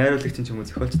мэдхгүй тэр найруулагч юм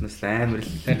зохиолч нас амар л.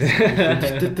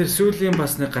 Тэгтээ тэр сүүлийн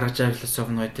бас нэг гаргаж авах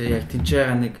философи нөө тий яг тэнцээ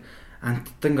байгаа нэг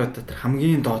антдаг одоо тэр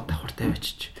хамгийн доод давхартай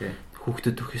байчих.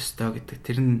 Хүүхдэд өгөх ёстой гэдэг.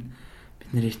 Тэр нь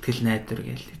бидний итгэл найдвар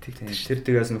гээл тэгдэг. Тэр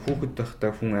тэгээс нь хүүхэд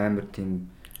байхдаа хүн амар тийм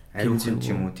ариун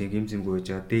юм уу тийм гимзэмгүй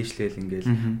байж байгаа дээшлээл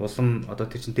ингээл улам одоо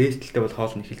тэр чин дээсэлтэй бол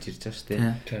хоол нь эхэлж ирж байгаа шүү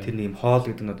дээ. Тэр нэг юм хоол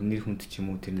гэдэг нь одоо нэр хүнд ч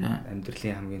юм уу тэр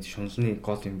амьдралын хамгийн шунлны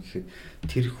гол юм гэхэд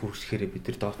тэр хөрсгөхээрээ бид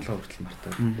нар доотлоо хүртэл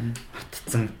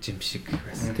мартцсан юм шиг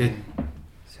байсан. Тэгээд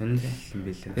сонир юм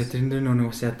билээ. Тэгээд тэрэн дээр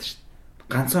нэг бас яадаг шүү.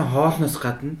 Ганцхан хоолноос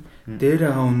гадна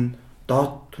дээрээ хаун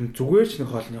доод зүгээр ч нэг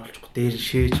хоолны олчихгүй дээр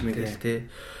шээж мэгэл тий.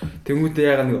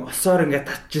 Тэмүүтээ яга нэг осоор ингээд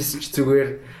татчихсан ч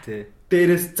зүгээр тий.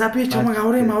 Дээрээс за би чамайг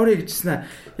авраа гэжсэн аа.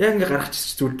 Яг ингээ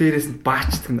гаргачихчих зүгээр дээрээс нь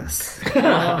баачдаг нас.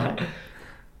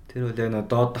 Тэр бол яг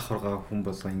нэг доод давхаргаа хүн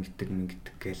болго ингэдэг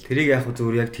гээл. Тэрийг яг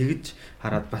зүгээр яг тэгж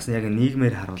хараад бас яг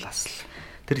нийгмээр харуулаас л.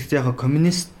 Тэр ихтэй яг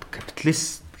коммунист,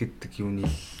 капиталист гэдэг юуны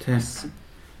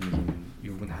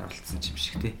юуг нь харуулсан юм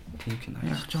шиг тий. Тийм кино.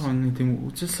 Яг ч нэг тийм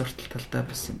үзэл суртал талтай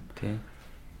байсан. Тийм.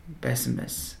 Байсан.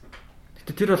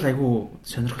 Гэтэ тэр бол айгүй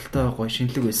сонирхолтой гоё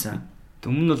шинэлэг байсан.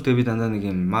 Өмнө нь бол би дандаа нэг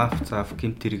юм маф цаф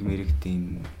гимт тэрэг мэрэг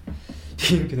тийм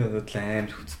кинонууд л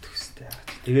амар хүздэг өстэй.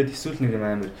 Тэгээд эсвэл нэг юм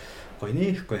амар гоё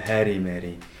нэхгүй хайр юм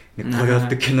ари. Нэг гоё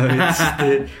болдог кино үү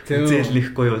тий. Зээл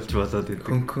нэхгүй болж болоод идэг.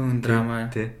 Хөнгөн драма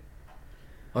тий.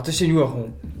 Одоо шинэ юу ах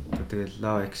вэ? Тэгээд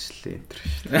Love Actually энэ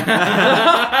шүү дээ.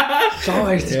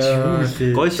 Love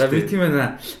Actually гоё шүү. Би тийм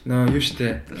байна. Нөө юу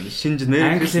штэ. Шинж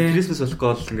Merry Christmas болохгүй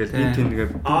бол ингээл би тийм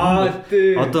нэг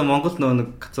одоо Монголд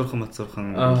нэг гацуурхан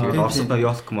Оросдоо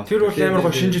ёлк мод. Тэр бол амар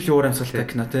гоё шинэ жилийн уур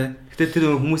амьсгалтай кино тий. Гэтэ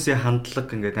тэр хүмүүсийн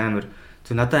хандлага ингээд амар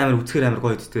зөв надад амар үзэхээр амар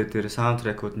гоё үстэй дээр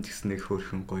саундтрекууд нь гэсэн нэг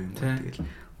хөөрхөн гоё юм. Тэгэл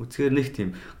үзэхээр нэг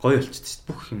тийм гоё болчихсон шүү.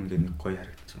 Бүх юм ингээд нэг гоё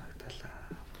харагдаж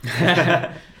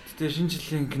магадaltaа. Тэгээ шинэ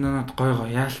жилийн кинонууд гоё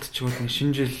яалтчгүй нэг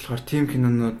шинэ жил болохоор тим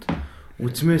кинонууд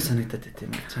үзмээр санагдаад байт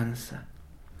юм цаанаасаа.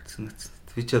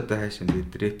 Би ч одоо хайшаа нэг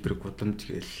рэпер гудамж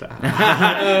гээл.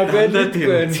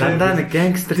 Дандаа нэг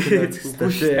гангстер кино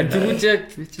үзсэн. Тэгвэл яг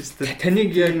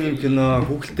таныг яг кино,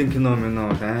 Google-ийн кино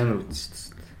мэнэ амар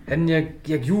үзсэн. Харин яг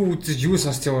юу үзэж юу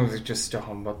сонсч байгаа гэж бас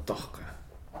жоохон боддог байхгүй.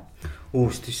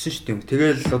 Тийсэн шүү дээ.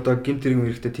 Тэгэл одоо гимт тэрэг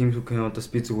мэрэгтэй тим кинодоос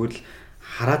би зүгээр л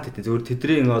хараад байт. Зүгээр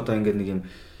тэдний одоо ингээд нэг юм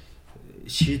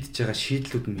шийдэж байгаа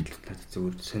шийдлүүд нь мэдлүүд надад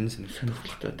зөвөр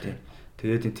сонирхолтой тий.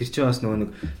 Тэгээд тэр чинь бас нөгөө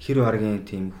нэг хэр баргийн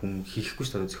тийм хүн хийхгүй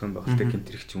шүү дээ зохион байгуулалтын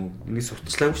гэмтрэх ч юм уу. Ингээд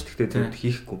сурталчлаагүй шүү дээ тэр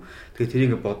хийхгүй. Тэгээд тэрийг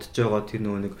ингээд бодож байгаа тэр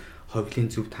нөгөө нэг ховлын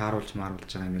зүв тааруулж маруулж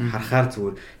байгаа юм харахаар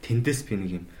зүгээр тэндээс би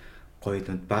нэг юм гоё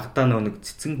дүнд багадаа нэг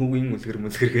цэцэн хүүгийн үлгэр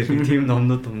гэх тийм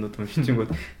номнууд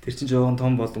уншчихгод тэр чинь жоохон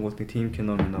том болонгууд нэг тийм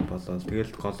кино болоод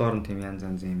тэгэл голоор нь тийм янз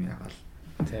юм ягаал.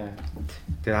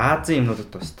 Тэгээ Азийн юмнуудад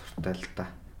бас дуртай л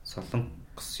да.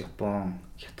 Солонгос, Япон,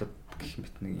 Хятад гэх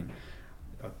мэт нэг юм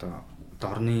одоо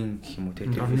дорны гэх юм уу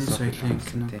тэр соёлын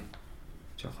кино.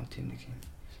 Жоохон тийм нэг юм.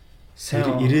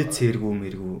 Сайн ирээ цэргүү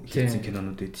мэргүү хийсэн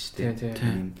кинонууд байдаг шүү дээ.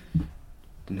 Тийм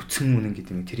нүцгэн үнэн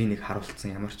гэдэг юм тэрийг нэг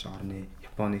харуулсан ямар ч орны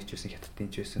Японыг ч байсан, Хятадын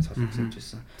ч байсан, Солонгосын ч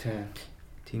байсан.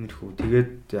 Тиймэрхүү.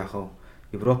 Тэгээд яг хав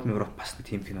Европ бас нэг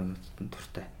тийм кинонуудад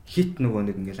дуртай. Хит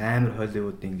нөгөө нэг ингээл амар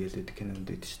Холливуд ингээл үүдэг кинонууд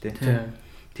байдаг шүү дээ.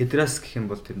 Тэдрээс гэх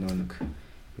юм бол тэр нөгөө нэг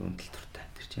юунд л дуртай.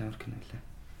 Тэр чинь ямар кино вэ?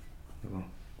 Нөгөө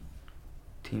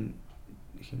тийм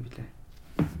их юм билээ.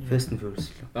 Fast and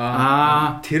Furious л.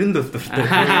 Тэрэнд бол дуртай.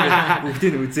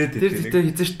 Бүгдийг үзээд байдаг. Тэр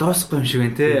хизээш доосгүй юм шиг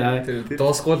байна те.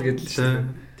 Доосгүй л гэдэл шүү дээ.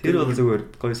 Тэр бол зүгээр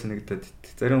гоё санагдаад.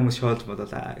 Зарим хүмүүс шоолж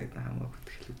бодоолаа гэдэг хамаагүй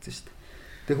тэгэл үзэн шүү дээ.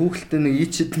 Тэг хүүхэлтэй нэг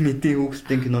ичэд мэдээ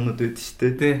хүүхэлтэй кинонууд байдаг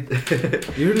шүү дээ.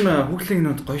 Ер нь хүүхлийн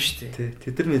кинод гоё шүү дээ.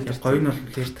 Тэд нар мэдээ гоё нь бол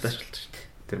тэр таашилж шүү дээ.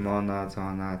 Тэр Мона,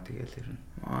 Зона тэгэл ер нь.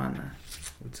 Мона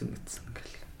үзэн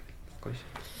ингээл гоё шүү.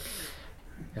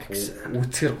 Яг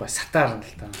үцгэр гоё сатаар нь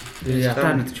л та.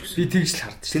 Сатаар нь ч гэсэн. Би тэгж л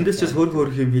хардчих. Тэндээс ч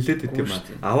хөр юм хилээд идэв юм аа.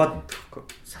 Аваад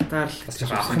сатаар л бас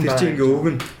авах тэр чинь ингээ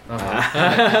өгнө.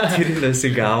 Тэр нь бас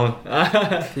ингээ аавна.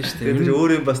 Тийм шүү дээ. Тэр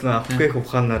өөр юм бас нэг авахгүйх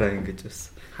ухаанаараа ингэж бас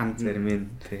ханд зарим нь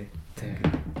тий.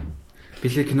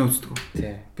 Билээ кино үздэг үү?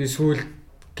 Тий. Би сүүл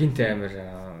гинт амир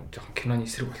жоохон киноны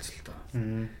эсрэг болцсон л доо.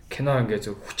 Кино ингээ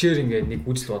зөв хүчээр ингээ нэг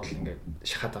үзэл бодол ингээ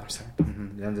шахаад байгаа юм санагдав.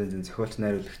 Янз зохиолч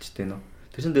найруулагчтэй нөө.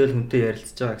 Тэр чинь тэгэл хүнтэй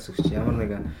ярилцж байгаа гэсэн үг чинь ямар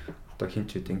нэгэн одоо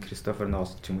хинч үдин Кристофер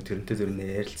Нолан ч юм уу тэрнтэй зөвхөн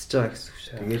ярилцж байгаа гэсэн үг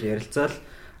чинь. Тэгэл ярилцаал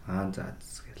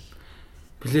зтэгэл.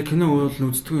 Билээ кино уул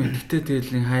үздэг юм. Гэтэ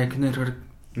тэгэл нэг хаяа кино хэрэг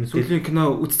сүүлийн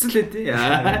кино үзсэн л дээ.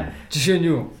 Жишээ нь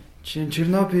юу? Жишээ нь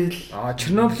Чернобыль.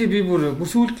 Чернобылийг би бүр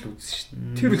сүүлд л үзсэн шүү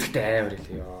дээ. Тэр үлдээ амар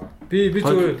л ёо. Би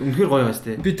зүгээр үнэхээр гоё байс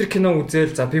тээ. Би тэр кино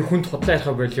үзээл за би хүнд худлаа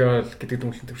ярих болёо гэдэг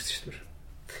дүнлэн төрсөн шүү дээ.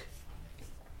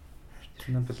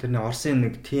 Чернобыль тэрний Орсын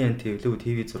нэг TNT лөө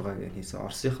TV6 гэж хийсэн.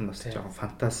 Орсынх нь бас жоохон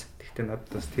фантаст. Гэхдээ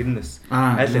надад бас тэр нь бас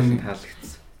аль аль нь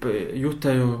таалагдсан.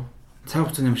 Юутай юу? Цаг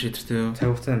хугацааны машин дээр юу? Цаг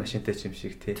хугацааны машинтай ч юм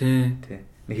шиг тий.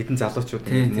 Нэг хитэн залуучууд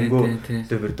мөнгөө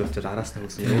дэвэрдүүлчихэд араас нь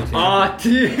үзсэн.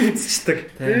 Тийм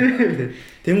үзчихдэг.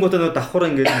 Тэнгуудаа давхар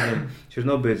ингээд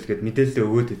Чернобыль гээд мэдээлэл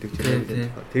өгөөд идэг Чернобыль.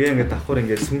 Тэгээ ингээд давхар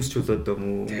ингээд сүмсчүүлээд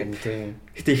юм уу.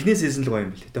 Гэтэ эхний сизон л гоё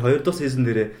юм бэл. Тэгээ хоёр дахь сизон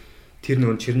дээрээ тэр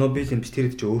нөгөө Чернобылийн биш тэр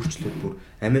гэж өөрчлөлт бүр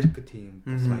Америк тийм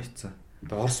болчихсон.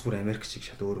 Одоо Орос бүр Америк шиг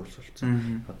шал өөр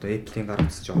болчихсон. Одоо Apple-ийн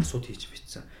гаргасан чи Оросууд хийж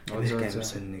бичсэн. Америк амар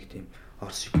сонь нэг тийм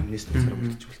Орос шиг коммунист нөхцөл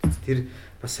болчихж болчихсон. Тэр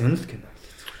бас сонирхол кино.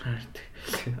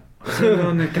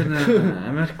 Нэг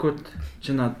Америкууд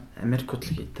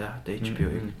л хийдэ одоо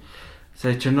HBO-ийг.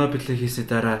 Сая Чернобылийг хийсээ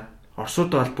дараа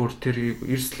Оросууд бол бүр тэр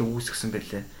эрсдэл үүсгэсэн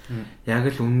байлээ. Яг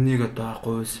л үннийг одоо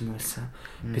гуйсан байсан.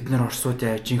 Бид нар Оросууд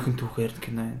яа жинхэнэ түүхээр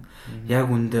кино юм.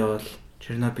 Яг үндэ бол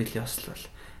Чернобылийн осол бол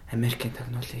Америкийн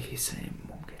тагнуулын хийсэн юм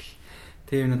юм гэл.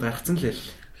 Тэр юмуд гаргацсан л л.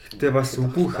 Гэтэ бас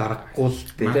үгүй харахгүй л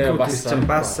дээ. Бас чинь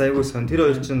бас айгуу сон. Тэр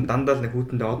хоёр чинь дандаа л нэг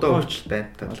хүүтэндээ одоо өөрчлөлт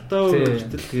байна. Одоо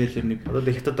өөрчлөлт тэгэл ер нь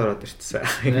одоо Хятад ороод ирчихсэн.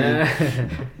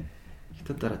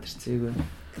 Хятад ороод ирчихсэн.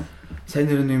 Сайн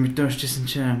нэр нэг мэдээ уншижсэн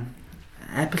чинь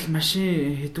Apple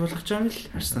машин хэдүүлгэж байгаа юм л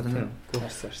харснаа даа.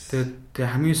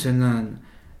 Тэгээ хамгийн сонио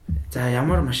за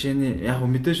ямар машины яг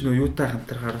мэдээж нөө юутай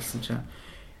хамтрах харуулсан чинь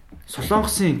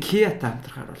Солонгосын Kia-тай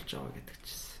хамтрах харуулж байгаа гэдэг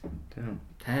чийсэн. Тийм.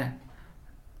 Тэ.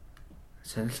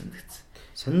 Сонир санагдсан.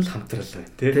 Сонир хамтрал бай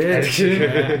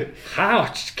тээ. Хаа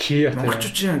очиж Kia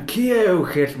монголчууд Kia юу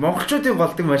гэхээр монголчуудын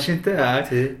голдог машинтай.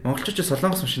 Монголчууд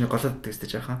Солонгос машиныг голоод байдаг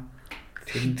гэж яахан.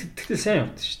 Тэр сайн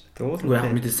явдсан шүү дээ. Үгүй яг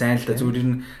мэдээ сайн л да зүгээр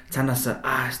нь цаанаас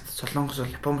Солонгос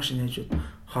бол Япон машин хийж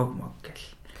хог мог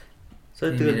гэл.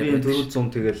 Сая тэгээд би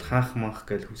 400 тэгэл хаах манх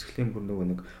гэл хүсгэлийн бүр нөгөө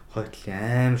нэг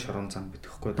хойтлын аим шорон зам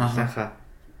битгэхгүй далайхаа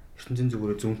ертөнцийн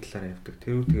зүгээрээ зүүн талаараа явдаг.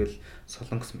 Тэр тэгэл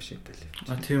Солонгос машинтай л явж.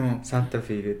 Тийм үү. Санта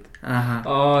Фе гээд.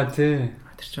 Тийм.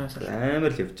 Тэр ч бас амар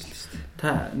л явж л шүү дээ.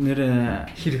 Та нэр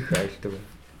хэрэг айлдаг.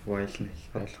 Вайлна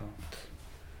ойлгоо.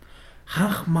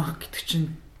 Хаах манх гэдэг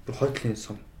чинь хойтлын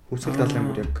сум. Хүсгэл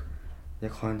далайн бүр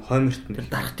яг хойморт нь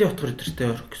дархтын утгаар өдөртэй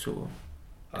орох гэсэн үг.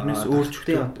 Тэрнээс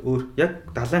өөрчлөлттэй өөр яг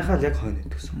далайхаа л яг хойно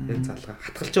гэдгсэн. Яг залгаа.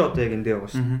 Хатгалч одоо яг эндээ байгаа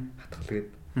шүү. Хатгал гээд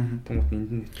томот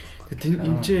энд нь.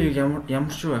 Энд чи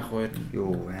ямар шүү байх вэ?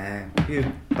 Йоо би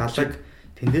далайг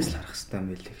тэндээс л харах хэрэгтэй юм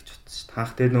байлээ гэж бодсон шүү.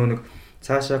 Таах дээр нөгөө нэг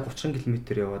цаашаа 30 км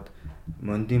яваад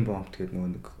Мондин бомбт гэдэг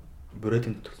нэг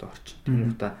Брэдийн нутагт орчин.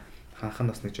 Тэнгүүтээ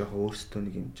ханхан бас нэг жоохон өөрсдөө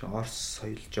нэг юм Орос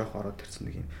соёл жоох ороод ирсэн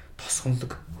нэг юм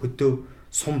тосгонлог хөдөө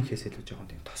сум хийсэл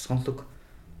жоохон тийм тосгонлог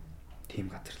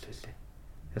тийм газар л байлээ.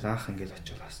 Тэгээд анх ингээд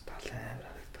очивол бас далайн амар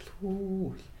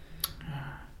харагдал.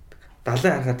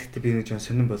 Далайн харахад гэхдээ би нэг жоохон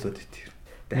сонирн болоод ит.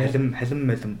 Халим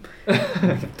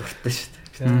дуртай шүү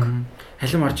дээ.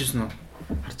 Халим орж ирсэн үү?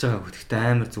 Харж байгаа гэхдээ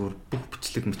амар зүгээр бүх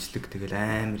бичлэг тэгэл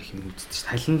амар их юм үздэг шүү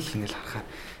дээ. Халин л ингээд харахад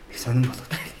их сонирн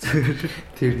болоод.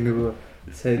 Тэр нөгөө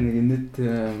сайн нэг инэд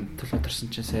толгойдорсон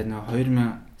чинь сайн нэг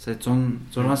 106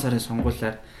 сарын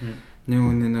сонгуулиар нэг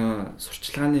үнэ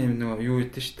сурчлагын нөгөө юу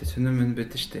гэдэг шүү дээ. Сонирн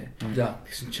байдаг шүү дээ.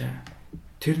 Тэгсэн чинь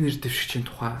тэр нэр дэвшигчийн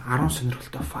тухай 10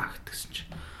 сонирхолтой факт гэсэн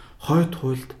чинь хойд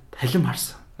хуйлд халим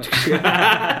харсан.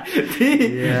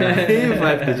 Тийм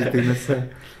факт гэдэг нэсэ.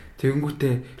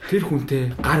 Тэгэнгүүтээ тэр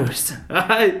хүнтэй гар барьсан.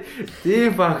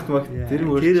 Тийм факт тэр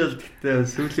бол гэхдээ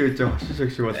сүүлийн үеийн хошин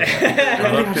шиг болоо.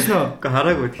 Харсан уу?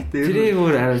 Хараагүй гэхдээ тэрийг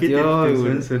өөр хараад ёо.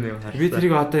 Би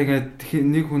тэрийг одоо ингээд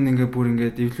нэг хүн ингээд бүр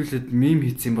ингээд эвлүүлээд мем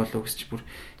хийсэн болов гэж бүр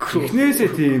ихнээсээ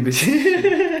тийм биш.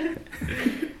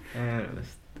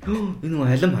 Энэ нэг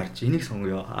халим харж энийг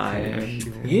сонгоё.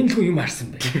 Энэ л юм харсан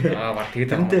бай. Баг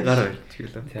тэгээд амтай гар барьж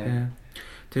гэлээ.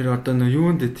 Тэр одоо нөө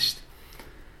юунд дэд шүү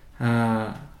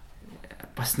дээ.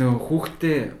 Бас нөгөө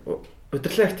хүүхдээ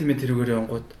удирдлага активын тэрүүгээр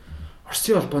явангууд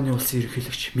Оросын албаны улсын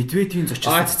ерөнхийлөгч Медведевийн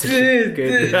зочилсон цэцэрлэг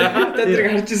гэдэг. Та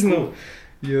тэрийг харж ирсэн үү?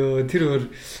 Йоо, тэр өөр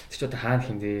ч одоо хаана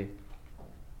хиндэ.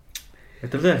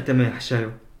 Удирдлага активын хашаа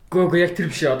юу? Гөө яг тэр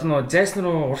биш. Одоо нөгөө зайсан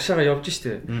руу уршаага явж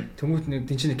штэ. Тэнгүүт нэг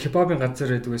тэнцэн кебабын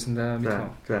газар байдаг байсан да.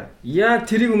 За. Яа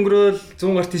тэрийг өнгөрөөл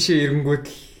 100 гар тийшээ ирэнгүүт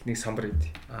л нэг самбар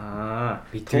идэв.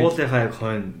 Туулынхаа яг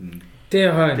хойно.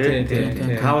 Тийм хойно.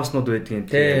 Каваснууд байдгийн.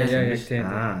 Тийм.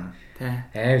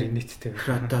 Аяр инээдтэй.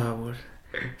 Одоо бүр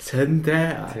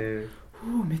сандаа.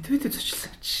 Хөө Медведев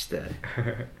зочлсон ч штэ.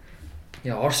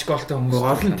 Яа орш голтой хүмүүс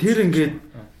олон тэр ингээд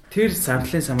тэр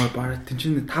сарлын самаар бараг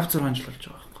тэнцэн 5 6 жил болж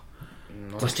байгаа.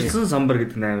 Зочлсон самбар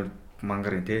гэдэг нь амар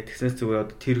мангар юм тий. Тэгснээс зүгээр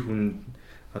одоо тэр хүн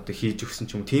одоо хийж өгсөн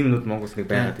ч юм уу тиймнүүд Монголд нэг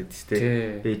байгаад байдаг шүү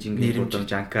дээ. Бээжингийн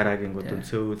гудамж, Анкарагийн гудамж,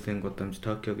 Сөүлийн гудамж,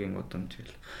 Токиогийн гудамж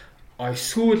гэл.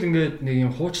 Эсвэл ингээд нэг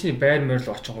юм хуучны байр морь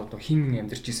л очингууд хин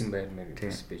амьдарч исэн байр морь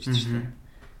гэдэгс байж шүү дээ.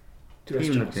 Тэр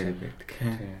очингууд байдаг.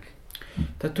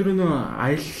 Та түр нөө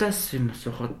аяллаас юм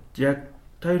асуухад яг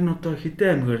та ер нь одоо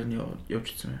хэдэн аймгаар нь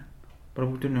явжсэн бэ? Бараг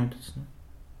бүгд нь явдсан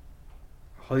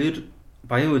уу? 2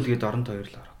 Баян үлгээд оронд 2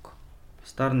 л ороогүй.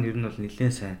 Стар нь ер нь бол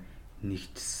нэлээд сайн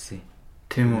нэгдсэн.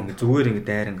 Тийм үү. Зүгээр ингэ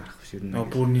дайран гарах биш ер нь.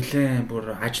 Бүр нэлээд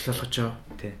бүр ажил болгож байгаа.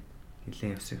 Тий.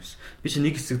 Нэлээд явсан юм. Би чи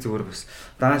нэг хэсэг зүгээр бас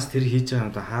даанч тэр хийж байгаа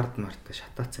юм да хард марта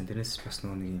шатаацсан. Тэрнээс бас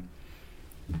нөгөө нэг юм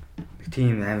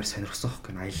тийм амар сонирхсон хөх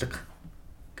гэн аялга.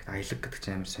 Аялга гэдэг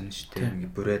чинь амар сонир шүү дээ.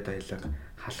 Ингээ бүрээд аялга,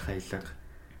 халах аялга,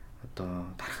 одоо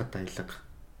тархад аялга,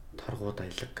 торгууд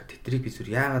аялга. Тэдрийг би зүр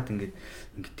яагаад ингэ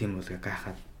тийм бол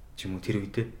гайхаад ч юм уу тэр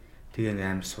үедээ тэгээ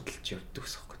ингээ амар судалж явдаг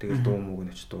гэсэн хэрэг. Тэгэл дуу мууг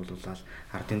нь очиж дуулуулаад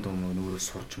ардын дуу мууг нь өөрөө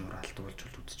сурж мураал дуулж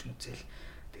үзэж мүзээл.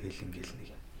 Тэгэл ингээл нэг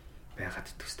юм байгаад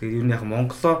идэгс. Тэгээд ер нь яг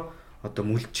Монголоо одоо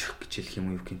мүлжих гэж хэлэх юм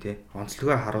уу юу гэх юм те.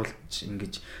 Онцлогоо харуулж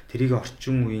ингэж тэрийг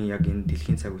орчин үеийн яг энэ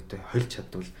дэлхийн цаг үетэй хольж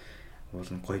чадвал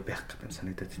уулын гоё байх гэдэг юм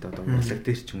санагдаад тэ одоо урлаг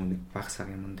дээр ч юм уу нэг баг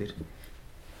сагийн мөн дээр.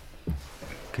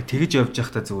 Гэхдээ тэгж явж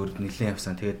байхдаа зүгээр нэлээд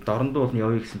явсан. Тэгээд дорндоо бол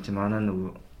явъя гэсэн чинь манай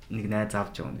нөгөө нэг найз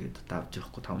авч явна гэдэг давж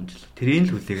явахгүй 5 жил. Тэрийг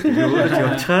л хүлээгээд өөрөө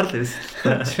явчихаар л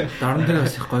байсан. Дорн дээр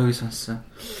бас их гоёг сонссон.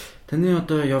 Таны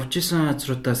одоо явж исэн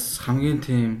газруудаас хамгийн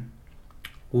тийм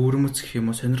өөрмөц гэх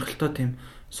юм уу сонирхолтой тийм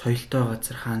соёлтой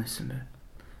газар хаана байсан бэ?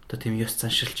 Одоо тийм ёс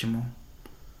заншил ч юм уу?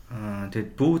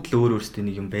 Тэгээд бүгд л өөр өөрсдөө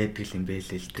нэг юм байдаг юм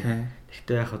байлээ л дээ.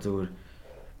 Гэхдээ яг зүгээр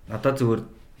надад зүгээр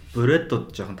бүрээдүүд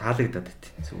жоохон таалагдаад байт.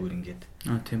 Зүгээр ингээд.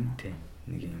 Тийм үү. Тийм.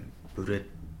 Нэг юм бүрээд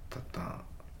одоо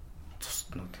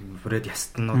цуснууд юм бүрээд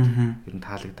ястнууд ер нь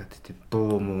таалагдаад тийм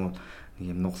дуу муу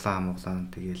нэг юм нуглаа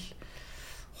тэгэл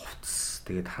хувцс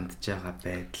тэгээд хандж байгаа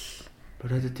байдал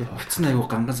бүрээд тийм хувцс нь аюу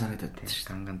ганган санагдаад байна шүү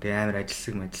дээ. Ганган тийм амар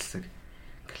ажилсаг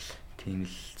тийм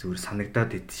л зүгээр санагдаад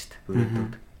байд шүү дээ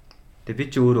бүрээдүүд. Тэгээд би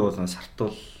ч өөрөө бол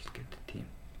сартуул гэдэг тийм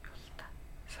бол та.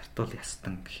 Сартуул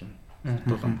ястан гэх юм.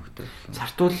 Сартуул амхтай.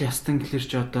 Сартуул ястан гэхэлэр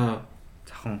чи одоо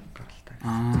захан гаралтай.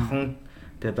 Захан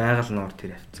тэгээд байгаль нуур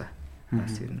тэр явцаа.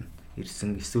 Бас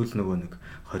ирсэн эсвэл нөгөө нэг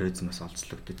 20 эзэмээс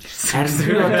олзлогдож ирсэн.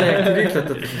 Харин одоо яг тэрийг л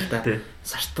одоо л та.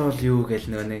 Сартуул юу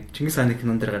гэл нөгөө нэг Чингис хааны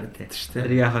кинон дээр гараад байдаг шүү дээ.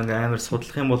 Тэр яг амар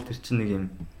судлах юм бол тэр чинь нэг юм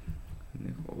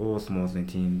нэг уул муулын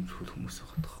тийм хүмүүс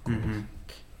байгаа тоххой.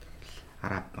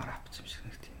 Араб юм шиг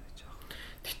нэг тийм байж байгаа.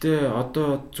 Гэтэ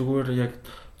одоо зүгээр яг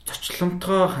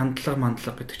зочломтгой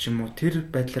хандлага гэдэг ч юм уу тэр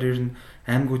байдлаар ер нь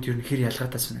аймагуд ер нь хэр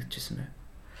ялгаатай санагдчихсан бэ?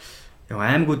 Яг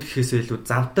аймагуд гэхээсээ илүү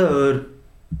завтай ойр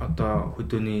одоо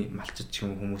хөдөөний малчид ч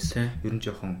юм хүмүүс ер нь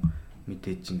жоохон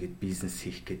мэдээж ингээд бизнес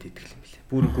хийх гэдэг юм билээ.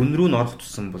 Бүр гүн рүү н орох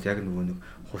тусам бол яг нөгөө нэг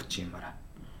хуучин юмараа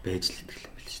байж л идэх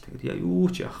юм билээ шүү. Тэгээд юу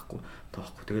ч яахгүй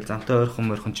тоохгүй. Тэгэл замтай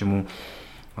ойрхон ч юм уу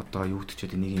одоо юу гэдэг ч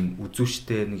нэг юм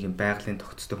үзүүштэй нэг юм байгалийн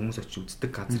тогтцтой хүмүүс очиж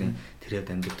үздэг газрын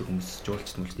тэрээд амьддаг хүмүүс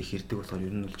жуулчд мүлд их ирдэг болохоор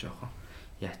ер нь л жоохон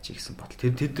яач гэсэн бодол.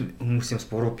 Тэр хүмүүсийн бас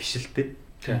буруу биш л тий.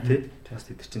 Бас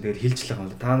тэр чинь тэгэл хэлж л байгаа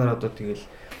юм да. Та нар одоо тэгэл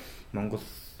Монгол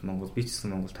би ч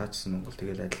гэсэн Монгол та ч гэсэн Монгол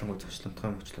тэгэл адилхан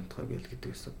мочлонтгой гэл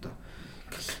гэдэгс одоо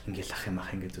ингээл ах юм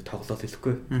ингээд тоглоал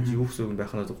хэлэхгүй. Юу гэсэн үг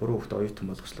байх нь 3 хүүхд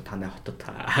оюутан болгочлоо танай хотод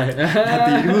та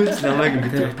иргүүлж намайг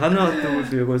ингээд танай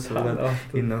хотод үгүй сургаад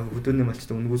энэ хөдөөний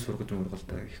малчтай үнгүү сургаж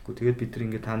мургалдаа гэхгүй. Тэгээд бид нар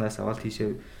ингээд танаас аваад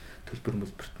тийшээ төлбөр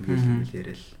мөлбөрт ингээд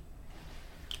яриад.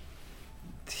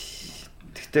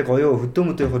 Тэгтээ гоёо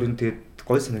хөдөөмөдөө хор энэ тэгээд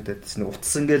гой санагдаад байна.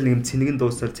 Утас ингээл нэг цэнэгэн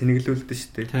дуусаар цэнэглүүлдэг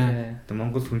шүү дээ. Тэгээ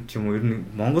Монгол хүн ч юм уу ер нь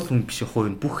Монгол хүн биш яг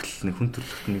хоо бүх л нэг хүн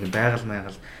төрлөخت нэг байгаль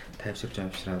маягаал тайвширж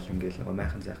амшраал ингээл нэг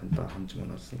майхан зайхан доо хамж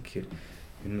моноос гэхээр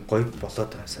энэ гой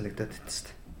болоод санагдаад байна шүү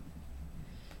дээ.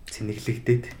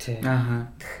 Цэнэглэгдээд. Ааха.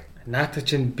 Наата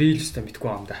чинь би л өстой мэдгүй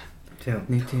юм да. Тийм.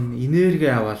 Нэг тийм энерги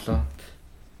аваалаа.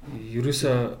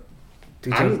 Ерөөсөө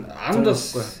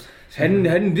амдас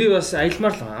харин би бас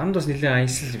аялмаар л амд бас нэлээд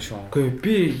аялсан юм шүү. Үгүй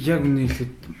би яг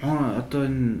нийлээд одоо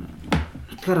энэ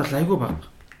утгаар бол айгүй баг.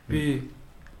 Би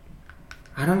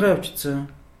Арангаа явчихсан,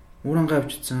 Урангаа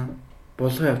явчихсан,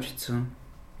 Булгаа явчихсан.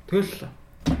 Тэгэл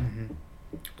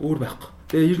өөр байхгүй.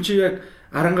 Тэгээ ер чи яг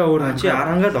Арангаа өөр чи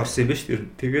Арангаа л орсон юм ба шүү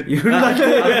дээ. Тэгээд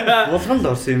Булган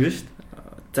л орсон юм ба шүү дээ.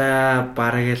 За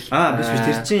бараг л биш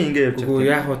тэр чинь ингэ явж байгаа. Үгүй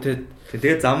яг хөө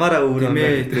тэгээд замаараа өөрөө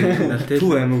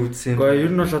төв аймаг үзсэн. Гэхдээ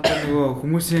ер нь бол одоо нөгөө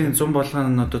хүмүүсийн зам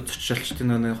болгоно одоо цочилчт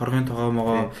нөгөө хоргийн тогоо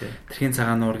могоо тэрхийн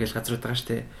цагаан нуур гэж газрууд байгаа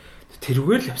штэ.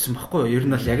 Тэрүүгээр л явсан байхгүй юу? Ер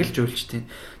нь бол яг л жуулчтیں۔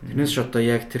 Тэрнээс ч одоо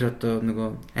яг тэр одоо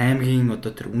нөгөө аймгийн одоо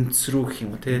тэр үндэс рүү гэх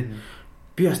юм уу те.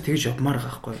 Би бас тэгж явмаар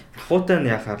байгаа байхгүй юу? Ахуутай нь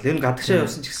яхаар л энэ гадагшаа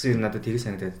явсан ч гэсэн ер нь надад тгий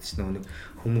санагдаад байна шүү дээ.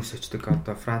 Хүмүүс очдог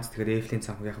одоо Франц тэгэхээр Эйфелийн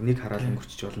цанхаг яг нэг хараад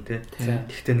өнгөрчих болно те.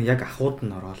 Гэхдээ нэг яг ахууд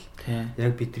нь ороод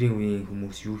яг бидний үеийн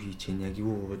хүмүүс юу хийж чинь яг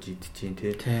юу ууж идэж чинь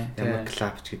те. Ямар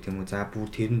клаб ч гэдэг юм уу. За бүр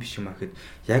тэр нь биш юм аа гэхэд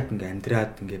яг ингээ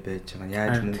амьдраад ингээ байж байгаа.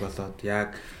 Яаж мөнгө олоод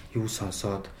яг юу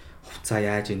сонсоод хувцаа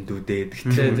яаж эндүүдээд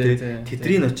гэдэг юм те.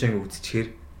 Тэдний очоо ингээ үзчихээр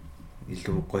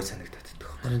илүү гой санагдаад байдаг.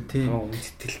 Харин тийм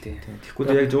үндтэлтэй. Тэгэхгүй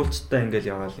яг жуулчтай ингээл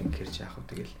яваал ингэхэр чи яах вэ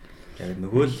тэгэл яг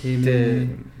нөгөө л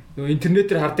нөгөө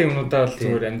интернетээр хардаг юмудаа л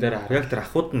зүгээр амдаар хараа. Яг тэр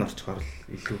ахууд нь орчхоор л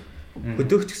илүү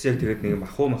хөдөөгч гэсэн яг тэгээд нэг юм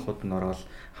ахууд нь ороод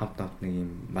хамт нэг юм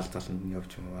мал заланд нь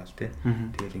явж юмвал тий.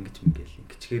 Тэгэл ингээл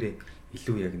ингэчгээрээ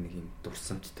илүү яг нэг юм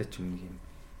дурсамжтай ч юм нэг юм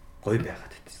гоё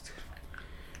байгаад байт зүгээр.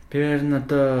 Тэр нь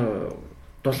одоо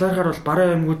дулаархаар бол бараа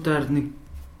аймагуудаар нэг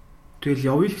тэгэл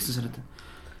явъя л гэсэн санаад байна.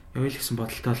 Явъя л гэсэн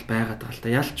бодолтой бол байгаад байгаа л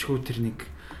та. Ялчгүй тэр нэг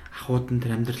ахууд нь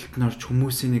тэр амьдралд нь орж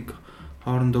хүмүүсийн нэг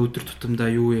хоорондоо өдөр тутамдаа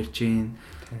юу ярьж гин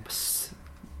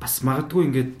бас магадгүй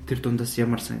ингээд тэр дундаас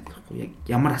ямар санагдахгүй яг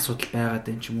ямар асуудал байгаад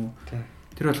байна ч юм уу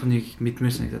тэр болгоныг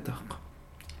мэдмээр санагдаад байгаа юм.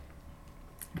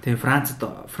 Тэгээ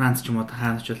Франц ч юм уу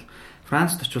хаана ч бол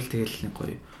Францд очивол тэгэл нэг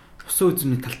гоё усан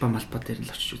үзмний талбай малбай дээр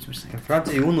л очиж үзмээр санагдав.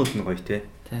 Францын юунууд нь гоё те.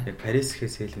 Яг Парис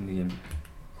гэхээс илүү нэг юм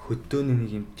хөдөөний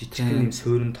нэг юм жижиг юм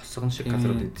суурин тосгон шиг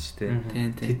газрууд байдаг шүү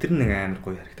дээ. Тэдэр нэг амар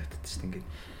гоё харагдаад байдаг шүү дээ. Ингээд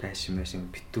байшин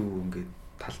битүү ингээд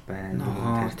талбай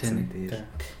тэр дээр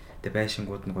тэгээ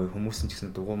байшингууд нь гоё хүмүүс нь ч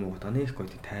гэсэн дугуй муу таны их гоё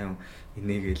тайван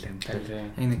инээгээл амьдаа.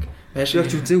 Нэг байшин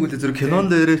ч үзээгүй л зөв кинон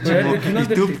дээрээ ч юм уу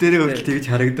YouTube дээрээ хүртэл тэгж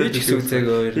харагдаад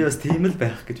үзээгүй. Би бас тийм л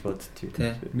байх гэж боддتي.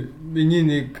 Миний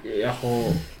нэг яг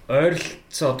уу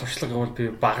ойролцоо туршлага бол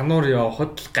би Багнуур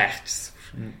явахад л гайхчихсан.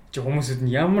 Чи хүмүүсүүд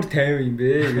нь ямар тайван юм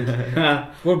бэ гэж.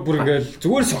 Бүр ингээл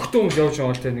зүгээр согтуу хүмүүс явж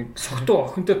байгаа л те нэг согтуу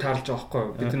охинтой таарлаж байгаа байхгүй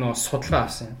юу? Бид нөө судалгаа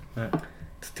авсан.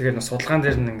 Тэгээд нөө судалгаан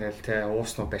дээр нь ингээл те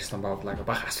ууснуу барьсан бааблаа гэ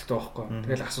бах асуулт байхгүй.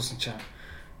 Тэгэл асуусан чинь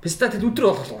писта тэд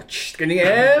өдрө болох ууч шүү. Тэгээ нэг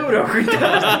амар охин.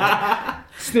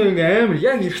 Тэснэ ингээ амар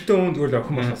яг эрэгтэй хүн зүгээр л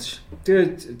охин болохоос шүү.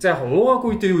 Тэгээд за яг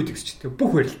уугаагүй дэ юу гэж чинь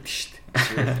бүх барилт шүү.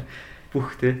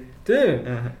 Бүх те.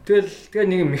 Тэгэл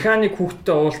нэг механик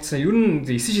хүүхдтэй уулзсан. Ер нь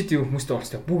 9 шидийн хүмүүстэй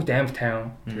уулзсан. Бүгд амар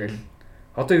тайван. Тэгэл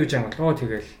одоо юу жаам болоо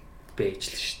тэгэл бэж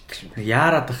л шүү.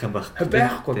 Яарад ах юм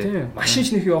байхгүй тийм. Машин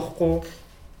ч нэх явахгүй.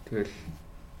 Тэгэл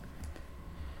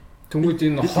Тэнгүүд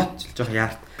энэ хот жоох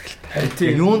яарт.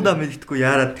 Юунда мэддэггүй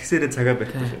яарад тэгсээрээ цагаа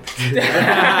байхгүй шүү.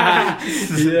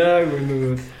 Яг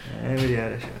үнэ. Амар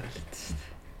яараа шүү.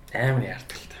 Амар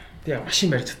яардаг л та. Тэгээ машин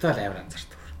барьж татал амар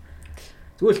анзаардаг.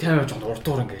 Зүгээр л тайван жоо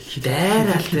урдуур ингээл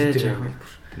дайраал те.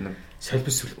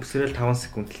 солбис өсрөл 5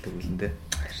 секунд л төгөлн дээ.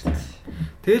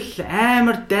 Тэгэл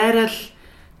амар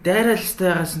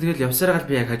дайралстайгаас тэгэл явсараа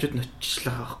би яг хажууд нь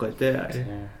очичлаа байхгүй тий.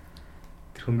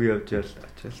 Тэр хөнгө явж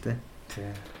очивол тий.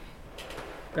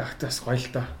 Ахтаас гоё л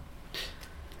та.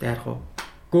 Дайрах уу?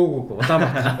 Гөө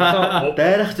Улаанбаатар.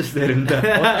 Дайрах ч заримдаа.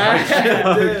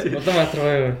 Улаанбаатар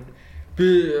гоё.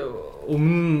 Би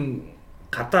өмнө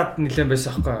гадаад нэлээд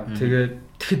байсан аахгүй.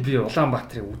 Тэгэхэд би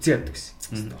Улаанбаатарыг үзье яддаг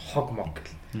гэсэн. Хог мог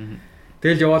гэл.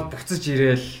 Тэгэл яваад буцаж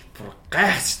ирээл бүр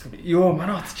гайхс. Йоо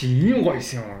манай хот чи ийм гоё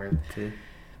юм аа гэдэг.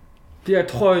 Би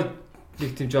тухайн үед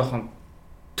нэг тийм жоохон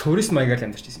турист маягаар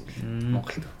амьдарч байсан юм бэл.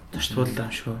 Монголд. Туршлагуулаа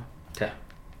юм шүү. Тий.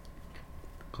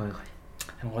 Гоё.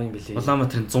 Гоё юм билий.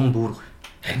 Улаанбаатарын 100 бүр гоё.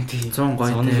 Харин тийм 100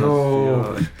 гоё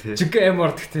тий. Жиг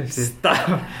эмор гэхдээ.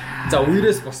 За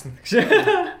үерээс босно гэж.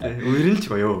 Үер нь ч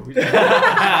гоё.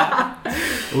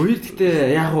 Үер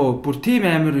гэхдээ яг уу бүр тийм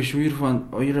амар биш үер фан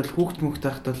уурал хүүхд мөхт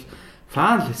тахтал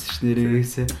фан л байсан ш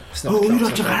нэрээсээ. Үер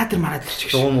очиж гараад ир мараад ирчих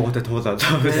ш. Дуу муутай туулаад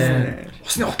байсан.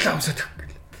 Усны хутлаа өмсөд.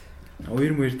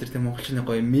 Үер мөр дээр тийм монголчны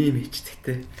гоё мем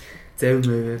хийчихтэй. Завь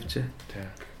мэв явж. Тий.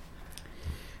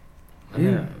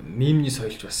 Мемний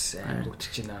соёлж бас амар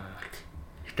хөгжиж байна.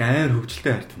 Амар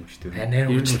хөвгөлтэй харт юм шүү дээ. Амар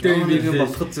хөвгөлтэй юм ийм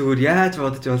болоход зүгээр яаж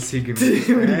бодож олсыг юм.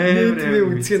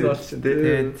 Амар үзэх нь бол чинь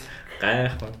тэгээд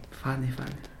гайхмаа. Фаны.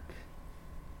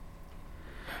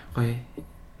 Гоё.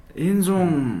 Энэ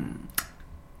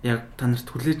 100 яг танарт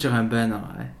хүлээж байгаа юм байна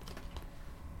аа.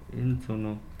 Энэ 100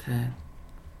 уу? Тий.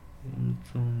 Энэ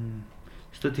 100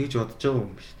 өстө тэгж бодож байгаа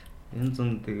юм биш үү? Энэ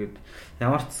 100 тэгээд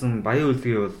ямар ч сан баян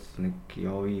үлгийн бол нэг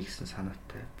явъя гэсэн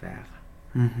санаатай байгаа.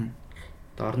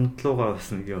 Орндлуугаа бас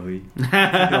нэг явъя.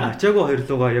 Очаагүй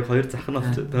хоёрлуугаа яг хоёр зах нь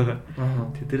очиод байгаа.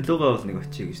 Тэдэрлүүгээ бол нэг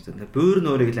очие гэж байна. Бөөр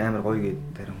нөөрийг л амар гоё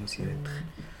гэдэг дараа хүмүүс яриад байгаа.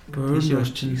 Бөөр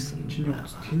нөөр чинь гэсэн. Чиний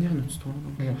нүц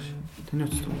туурна. Тэний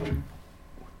нүц туурна.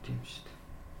 Тийм шүү дээ.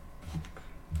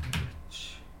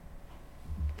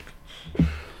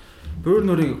 Бөөр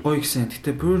нөөрийг гоё гэсэн.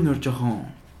 Гэтэ бөөр нөөр жоохон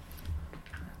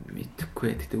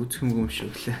мэдхгүй. Гэтэ үзэх юм шүү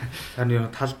лээ. Харин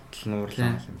яг талд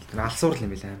нуурлаа юм л. Тэр алсуурл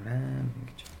юм билээ амар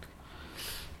гэж.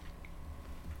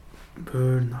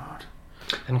 Burner.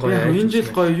 Энэ гоё. Энэ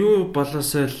жил гоё юу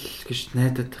болоосай л гэж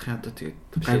найдаад их одоо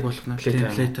тэгээд гайг болох нь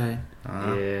плейтай.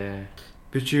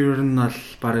 Би чи ер нь бол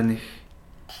бараг нэг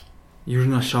ер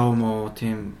нь шоу мó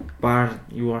тийм бар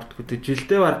юу артгүй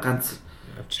жилдээ баг ганц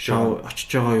шоу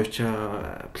очиж байгаа юу чи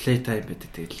плейтай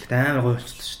байдаг тэгээд амар гоё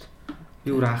болчихлоо шүү дээ.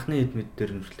 Би өөр анхны хэд мэд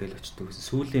дээр нүртэл очдөг гэсэн.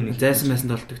 Сүүлийн нэг зайсан байсан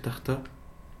толдог тах тоо.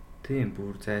 Тийм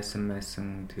бүр зайсан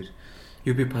байсан тэр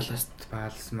UB Palace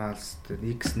Malls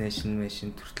X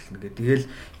Nation төртөл нэгээ. Тэгэл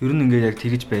ер нь ингээ яг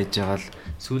тэгж байж байгаа л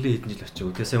сүүлийн хэдэн жил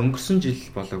очив. Тэгээс өнгөрсөн жил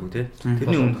болоогүй те.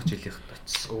 Тэрний өмнөх жилийнх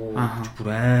очсон. Бүр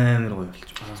амар гоё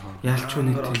болчих. Ялч уу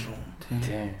нэг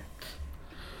тийм.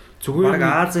 Зүгээр нэг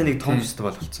Азийн нэг том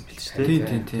фестивал болсон байл шүү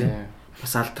дээ. Тийм.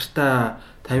 Бас алдартай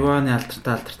Тайваны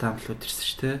алдартай амтлууд ирсэн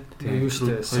шүү дээ. Тийм юу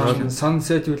шүү дээ.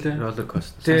 Sunset юу лээ? Roller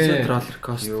coaster. Sunset roller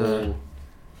coaster.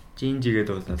 Жинжигээд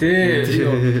болоо.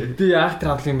 Тийм. Би яг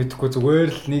травлыг мэдэхгүй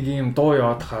зүгээр л нэг юм дуу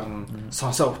яваад харна.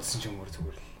 Сонсоо утсан ч юм уу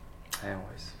зүгээр л.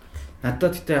 Аймаг байсан.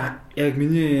 Надад гэтээ яг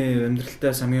миний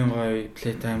амьдралтай хамгийн гоё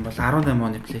playtime бол 18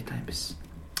 оны playtime байсан.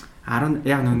 10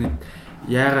 яг нүг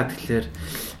яагаад тэгэхээр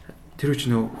тэр үуч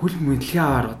нөө хөл мэдлэгийн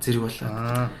аваар зэрэг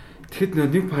болоо. Тэгэхэд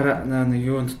нэг пара нэг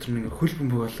юу дотор нэг хөл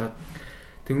бөмбөг болоод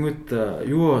тэнгүүд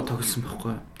юу тоглосон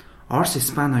байхгүй. Орс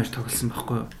Испани хоёр тоглосон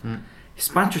байхгүй.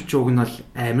 Испанчууд ч уг нь бол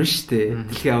амир штэ.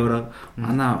 Дэлхийн аваар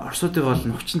манай орсуудыг бол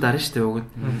нухчин дарна штэ уг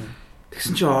нь.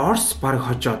 Тэгсэн чи Орс баг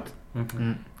хожоод.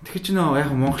 Тэгэхээр чи нөө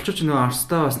яг монголчууд нөө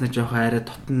Орстой бас нэг жоохон арай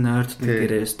дотн нойр дотн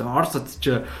гэрээс тэ Орсод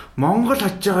чи Монгол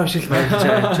хожж байгаа шиг л байж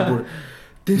байгаа чи бүр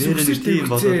дэсвэртэй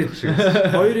болоод шиг.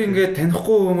 Хоёр ингээд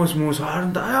танихгүй хүмүүс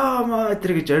хоорондоо аа маа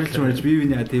тэр гэж орилж мөрж бие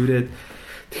биенээ тэврээд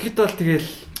тэгэхэд бол тэгэл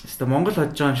өстө Монгол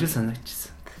хожж байгаа юм шиг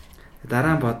санагдчихсан.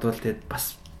 Дараа нь бодвол тэгэд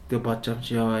бас тэг бодож юм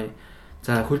чи яваа.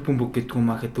 За хөл бөмбөг гэдэг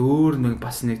юм аа гэхэд өөр нэг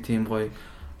бас нэг тийм гоё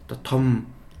оо том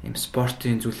юм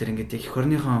спортын зүйлэр ингээд яг эх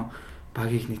орныхон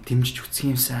багийг нэг дэмжиж үсэх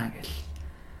юмсан гэл.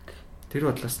 Тэр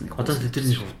бодлоос нэг одоо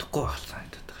тэдний утгагүй болсон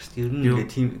гэдэг байна шүү дээ. Ер нь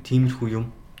ингээд тиймэрхүү юм.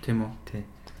 Тийм үү? Тий.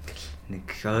 Нэг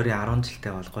ойрын 10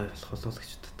 жилтэй бол гоё болох болов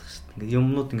гэж боддог шүү дээ. Ингээд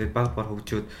юмнууд ингээд баг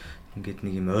хөгжөөд ингээд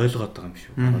нэг юм ойлгоод байгаа юм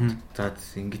шүү. За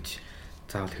ингэж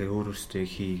заавал тэгэхээр өөр өөртөө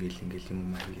хийгээл ингээл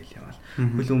юм хийгээл яваал.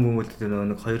 Хөл өмгөмөлд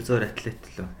нэг 200 атлет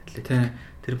лөө. Атлет.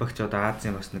 Тэр багч одоо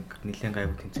Азийн бас нэг нэлээд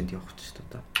гайвуу тэмцээнд явах гэж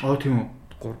байна да. Тийм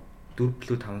үү.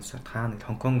 4 5 сар хаана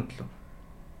Хонконгд лөө.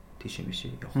 Тийш юм биш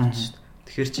явах гэж байна.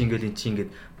 Тэгэхээр чи ингээл эн чи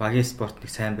ингээд багийн спорт нэг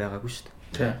сайн байгаагүй шүү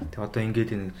дээ. Тэг одоо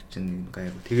ингээд энэ чинь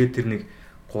гайвуу. Тэгээд тэр нэг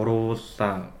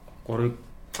 3-ыг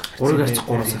Ураг арч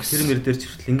 3 сагс. Тэр мэр дээр ч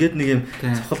хүртэл ингээд нэг юм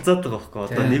цохолцоод байгаа байхгүй.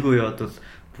 Одоо нэг үе одоо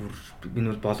бүр энэ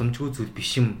бол боломжгүй зүйл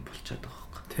биш юм болчиход байгаа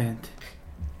байхгүй. Тийм.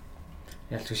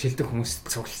 Ялч шилдэг хүмүүс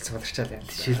цугларчаал яа.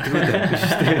 Шилдэгүүд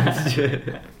байх шүү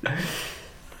дээ.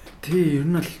 Тий, ер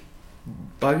нь бол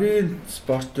багийн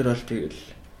спорт төр бол тэгэл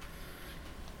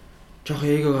жоох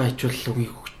ээгөө хайчвал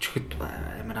үгийг хүчгэд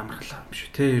амар амархлаа юм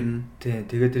шүү. Тий, ер нь. Тий,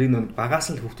 тэгээд тэрийг нэг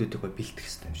багаас нь хүүхдүүдийг бэлдэх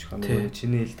хэрэгтэй юм шиг байна.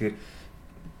 Чиний хэлдгээр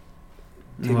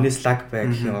тэрнээс лаг бай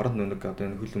гэхийн оронд нэг одоо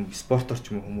энэ хөлөм спортоор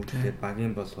ч юм уу хүмүүстээ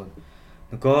багийн болгоод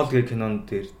гол гэх кинонд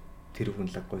дээр тэр хүн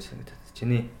лаг гой санагдаад.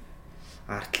 Чиний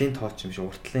артлын тооч юм шиг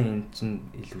уртлын энэ чинь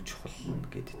илүү чухал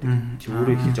гэдэг. Чи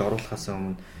өөрөө хийж оруулахаас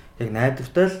өмнө яг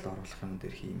найдвартай л оруулах юм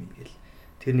дээр хиймээ гэл.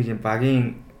 Тэр нэг юм багийн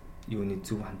юуны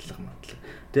зөв хандлага матлаг.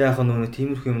 Тэгээ яг нөгөө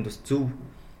тиймэрхүү юмд бас зөв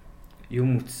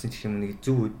юм үтсэн гэх юм нэг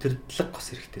зөв удирдлага бас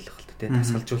хэрэгтэй л байна. Тэгээ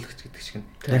тасгалжуулагч гэдэг шиг.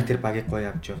 Яг тэр багийг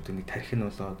гоё авч явдаг нэг тарих нь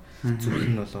болоод зүрх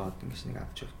нь болоод ингэж нэг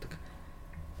авч явдаг.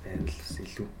 Байвал бас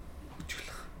илүү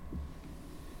хөгжүүлэх.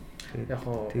 Яг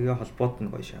тэгээ холбоод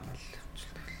нь гоё шаагаал.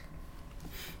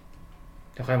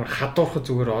 Яг амар хадуурах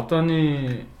зүгээр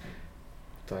одооны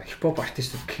одоо хипхоп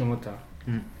артистууд гэх юм уу да.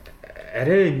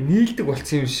 Арай нийлдэг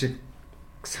болцсон юм шиг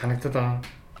санагдаад байгаа.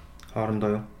 Хоорондоо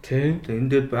юу? Тийм. Тэгээ энэ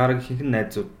дээр баг ихэнх нь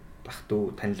найзууд бах ト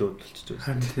ゥ танилуд болчихж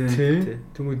байна. Тийм.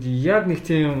 Тэгмүүд яг нэг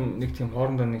тийм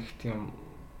хоорондоо нэг тийм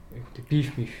юу гэдэг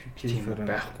биф тийм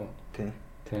байхгүй. Тийм.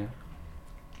 Тийм.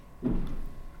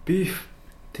 Биф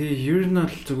тий ер нь л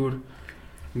зүгээр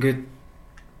ингээд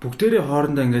бүгдээрээ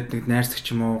хоорондоо ингээд нэг найрсаг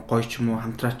ч юм уу, гоё ч юм уу,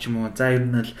 хамтраа ч юм уу. За ер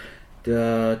нь л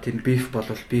тийм биф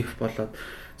болоод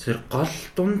зэрэг гол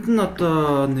дунд нь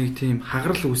одоо нэг тийм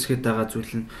хагарал үүсгээд байгаа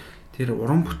зүйл нь тэр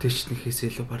уран бүтээлчнийхээс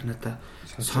илүү бар надаа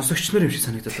сонсогч нар юм шиг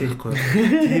санагдаад байгаа байхгүй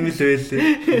юу? Тийм л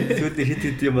байлээ. Сүүлийн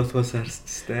хит юм болохоос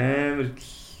харсч амар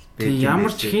тийм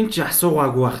ямар ч хин ч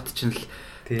асуугаагүй байхад чинь л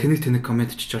тэнэг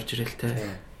комент ч орж ирэл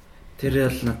те. Тэр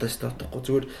л надаас тотохгүй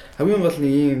зүгээр хамгийн гол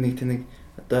нэг тэнэг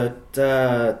одоо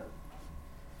за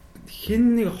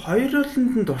хин нэг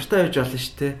хоёрлолонд нь дуртай байж болно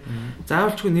шүү дээ.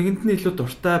 Заавалчгүй нэгэнд нь илүү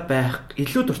дуртай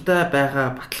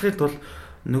байгаа батлахыг тул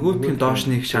нөгөөдхийн доош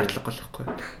нэг шаардлага болохгүй.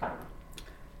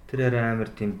 Тэр амар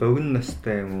тийм богино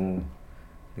настай юм уу?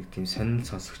 Нэг тийм сонин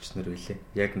сонсогч нар байлээ.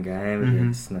 Яг ингээ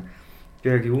амар янзсан. Би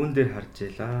яг юун дээр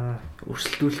харж ялаа.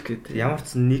 Өрсөлдүүлэх гэдэг. Ямар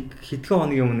ч нэг хэдхэн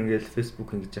хоногийн өмнө ингээл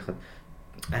фэйсбүүк ингэж яхад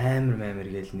амар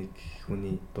гээл нэг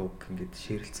хүний дууг ингэж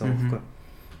шеэрлсэн байхгүй.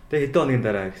 Тэгээ хэдэн хоногийн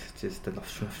дараа гэсчээстэй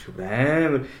ловш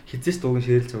амар хизээс дуугийн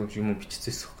шеэрлсэн юм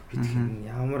биччихсэн байхгүй. Би тийм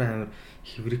ямар амар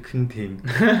хэврэгхэн тийм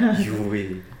юу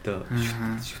вэ? Одоо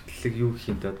шүтлэг юу гэх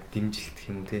юм да дэмжилт гэх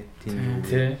юм те. Тийм юу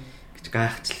гэж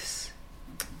гайхчихлаа.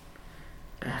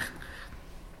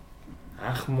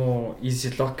 Ах мо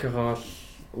easy lock-ыг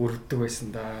өрддөг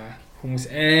байсан да.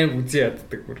 Хүмүүс аим үзий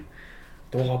яддаг бүр.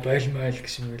 Дууга байлмайл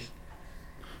гэж юм бэл.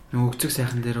 Нөгөө өгцөг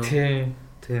сайхан дээр үү?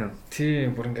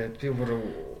 Тийм бүр ингээд би бүр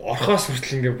орхоос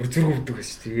хүртэл ингээд бүр зүрх өвдөг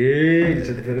байсан шүү дээ. Гэж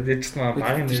бодоод дэжсэн маа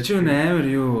багын нэр чинь амар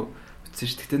юу үтсэн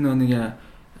шүү. Гэтэ нөгөө нэг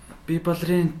би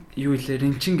болрын юу илээ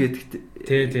ринчин гэдэг.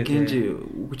 Гинж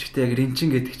үгчтэй яг ринчин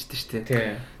гэдэг ч дээ шүү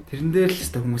дээ. Тэрэн дээр л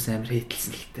хэвээр хүмүүс амар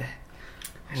хейтэлсэн л дээ.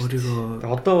 Өөрийгөө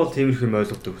одоо бол тиймэрхүү юм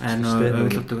ойлгодог болчихсон шүү дээ.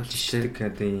 Ойлгодог болчихсон.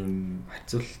 Тэгээд ийм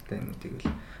хацуултай юмнуудыг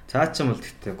л цаа ч юм бол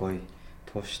гэхдээ гоё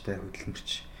тууштай хөдөлмөрч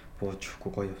бууж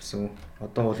өгөхгүй гоё явсан.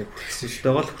 Одоо бол яг хүрхсэжтэй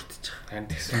гол хүртэж байгаа.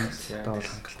 Харин тэгсэн. Одоо бол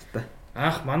хангалттай.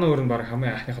 Анх манай өрн баг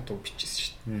хамгийн анхныхаа дуу бичсэн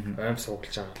шүү дээ. Ойм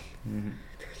суугалж байгаа.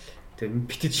 Тэгээ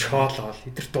битэж шоолоо.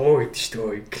 Эдэр дуу гэдэг шүү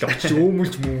дээ. Ингээл очиж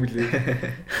өөмөлж мөмөлээ.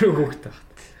 Хөөхтэй баг.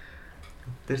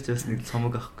 Тэр ч бас нэг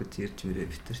цомог авах гэж ярьж мөрөө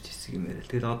битэр ч хэсэг юм яриа.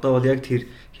 Тэгэл одоо бол яг тэр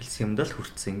хэлсэн юмдаа л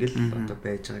хүртсэн. Ингээл одоо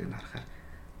байж байгааг нь харахаар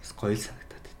бас гоё л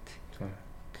санагдаад байт.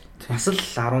 Бас л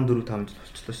 14 5 жил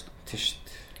болчихлоо шүү дээ. Тийм шүү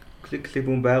дээ. Клип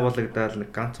хүн байгуулагдаад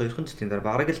нэг ганц 2 жилийн дараа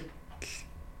бараг л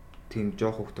тийм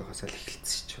жоох хөвгтэй хасаал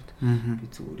эхэлсэн ч бод.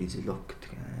 Би зүгээр easy lock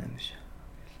гэдэг аим шээ.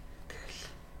 Тэгэл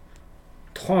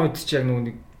тухайн үед ч яг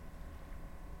нэг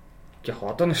яг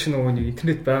одоо нэг нөгөө нэг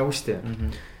интернет байгаагүй шүү дээ.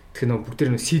 Тэгэхээр нөгөө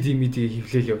бүгд нэг CD MIDI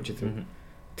хевлээл явж байгаа.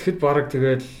 Тэгэхэд бараг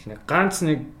тэгэл нэг ганц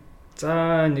нэг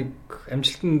за нэг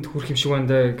амжилтанд хүрэх юм шиг байна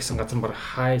да гэсэн газар бараг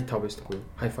high top байсан үгүй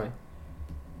hi-fi.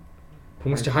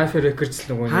 Хүмүүс чи hi-fi records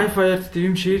л нөгөө hi-fi-д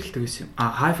тийм шеэрлдэг байсан юм.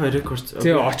 Hi-fi records.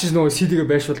 Тэгээ очиж нөгөө CD-гээ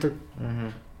байршуулдаг.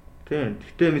 Тийм.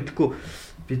 Гэтэ мэдгүй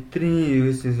бидний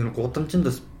юусэн гудамжинд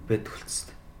бас байдаг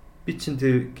болчихсон. Би чинь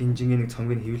тэр гинжингийн нэг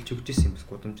цомгийг хевлж өгч ирсэн юм бас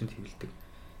гудамжинд хевлдэг.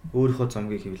 Өөрийнхөө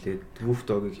цомгийг хевлээд, Wolf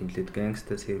Dog-ыг хевлээд,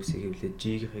 Gangsta Service-ийг хевлээд,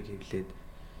 Jig-ийг хевлээд.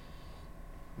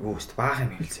 Өөст баах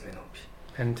юм хевлсэн байна уу би.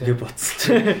 Ингээ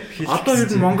ботсон. Одоо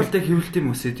ер нь Монголд яг хэвлэлт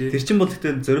юм үсэ тий. Тэр чинь бол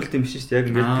гэхдээ зориулт юм биш шүү дээ. Яг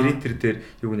ингээд принтер дээр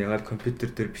юу нэг ягаад компьютер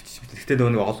дээр бичиж. Гэхдээ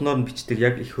нөгөө олноор нь бичдэг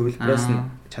яг их хөвлөмрөөс нь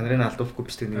чанарыг алдуулахгүй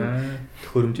бичдэг нэг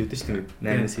төхөөрөмж өгдөө шүү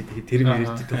дээ. 8 CD тэр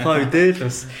мэрэж тухайн үедээ л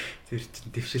бас тэр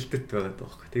чинь дэвшилтэт байгаа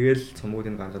даахгүй. Тэгэл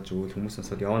цомгуудыг гаргаж өгвөл хүмүүс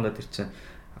насаад явандаа тэр чинь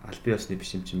албан ёсны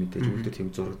биш юм чи мэдээж үүдээр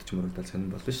тийм зурагдаж мөрөгдөл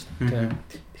сонирн болно шүү дээ.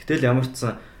 Тэгтэл ямар ч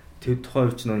сан тэр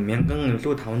тухайн үед чинь 1000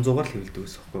 илүү 500-аар л хэвлдэг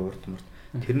гэсэн байхгүй урд мөрт.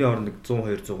 Тэрний оронд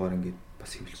 100 200-аар ингээд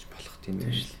бас хэвлэж болох тийм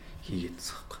юм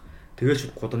хийгээдсэн байхгүй. Тэгэл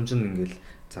шууд гудамж нь ингээд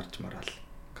зарж мараал.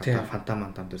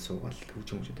 Фантамантам дээр суугаал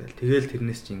хөгжмөжтэй. Тэгэл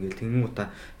тэрнээс чи ингээд тэнгэн удаа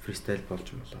фристайл болж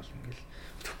болоо ингээд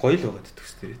гоё л байгаад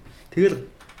төс тэр. Тэгэл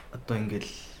одоо ингээд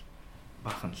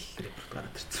баахан л репорт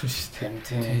гараад ирсэн шүү дээ.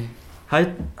 Тийм.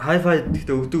 Hi-fi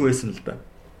гэхдээ өгдөг байсан л да.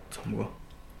 Цомгоо.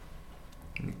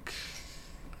 Нэг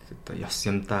одоо яс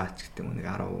юм даа ч гэдэг юм нэг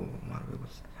 10 маргыг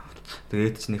бол.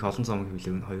 Тэгээд ч нэг олон цомог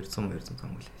хөвлөв 200 цомог л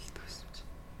хэлдэг байсан чинь.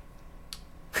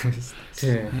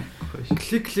 Тийм.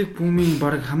 Клик бүүмийн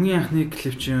баг хамгийн анхны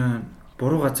клип чинь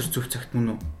буруу газар зүг цагт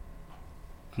мөн үү?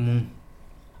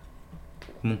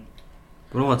 Мөн.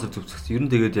 Буруу газар зүг цагт. Ер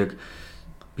нь тэгээд яг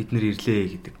бид нэр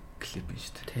ирлээ гэдэг клип юм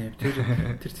шүү дээ. Тийм.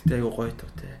 Тэр тэгтээ айгу гоё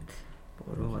тоо те.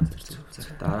 Буруу газар зүг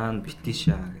цагт дараа нь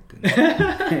битишаа гэдэг.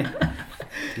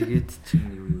 Тэгээд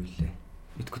чинь юу лээ.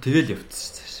 Мэдгүй тэгэл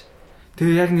явцсан цааш.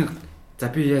 Тэгээ яг нэг за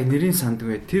би яг нэрийн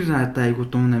сандгүй. Тэр надад айгу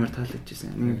дум намар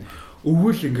таалагдчихсэн. Нэг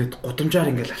өвөл ингээд гудамжаар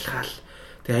ингээд алхаал.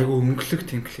 Тэгээ айгу өнгөлөг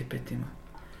тийм клип байт юм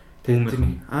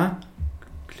аа.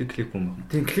 Тэгээ клик бум.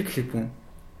 Тийм клик бум.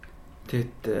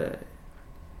 Тэгээд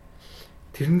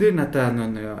тэрэн дээр надад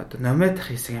одоо номеодах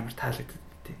хэсэг амар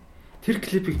таалагддаг. Тэр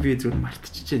клипийг би зөвхөн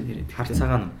мартчихжээ нэрээ. Хар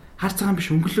цагаан биш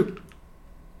өнгөлөг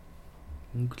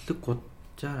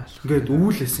гудамжаар алхах. Ингээд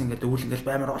өвөлсэн ингээд өвөл ингээд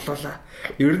баймар олоолаа.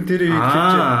 Ер нь тэр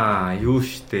юу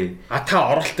штэ.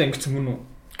 Та оролтоо ингэсэн мөн үү?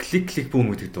 Клик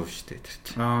бум гэдэг дуу штэ тэр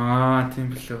чинь.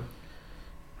 Тийм билүү.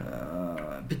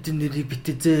 Бид нэрийг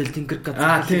битээзэл тэнгэр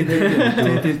газар. Тийм.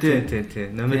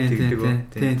 Номер тэгдэг үү?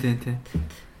 Тийм.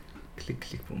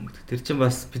 Клик бум гэдэг. Тэр чинь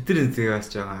бас бид нар тэгээ бас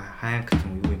жоо хаанг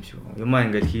юм юу юм шиг. Юмаа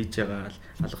ингээд хийж байгаа л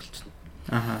алгалчихна.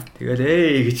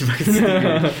 Тэгэл гэж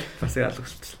бас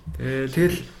алгалчихсан.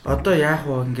 Тэгэл одоо яах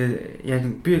вэ ингээд яг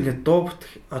би ингээд дуу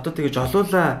бүтэх одоо тэгээ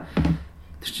жолуулаа.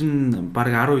 Тэр чинь баг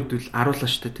 10 хэдүүл аруулаа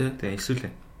штэ тий. Тэгээ эсвэл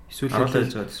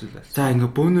аруулж байгаа эсвэл. За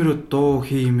ингээд бөөнөрөө дуу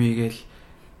хиймээгээл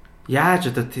яаж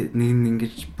одоо нэг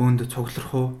ингэж бөөндө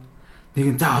цуглах уу?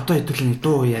 Нэг за одоо хэдүүлээ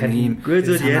дуу яа нэг юм. Гүй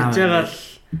зөв ярьж байгаа л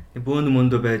бөөнд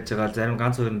мөндөө байж байгаа зарим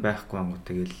ганц хоёр нь байхгүй ангуу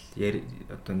тэгэл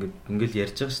одоо ингээд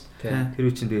ярьж байгаа шүү дээ. Тэр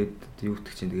үе чинь тэгээд юу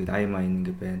гэх чинь тэгээд ай майн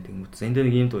ингээд байна. Тэгмүүд энд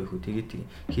нэг юм дуу их үү тэгээд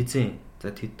хийцэн.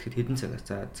 За хэдэн цагаас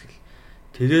за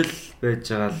тэгэл байж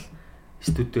байгаа л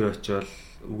студио очиод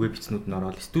үгээ бичнүүд нь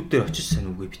ороод студио очиж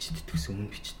сайн үгээ бичдэг гэсэн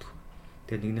өмнө бичдэг.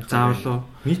 Тэгээд нэгнийх заавал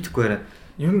мэдхгүй арай.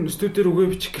 Ер нь студиор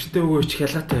үгээ бичих гэртээ үгээ бичих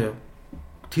ялгаатай юу?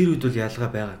 Тэр үед бол ялгаа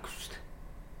байгаагүй шүү дээ.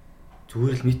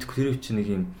 Зүгээр л мэдхгүй тэр үед чинь нэг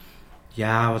юм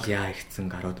яавал яа ихсэн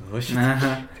гараад байгаа шүү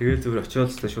дээ. Тэгээд зүгээр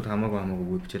очиод л шууд хамаагүй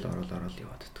үгээ бичээл ороод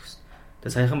яваад идэгсэн.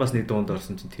 Тэгээд саяхан бас нэг дуунд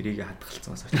орсон чинь тэрийг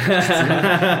хадгалцсан бас очиж.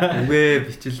 Үгээ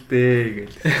бичлээ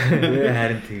гээл. Үгээ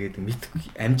харин тэгээд мэдхгүй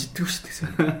амжиддаг шүү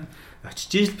дээ.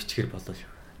 Очиж ижил бичгээр болоо шүү.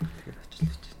 Тэгээд очиж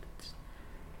бичээд.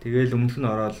 Тэгээл өмнөх нь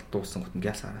ороод дуусан гот нь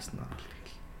гяс араас нь ороод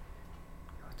тэгэл.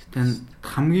 Тэн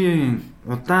хамгийн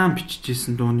удаан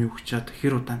бичижсэн дууны үг чад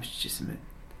хэр удаан бичижсэн бэ?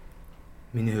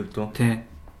 Миний хувьд уу? Тий.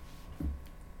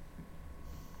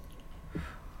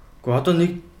 Гэхдээ одоо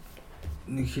нэг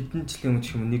хэдэн жилийн өмнө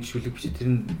ч юм нэг шүлэг бичиж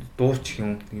тэр нь дууч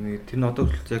юм. Тэр нь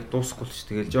одоо яг дуусахгүй л ш.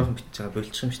 Тэгэл жоохон бичиж байгаа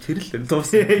болчих юм ш. Тэр л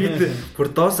дуусна гэдэг. Бүр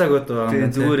дуусаагүй байгаа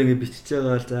юм. Зүгээр ингэ бичиж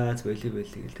байгаа л за болий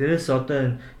гэл. Тэрээс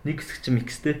одоо нэг хэсэг чи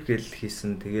микстеп гэл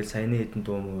хийсэн. Тэгэл саяны хэдэн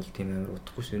дуу муу бол тийм амар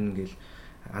утахгүй ш. Ингээл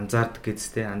анзаардаг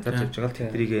гэдстэй анзаарч явж байгаа л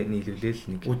тэдрийг нийлүүлээл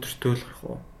нэг өдөртөө л гарах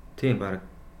уу. Тийм баг.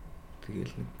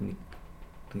 Тэгэл нэг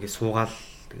ингээ суугаал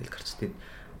тэгэл гарчдаг.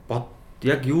 Бод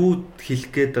яг юу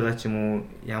хэлэх гээд байгаа ч юм уу,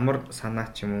 ямар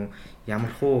санаа ч юм уу, ямар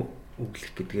хуу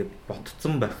өглөх гэдгээ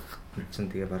ботцсон байх чинь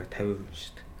тэгээ бараг 50%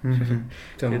 шүү дээ.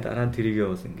 Тэгээд дараа нь тэрийгээ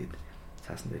бол ингээд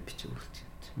цаасандаа бичиж өгч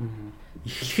юм.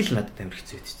 Эхлэх л надад амар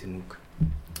хэцүү байд чинь нүг.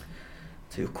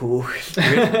 Зөөкөө.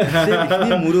 Тэгээд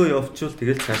ихний мөрөө явуучвал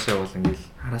тэгэл цаашаа бол ингээд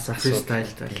хараасаа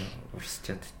фристайлтай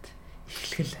урсчаад байд.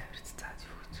 Эхлэх л амар заа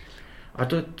юу гэж.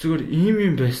 Одоо зүгээр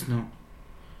ийм байсан уу?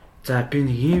 За би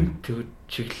нэг ийм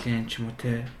чиглэлийн ч юм уу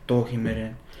те дуу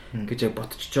хиймээр байна гэж яг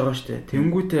ботчиж байгаа штэ.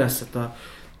 Тэнгүүтээ бас одоо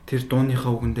тэр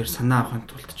дууныхаа үгэн дээр санаа авахын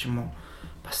тулд ч юм уу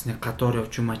бас нэг гадуур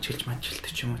явж юм ажиглж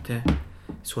манчилдаг ч юм уу те.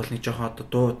 Эсвэл нэг жоохон одоо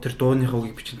дуу тэр дууныхаа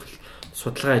үгийг бичин тул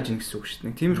судалгаа хийж гин гэсэн үг штэ.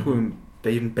 Нэг тиймэрхүү юм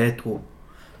ер нь байдгүй.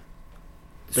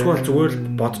 Эсвэл зүгээр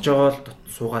бодож байгаа л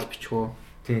суугаал бичгөө.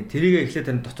 Тийм, тэрийг эхлээд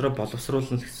тань дотроо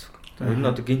боловсруулна л гэсэн үг. Ер нь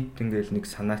одоо гинт ингээл нэг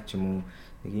санаа ч юм уу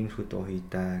нэг иймэрхүү дуу хий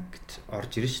да гэж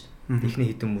орж ирнэ шүү дээ. Эхний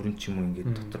хитэн мөрөн ч юм уу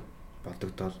ингээд дотор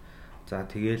бодогдоод за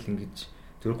тэгээл ингэж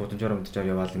зүгээр гудамжаар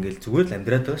мэдчихээр яваал ингээл зүгээр л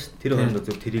амьдраад байгаа шүү дээ. Тэр хоорондоо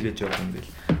зүгээр тэрийгээ жоох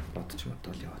ингээл бодож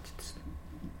бодоол яваад идсэн.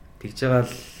 Тэгж байгаа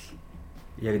л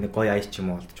яг нэг гоё аяч юм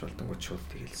уу олдож болдонгууд шууд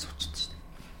тэгээл суучдаг шүү дээ.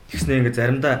 Тэгснээ ингээд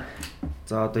заримдаа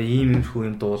за одоо иймэрхүү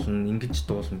юм дуулна ингэж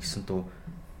дуулна гэсэн дуу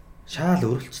шаал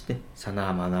өөрлөлттэй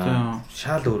санаа манаа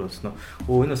шаал өөр болсноо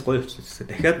энэс гоё болчихсон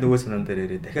дахиад нөгөө санаан дээр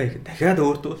ирээ дахиад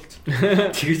өөр дуулчих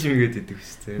тэгж мэгээд идэг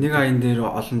шүү дээ нэг аян дээр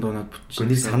олон дуунууд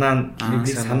бүтчих нэг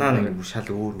санаа нэг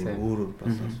шаал өөр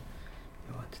болоод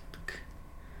яваад идэг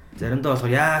заримдаа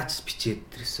болохоор яаж бичээд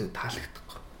тэрсээ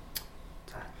таалагдахгүй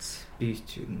за би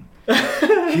ч юм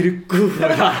хэрэггүй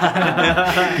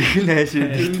их найш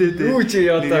тэгтээ юу ч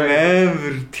яа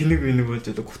амар тэнэг минь болж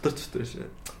одоо гутарч шүү.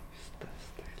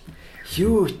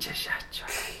 Юу ч шаач.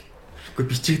 Гэхдээ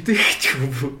бичигдэх ч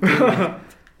юм уу.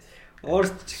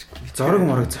 Орч зориг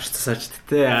морог зарцсааж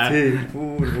тээ. Тий,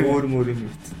 өөр юм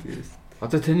бичдэг.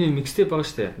 Одоо таны микстейп байгаа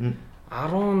шүү дээ.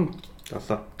 17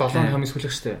 хамис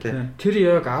хүлэх шүү дээ. Тэр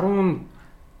яг 17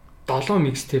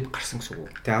 микстейп гарсан гэсэн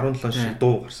үг. Тий, 17 шиг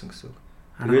дуу гарсан гэсэн үг.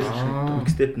 Тэгэл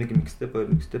микстейп 1, микстейп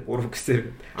 2, микстейп 3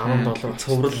 гэсэн 17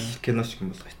 цуврал кино шиг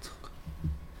юм болгоо хэцүү.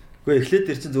 Гэхдээ эхлээд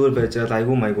тэр чинь зүгээр байж байгаа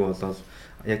айгуу майгуу болоод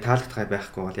яг таалагдхай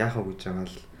байхгүй бол яахаа гэж байгаа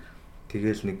л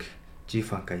тэгэл нэг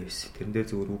G-Funk аюус. Тэрэн дээр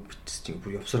зүгээр үг бичсэн чинь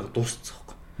бүр явсараа дууссан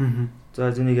байхгүй.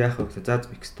 За зэнийг яахаа гэсэн. За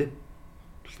микстейп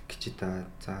гэж та.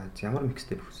 За ямар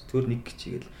микстейп вэ? Зүгээр нэг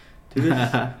гिचгээл. Тэгэл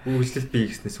үйлчлэлт бий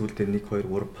гэснээр сүүлдээ 1 2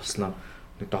 3 болсноо.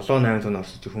 Нэг 7 8 тонн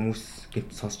орсож хүмүүс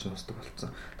гинт сонсч сонсдог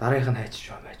болсон. Дараагийнх нь хайчих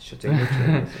шүү байж шүү.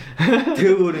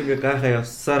 Тэгээ өөр ингээ гайхаа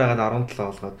явсаар хагаад 17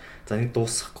 болгоод за нэг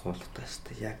дуусахгүй болоо та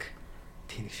шүү. Яг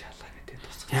тэнэг шаалаа.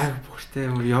 Яг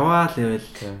бүртээ яваал явэл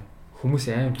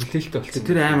хүмүүс амар хүлээлттэй болсон.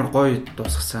 Тэр амар гоё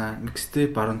дуусгасан.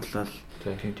 Mixtape баруун талал.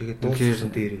 Тэгээд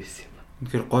дууссан дээр байсан юм.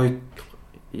 Тэгэхээр гоё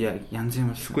янз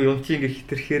юм болсон. Үгүй юм чи ингээ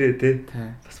хитрхээрээ те.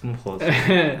 Бас муухай бол.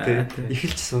 Тэ.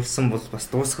 Эхэлж сурсан бол бас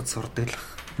дуусгад сурдаг л.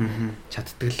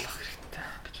 Чаддаг л хэрэгтэй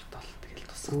гэж бодлоо. Тэгэл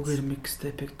дууссан. Google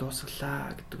Mixtape-ийг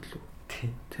дуусглаа гэдэг лүү.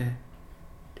 Тий.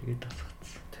 Тэгээд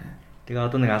дуусгацсан. Тэгээ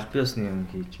одоо нэг аль биесны юм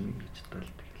хийж мэй гэж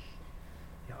бодлоо.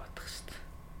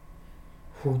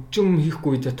 Хөгжим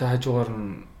хийхгүй үед та хажуугаар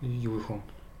нь юу их юм?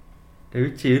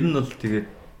 Тэгээд чи ер нь бол тэгээд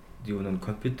юу нэ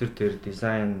компьютер дээр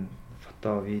дизайн,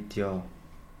 фото, видео,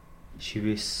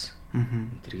 шивээс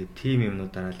тэргээ тим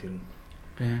юмнуудаараа л ер нь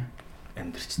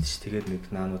амьдэрчдэг ш. Тэгээд нэг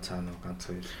наано цаано ганц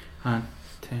хоёр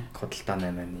тий. Кодалтаа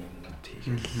 8-ны юмнууд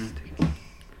хийгээл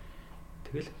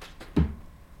тэгэл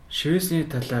шивээсний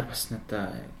талаар бас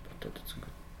надаа бодоод үзэн.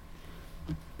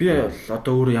 Би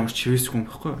одоо өөрөө ямар ч шивээсгүй юм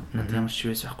байхгүй. Надад ямар ч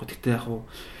шивээс байхгүй. Гэтэ яг уу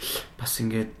бас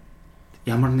ингээд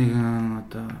ямар нэгэн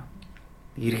одоо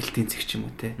эргэлтийн зэг ч юм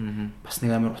уу те. Бас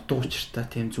нэг амар утга учиртай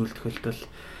тийм зүйл тохиолдол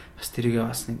бас тэрийгээ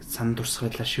бас нэг сан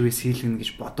дурсгалаа шивээс хийлгэнэ гэж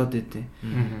бодоод байдیں۔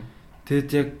 Тэгэд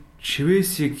яг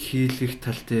шивээсийг хийлгэх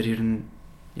тал дээр ер нь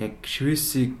яг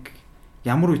шивээсийг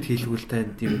ямар үед хийлгүүл та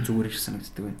тийм зүгээр их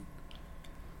санагддаг байна.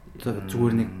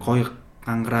 Зүгээр нэг гоё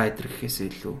гангараа идэрхээс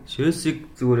илүү.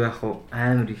 Шивээсийг зүгээр яг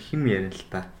амар их юм ярина л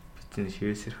та. Би чинь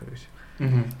шивээсээр хөрөш.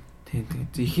 Тийм.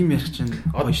 Их юм ярих чинь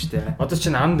гоё штэ. Одоо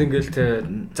чинь амд ингээл те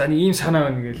за нэг ийм санаа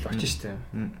байна гээл очиж штэ.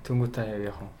 Тэнгүү та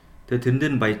яг юм. Тэгээ тэрэн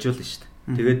дээр нь баяжуулна штэ.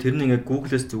 Тэгээ тэр нь ингээ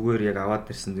Google-с зүгээр яг аваад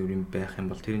ирсэн зүйл юм байх юм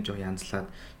бол тэр нь жоох янзлаад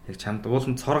яг чамд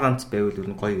уулын цор ганц байвал ер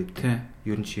нь гоё гэдэг.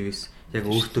 Ер нь шивээс яг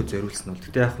өөртөө зориулсан бол.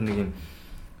 Гэтэ яг нэг юм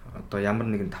одоо ямар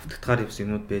нэгэн давтагдгаар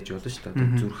явсан юмуд байж болно шүү дээ.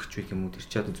 Одоо зүрхч байх юм уу тэр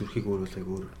чи одоо зүрхийг өөрөөлгөг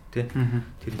өөр тий.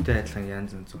 Тэрнтэй адилхан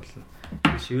янз янз болно.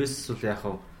 Шивээс бол яг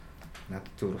хав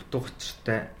надад зүгээр утга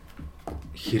учиртай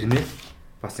хэрнээ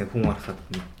бас нэг хүн харахад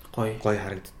гоё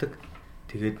харагддаг.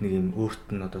 Тэгээд нэг юм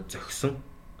өөрт нь одоо зөгсөн.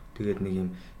 Тэгээд нэг юм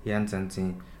янз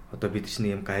янзын одоо бид чинь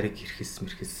нэг юм гариг хэрхэс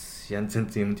мэрхэс янз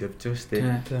янзын юмд явж байгаа шүү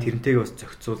дээ. Тэрнтэйгээ бас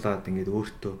зохицуулаад ингээд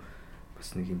өөртөө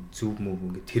бас нэг юм зүв мөв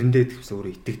ингээд тэрэндээ твс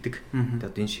өөрөө итгэдэг. Тэгээд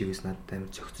одоо энэ шивээс надад амар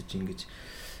зохицож ингэж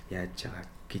яаж байгаа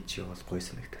гэж явал гоё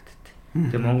санагдаад байт.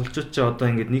 Тэгээд монголчууд ч одоо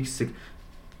ингээд нэг хэсэг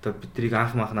одоо биднийг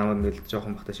анх мах намайг ингээд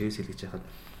жоохон бахта шивээс хэлгэж яхад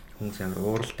хүмүүс амар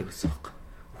ууралдаг гэсэн юм байна.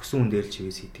 Өсөн хүн дээр л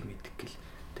шивээс хийдэг мэддэг гэл.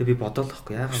 Тэгээд би бодоол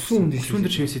байхгүй яагаад өсөн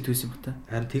дээр шивээс хийдэг гэсэн юм ба та.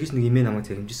 Харин тэгэж нэг имээ намайг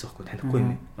загимжсэн байхгүй танихгүй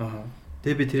юм.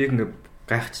 Тэгээд би тэрийг ингээд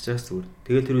гайхчихж байгаа зүгээр.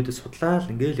 Тэгээд тэр үедээ судлаа л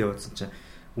ингээл явуулсан чинь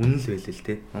үнэн л байлээ л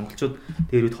те. Монголчууд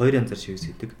тэр үед хоёр янзаар шивээс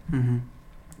хийдэг.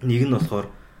 Нэг нь болохоор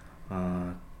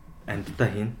амьдтаа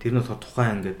хийн. Тэр нь болохоор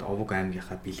тухайн ингээд овог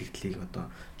аймгийнхаа бэлэгдлийг одоо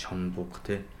чон бууг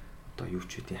те. одоо юу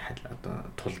ч үгүй хал одоо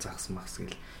тул загас махс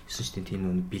гэл 9 шидийн тийм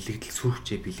нөө бэлэгдэл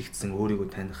сүрхчээ бэлэгдсэн өөрийгөө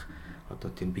таних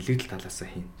одоо тийм бэлэгдэл талаасаа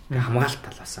хийн. Хамгаалалт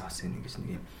талаасаа бас нэг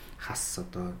юм хас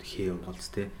одоо хээ явуулц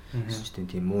те 9 шидийн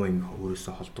тийм муу юм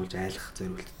өөрөөсөө холдуулж айлах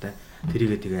зориулттай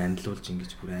тэрийгээ тэгээ амьдлуулж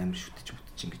ингэж бүр амар шүтэж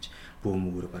ингэж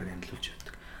бөөмөгөөр баг амьдлуулж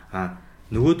явдаг.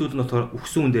 Нөгөөдүүд нь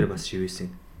өгсөн хүн дээр бас шивээсэн.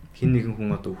 Хин нэгэн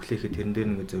хүн одоо өглөөхэд тэрэн дээр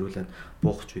нэгэ зориулаад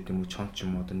буухч байд юм уу чонч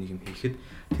юм одоо нэг юм хийхэд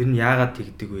тэр нь яагаад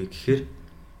тэгдэг вэ гэхээр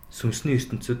сүнсний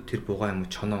ертөнцид тэр бугаа юм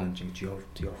уу чоноо унж ингэж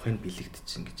явахын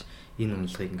бэлэгдчихсэн гэж энэ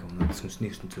унлагыг ингээ унаад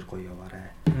сүнсний ертөнцөөр гоё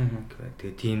яваарай.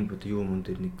 Тэгээ тийм юу юм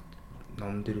дээр нэг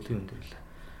ном дээр үл юм дээр л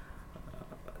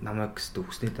намайг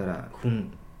өсний дараа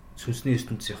хүн сүнсний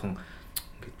ертөнцийнхэн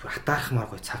ингээд бүр хатаархмаар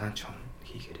гоё цагаан чон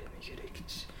хийгээрэй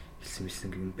гэж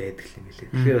хэлсэн юм байдаг юм билээ.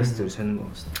 Тэгэхээр бас зөв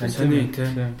сонирм байна. Сони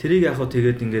тийм. Тэрийг яг хөө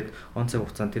тэгээд ингээд он цаг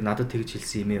хугацаанд тэр надад тэгж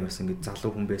хэлсэн юм бас ингээд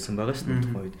залуу хүн байсан байгаа шүү дээ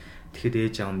тухайн үед. Тэгэхэд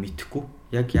ээж аав нь мэдэхгүй.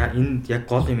 Яг энэ яг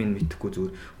гол юм нь мэдэхгүй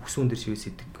зүгээр өксөн хүн дээр шивээс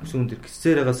идэг. Өксөн хүн дээр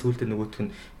гисээр байгаа сүултээ нөгөөх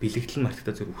нь бэлэгдэл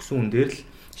мартагдаа зүгээр өксөн хүн дээр л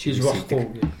шийж байхгүй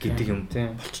гэдэг юм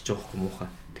болчихж байгаа юм муухай.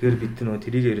 Тэгэхээр бид нөгөө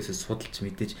тэрийг ерөөсөө судалж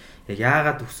мэдээж яг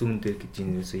яагаад өксөн хүн дээр гэж юм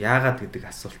ерөөсөө яагаад гэдэг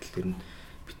асуулт тэр нь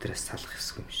битрээс салах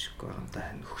хэсэг юм шиг байгаа юм да.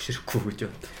 Хөгшөрөхгүй гэж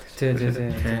боддог.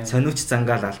 Тий. Сониуч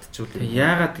зангаал алдчихвол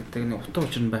яагаад гэдэг нэг утга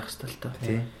учир нь байх хэрэгтэй л та.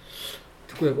 Тий.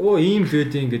 Тэгвэл ийм л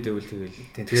байдیں۔ Гэдэг үл тэгэл.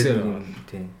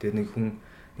 Тий. Тэр нэг хүн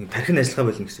нэг тархин ажиллагаа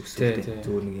болно гэсэн үг шүү дээ.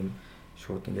 Зүгээр нэг юм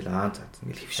шууд ингээл заац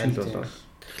ингээл хөвшил болоод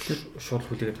тэгэхээр шууд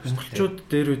хүлээгээд монголчууд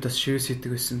дээр үед бас шивээс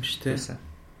идэг байсан биз дээ.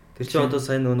 Тэр чинь одоо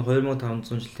сайн нөгөө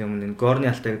 2500 жилийн өмнө энэ горны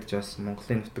алтай гэдэг бас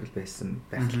Монголын нутаг байсан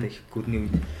байхaltaй их гүрний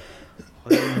үед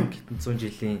 2700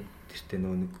 жилийн тэртээ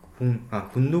нөгөө нэг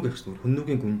хүннүг гэх юм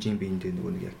хүннүгийн гүнжийн биендээ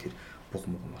нөгөө нэг яг тэр буг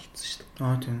мугам болцсон шүү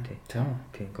дээ.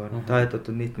 Тийм. Горн таад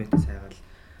одоо нийт сайгаал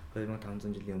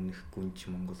 2500 жилийн өмнөх гүнж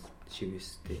Монгол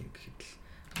шивээстэй гэхэд л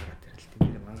гараад ирэл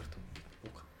тийм мангар том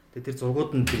буг. Тэгээ тэр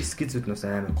зургууд нь тэр скизүүд нь бас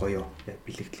амар гоё яг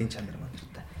бэлэгдлийн чанар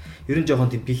манартай. Ер нь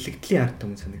жоохон тийм бэлэгдлийн арт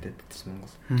юм санагдаад байсан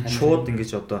Монгол. Шууд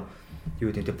ингэж одоо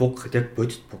юу гэдэг буг гэхэд яг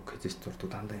бодит буг гэж зурдаг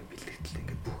дандаа юм бэлэгдэл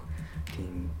ингээд бүх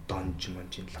тийм донж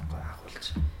монжин лаггой агуулж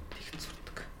тэгт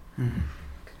зурдаг.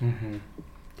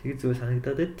 Тэгээ зөв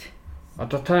санагдаад байт.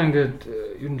 Одоо та ингээд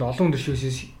ер нь олон хүн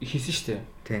дэвшээс хийсэн шүү дээ.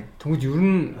 Тийм. Тэгвэл ер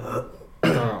нь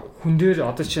хүн дээр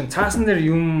одоо чинь цаасан дээр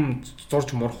юм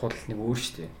зурж мурах бол нэг өөр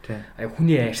шүү дээ.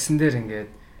 Хүний арьсан дээр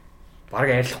ингээд баг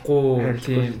арилахгүй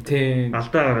тийм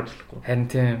алдаа гаргаж болохгүй. Харин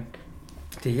тийм.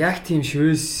 Тэгээ яг тийм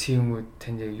шивээс юм уу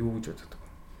тань яг юу гэж боддог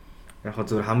вэ? Яг хөө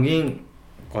зөв хамгийн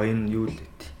гоё нь юу л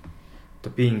вэ?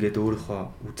 Одоо би ингээд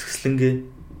өөрийнхөө үзэсгэлэнгээ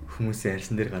хүмүүсийн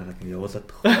арьсан дээр гаргаад ингээд явуулаад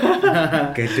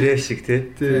байгаа. Галерей шиг тий.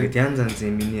 Ингээд янз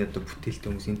янзын миний одоо бүтээлт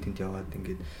хүмүүс энтэнд яваад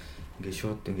ингээд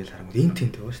шууд ингээд харангуй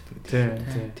энтэнд байгаа шүү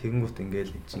дээ. Тэгэнгүүт ингээд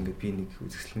ингээд би нэг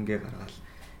үзэсгэлэнгээ гаргаад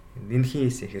энэ хин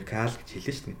хийсэн ихэр кал гэж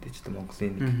хэлсэн шүү дээ. Мэдээж одоо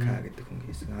Монголын нэг к гэдэг хүн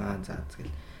хийсэн. За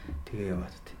згэл тэгээ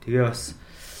яваад тий. Тэгээ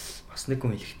бас нэг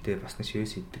хүн хэлэхдээ бас нэг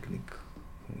шивээс идэг нэг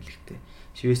хүн хэлэхдээ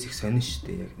шивээс их сонин шүү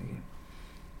дээ. Яг нэг юм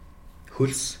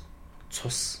хөлс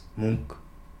цус мөнгө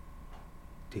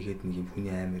тэгээд нэг юм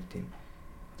хүний амар тийм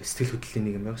сэтгэл хөдлөлийн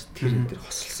нэг юм байгаас тэр энэ төр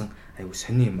хосолсон айгу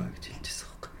сони юм а гэж хэлж байсан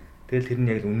хэрэг. Тэгэл тэр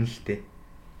нь яг үнэлтэй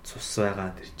цус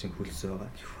байгаа тэр чин хөлс байгаа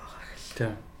юу байгаа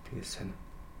гэл. Тэгээд сони.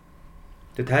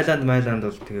 Тэгээд Тайланд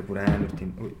бол тэгээ бүр амар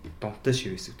тийм домтой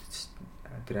шивээс үүдсэн.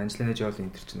 Тэр Анжелина Жоли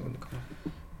энэ төр чин нэг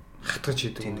хатгаж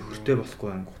хийдэг. Тийм нөхөртэй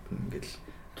болохгүй ангууд нь ингээл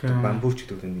бамбууч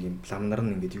гэдэг нэг юм ламнар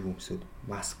нь ингээд юу өмсөд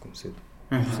маск өмсөд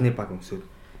ухны баг өмсөд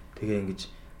тэгээ ингэж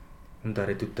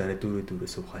дараа дүүрээ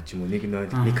суугаа ч юм уу нэг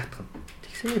хатгах.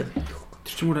 Тэгсээр байдаг хөөе.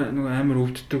 Тэр ч нэг амар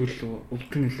өвддөг л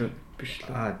өвдөн нөлөө биш л.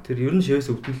 Тэр ер нь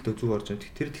шивээс өвдөлтөө зүг орж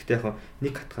байгаа. Тэр тэгтээ яг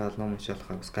нэг хатгаал ном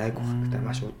уншаалахаар бас гайгүй хэрэгтэй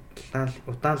маш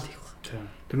удаан л хийх.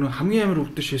 Тэр нэг хамгийн амар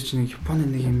өвддөг шивээс чинь Японы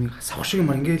нэг юм савх шиг юм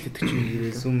ингээл гэдэг чинь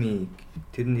Ирезуми.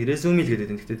 Тэр нь Ирезуми л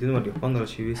гэдэг. Тэгтээ тэр нь Японоор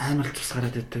шивээс амар тус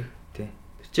гараад байдаг. Тий.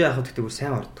 Тэр чинь яг тэгтээ бүр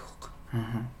сайн ордог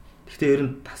хөөе. Тэгтээ ер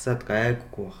нь тасаад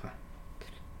гайгүйгүй баха.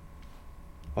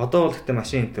 Одоо бол гэхдээ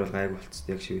машин энэ төр бол гайгүй болцсон.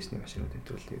 Яг шивээсний машинууд энэ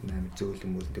төр бол амар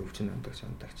зөөлөн мөрөндөө өвчин амдагч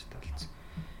амдагчтай болцсон.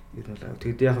 Ер нь бол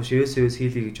тэгдээ яг шивээс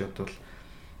хийлий гэж бодвол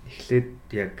эхлээд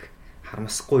яг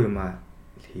харамсахгүй юм аа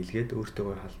хийлгээд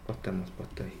өөртөөгөө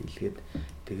холбоотой хийлгээд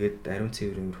тэгээд ариун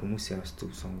цэврээр хүмүүсийн бас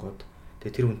зүг сонгоод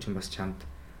тэгээд тэр хүн чинь бас чамд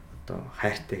одоо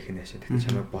хайртай их нэшээ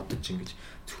тэгээд чамайг бодож ингэж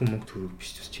зөвхөн мөнгө төрөг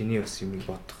биш бас чиний бас юмыг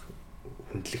бодох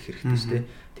хүндлэх хэрэгтэй шүү дээ.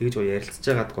 Тэгэж гоё ярилцж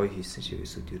байгаад гоё хийсэн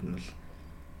шивээсүүд ер нь бол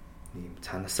ийм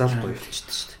цаанаасаа л гоё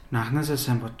болчихсон шүү дээ. Анханасаа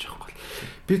сайн бодож байхгүй.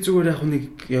 Би зүгээр яг нэг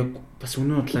яг бас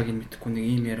үнэн бодлоог нь мэдэхгүй нэг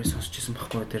ийм яриа сонсч ирсэн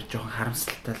байхгүй тэр жоохон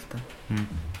харамсалтай л та.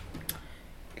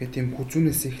 Гэт тийм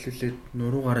хүзүүнээс эхлүүлээд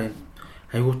нуруугаараа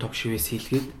айгуу топ шивээс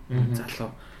хийлгээд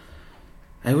залуу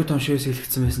айгуу том шивээс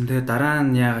хэлэгдсэн байсан. Тэгээ дараа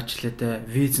нь яагаад ч лээ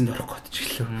визэнд орох гэж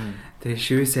гэлээ. Тэгээ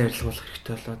шивээсээ арилгуулах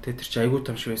хэрэгтэй болоо. Тэгээ тэр чинь айгуу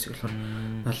том шивээс болохоор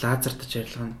лазертаж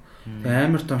арилгана. Тэгээ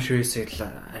амар том шивээсээ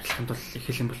арилгахын тулд их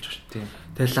хэлийн болж байгаа шүү.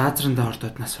 Тэгээ лазерында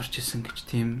ордоод нас орж исэн гэж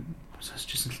тийм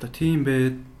сонсч ирсэн л доо. Тийм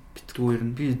бэ. Битгүү ер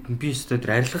нь би өстой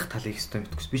тэр арилгах талыг өстой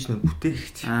мэдгүй. Би ч нөө бүтээх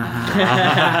хэрэгтэй.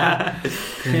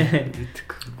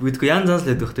 Мэдгүй янз янз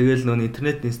л ядах. Тэгээл нөө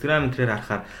интернет, инстаграм энтрээр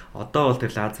харахаар одоо бол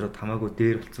тэр лазерууд хамаагүй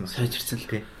дээр болцсон байна. Сайжирсан л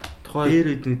тий. Тухайн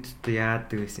дээр үднэдтэй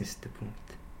яадаг байсан өстой бүмт.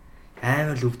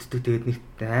 Амар л өвддөг. Тэгээд нэг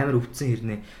амар өвдсөн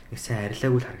хэрнээ нэг сайн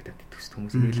арилаагүй л харагдаад идэх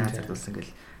хүмүүс. Нэг лазер болсон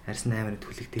гэл арьсан амар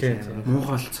түлэгтэй амар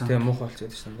муухайлцсан. Тэгээ муухайлц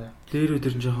гэдэг шин да. Дээр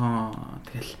өдөр нь жоохон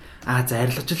тэгэл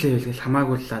зарилгаж л байвал гэл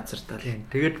хамаагүй лазертаа.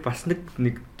 Тэгээд бас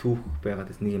нэг түүх байгаад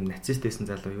байсан. Нэг юм нацист байсан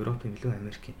залуу Европын билүү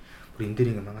Америкийн. Бүр энэ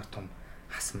дээр ингээ манаар том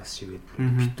хас мас шигээд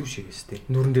битүү шивээс тээ.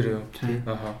 Нүрэн дээр юу?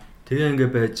 Аха. Тэгээ ингээ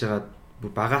байж байгаа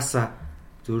бүр багаасаа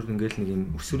зөвөр ингээл нэг юм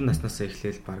өсвөр наснаасаа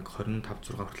эхлээл баг 25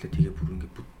 6 хүртэл тэгээ бүр ингээ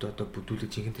одоо бүдүүлэг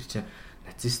жинхэнэ тэр чинь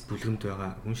нацист бүлгэмд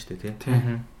байгаа хүн шүү дээ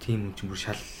тий. Тийм хүн чинь бүр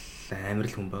шал амар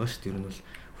л хүн байгаа шүү дээ. Ер нь бол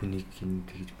хүнийг юм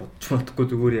тэгж бодож бодохгүй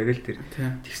зүгээр яг л тэр.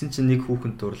 Тэгсэн чинь нэг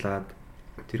хүүхэнд дурлаад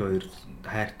тэр хоёр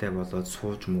хайртай болоод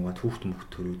сууж муугаад хүүхд мөхт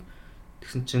төрөөд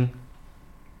тэгсэн чинь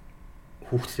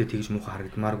хүүхдтэй тэгж муухай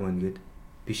харагдмааргүй байна гээд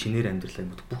би шинээр амьдралаа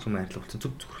бүх юм арилга болсон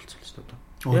зүг зөвхөрлцсөн шүү дээ.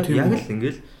 Яг л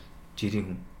ингээл жирийн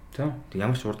хүн. Тэг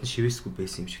ямар ч урд нь шивээсгүй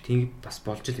байсан юм шиг. Тийм бас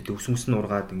болж л дээ. Өс нь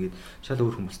ургаад ингээд шал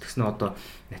өөр хүмүүс. Тэгснэ одоо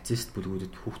нацист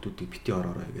бүлгүүдэд хүүхдүүдийг бити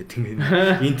ороорой гэдэг тийм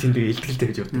энэ тэндээ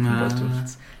илтгэлтэй гэж явдаг юм болж байна.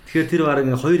 Тэгэхээр тэр бараг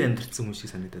хоёр амьдрцсан хүн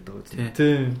шиг санагдаад байгаа.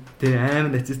 Тийм. Тэг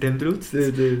амар нацист амьдрал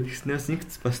үтсээ. Тэгснээс нэг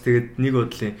бас тэгээд нэг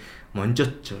бодлын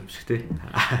монжот ч юм шиг тий.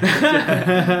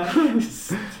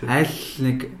 Аль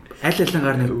нэг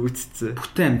үтцсэн.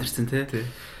 Бүтэн амьдрсан тий.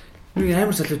 Нэг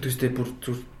амар салууд үстэй бүр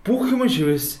бүх юм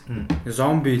шивээс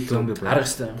зомби арга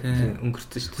хэвээр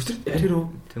өнгөрцөн шүү дээ. Тэр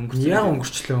өнгөрцөн. Яа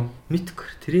өнгөрчлөө? Мэдгүй.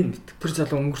 Тэрийг мэдгүй. Тэр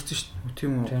залуу өнгөрцөн шүү дээ.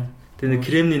 Тийм үү. Тэгээ нэг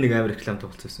кремний нэг амар реклам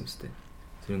тоглосон юм шүү дээ.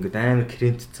 Тэр ингээд амар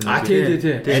кремтцсэн.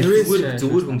 Тий.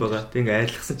 Зүгээр хүн байгаа. Тэг ингээд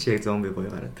арилгасан чи яг зомби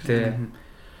боё гараад.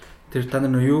 Тэр та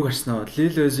нар юу гарсан уу?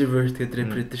 Lil Uzi Vert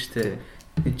гэдэг рэпер шүү дээ.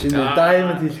 Энд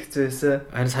Diamond хэлчихсэн байсан.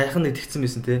 Харин саяхан нэг тэгсэн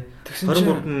байсан тий.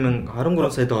 23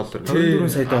 сая доллар. 24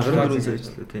 сая доллар л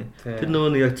тий. Тэр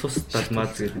нөгөө нэг яг цус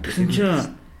далмаад гэдэг. Тэр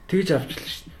чинь тэгж авчлаа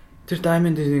шүү. Тэр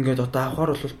Diamond-ийг ингээд одоо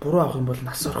авахар бол буруу авах юм бол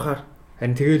нас орохоор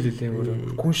харин тэгэл үлээ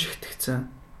өөрөө гүн шигтгэцэн.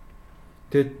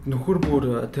 Тэгээд нөхөр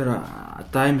бүр тэр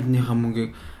Diamond-ийнхаа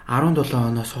мөнгийг 17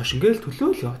 оноос хойш ингээл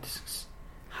төлөөл яваад байсан гэсэн.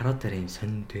 Хараад дараа юм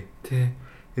сонин тий. Тий.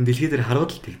 Энэ дэлхий дээр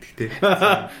харууд л тэгдэгтэй.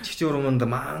 Чигч урманд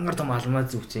мангар том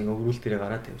алмаз зүгч ингээ өрүүл дээрээ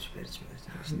гараад тавьж барьж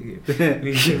нэг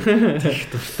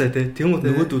дуртай тий. Тэмүүт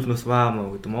нөгөөдөл нь бас ваа маа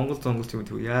гэдэг. Монгол зонгол юм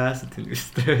тийм яасан тийм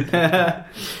өстэй.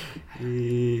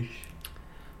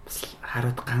 Бас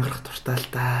харууд гангарах дуртай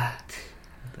л та.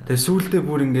 Тэгээ сүүлдээ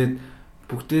бүр ингээд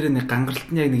бүгдээрээ нэг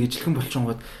гангаралт нь яг нэг ижлэхэн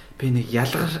болчонгод би нэг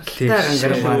ялгартай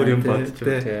гангарал юм бодож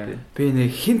байна. Би нэг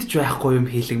хинт ч байхгүй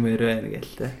юм хийлгмээр байна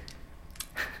гээл та.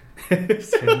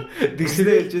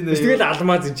 Тэгсээ хэлж байна. Тэгэл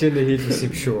алмаз зинчэнэ хийлгэсэн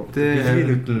юм шүү. Бидний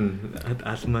нүд нь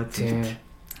алмаз зинч.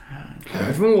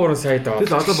 23 сая доллар.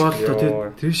 Тэгэл одоо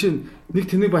бодлоо тийш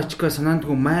нэг тэнэг бачка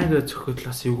санаандгүй майга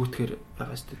зөхөдлөөс эвгүүтгэхэр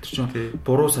байгаа шүү дээ. Тэр чинь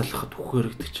буруу салахад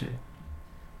үхээр гэдэг чинь.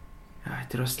 Яа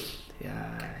тэр бас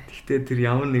Гэхдээ тэр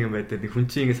ямар нэгэн байдлаар хүн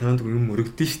чинь ингэ санаандгүй юм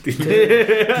өргөдөн шүү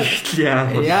дээ. Тэгтэл яа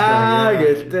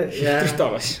гэлтэй. Яа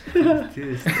байгаа ш.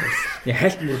 Тийм.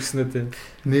 Хальт мөргснөө тийм.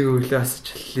 Нэг өглөө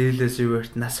асч лээлээс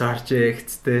юуэрт нас орж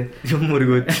эгцтэй. Юм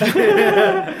өргөд.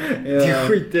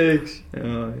 Тэгхүйтэй.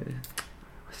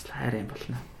 Бас хайр юм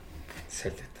болно.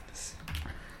 Салитанаас.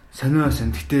 Сониос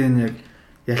гэхдээ энэ яг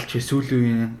ялч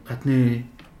сүүлийн гадны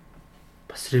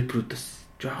бас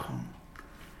рэпрүүдээс жоохон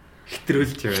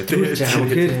хэтрүүлж байгаа.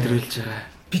 Хэтрүүлж байгаа.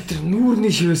 Би тэр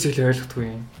нүүрний шивээсээ л ойлгохгүй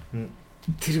юм.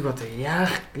 Тэрийг одоо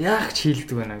яах ч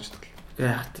хийлгдэг байна гэж бодлоо.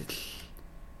 Яах тэл.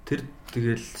 Тэр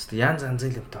тэгэл янз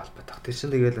янзын юмтай холбоотой. Тэр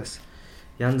чинь тэгэл бас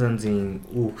янз янзын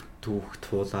үг түүх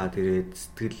туулаад ирээд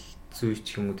сэтгэл зүй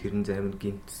ч юм уу тэрэн зарим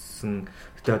гимтсэн.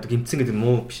 Гэтэ одоо гимтсэн гэдэг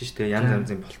муу биш шүү дээ. Янз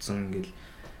янзын болцсон ингээл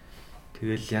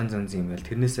тэгэл янз янзын юм байл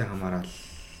тэрнээсээ хамаарал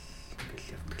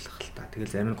ингээл явдаг л та.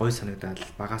 Тэгэл зарим нь гой санагдаад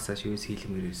багасаа шивээс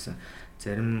хийлмээр байсан.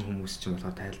 Зарим хүмүүс ч юм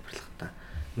болохоор тайлбарлах та.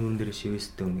 Нүүрэн дээр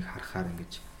шивээстэй үнийг харахаар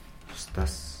ингэж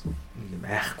бусдаас нэг юм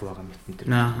айхгүй байгаа мэт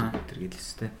тэр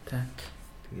гэлээстэй.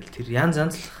 Тэгэл тэр янз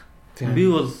янзлах. Би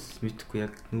бол мэдхгүй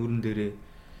яг нүүрэн дээрээ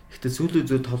ихтэй сүүлийн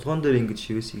зөө толгоон дээр ингэж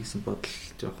шивээс хийсэн бодол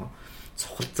жоохон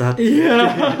цухалцаад.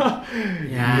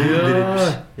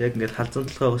 Яг ингээд халзан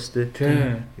толгой байгаа шүү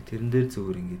дээ. Тэрэн дээр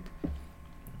зүгээр ингээд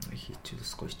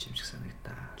хийчихвэс гоё юм шиг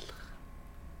санагдаа.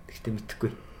 Гэхдээ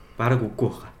мэдхгүй. Бараг үгүй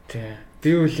баха. Тий.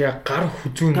 Би үл яг гар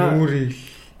хүзүүн өөрийг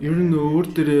ер нь өөр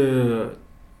дээрээ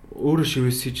өөрөө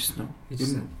шивээс хийжсэн үү?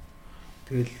 Хийжсэн.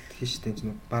 Тэгэл хийжтэй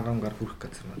чинь баруун гар хүрэх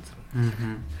газар мазар.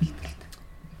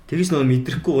 Тэгэж нөө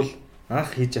мэдрэхгүй бол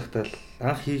анх хийж явахдаа л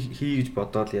анх хий гэж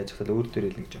бодоод яаж явахдаа өөр дээр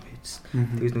л нэг жоо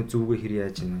хийжсэн. Тэгэж нөө зүгөө хэр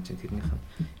яаж юм чинь тэрнийх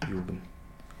нь юуг нь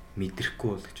мэдрэхгүй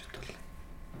бол гэж бодлоо.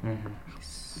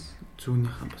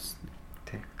 Зүүнийхэн бас.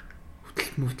 Тий.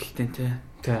 Хөтөлтэй тий.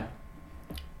 Тий.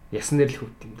 Ясан дээр л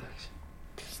хөвт юм даа гэж.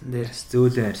 Ясан дээр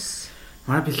зөөлөн арьс.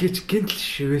 Манай бэлгэж гинтл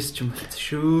шивээс ч юм болц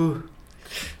шүү.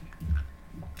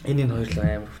 Энэ хоёр л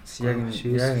амар хөвтс. Яг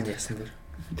энэ ясан дээр.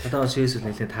 Одоо шивээс үл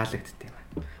нэлээд таалагддаг юм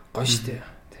байна. Гоё штэ.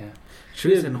 Тий.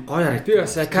 Шивээс нь гоё харагд. Би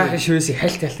бас кафе шивээсийг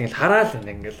хальт ингээл хараад байна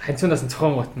ингээл ханцуунаас нь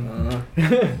цохон готно.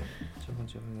 Жоо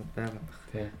байгаа баг.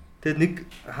 Тий. Тэгээд нэг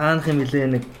хаанах юм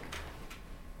нэлээ нэг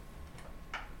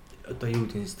одоо юу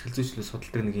гэдэг сэтгэл зүйчлэл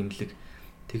судалдаг нэг имлэг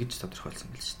тэгж тодорхойлсон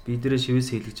байл шүү дээ. Би дээрээ шивээс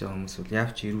хийлгэж байгаа хүмүүс бол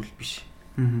яавч ирүүл биш.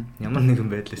 Ямар нэгэн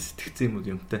байдлаар сэтгцэн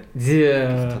юм юмтай.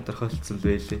 Тодорхойлцсон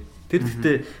байлээ. Тэр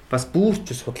гэхдээ бас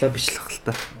бүрч судлаа биш л хэл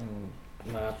та.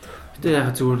 Гэтэ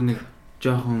яг зүгээр нэг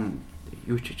жоохон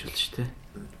юу ч хийж болно шүү дээ.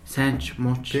 Сайн ч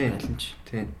муу ч байланч.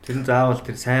 Тийм. Тэр нь заавал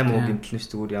тэр сайн муу гэмтэл нь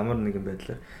шүү зүгээр ямар нэгэн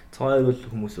байдлаар цаавал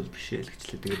хүмүүс бол биш ээ л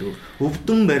гэчлээ. Тэгээд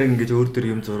өвдөн барин гэж өөр дөр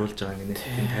юм зурулж байгаа гинэ.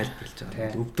 Тийм тайлбарлаж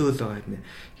байгаа. Өвдөөл байгаа юм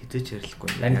хизээч ярилцахгүй.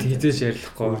 Нанд хизээч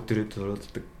ярилцахгүй өөр дөрөө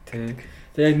зурулдаг. Тийм.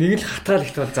 Тэгээ яг нэг л хатгаал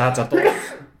ихтэй бол заа дуу.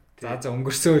 За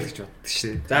өнгөрсөн л гэж боддог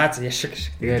шүү. За яшиг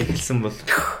шиг. Тэгээд хэлсэн бол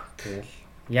тэгэл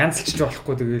янзлчих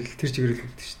болохгүй тэгэл тэр чигээр л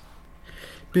хөвдөө шүү.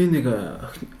 Би нэг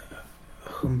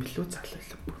охин билүү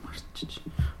залуулсан бүр марчиж.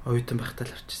 Оюутан байхдаа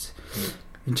л арчижсэн.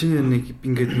 Энд чинь нэг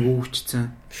ингээд нэг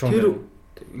өгчсэн. Тэр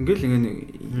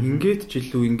ингээд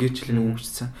жилүү ингээд жилээ нэг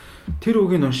өгчсэн. Тэр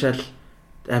үгийг уншаал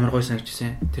амар гой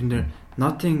санагдчихсан. Тэр нэр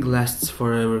Nothing lasts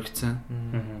forever гэсэн.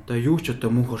 Одоо юу ч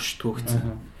одоо мөнх оршдгоо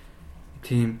гэсэн.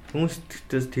 Тийм. Хүмүүс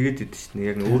тэгээд идэв шин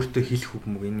яг өөртөө хэлэх үг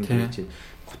мөг энэ гэж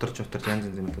готарч янз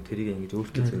янз юм тэрийг ингэж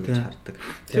өөртөө зөвлөж хардаг.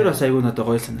 Тэр бас айгүй надад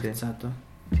гоё санагдсан одоо.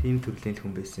 Тийм төрлийн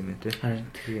хүн байсан юм байна тий.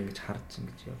 Тэрийг ингэж харж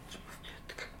ингэж явж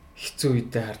байдаг. Хэцүү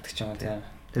үедээ хардаг ч юм тий.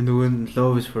 Тэгээ нөгөө нь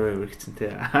love is forever гэсэн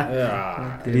тий.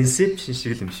 Тэр inception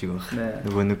шиг л юм шиг байна.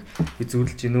 Нөгөө нэг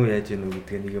зөвлөж гин үү яаж гин үү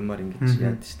гэдгээ нэг юмар ингэж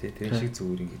яад штэ. Тэр шиг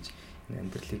зүгээр ингэж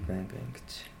амьдралыг байн гэж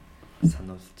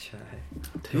сануулчаа.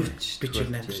 Төвч бич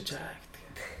амьдчаа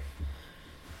гэдэг.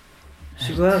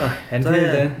 Шиг байгаа.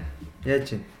 Андаа яаж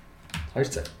гин 2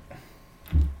 цаг.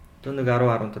 Одоо нэг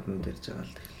 10-15 минут ярьж байгаа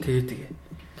л тэгээ.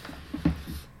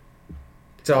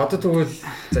 За одоо тэгвэл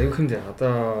за юу хэмдэ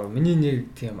одоо миний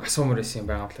нэг тийм асуумар байсан юм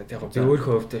байгаа юм л да. Яг би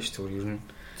өөрөө хөвдөө ш зүгээр ер нь.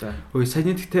 За үгүй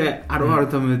саяны гэхдээ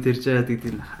 10-15 минут ярьж байгаа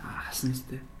гэдэг нь хасна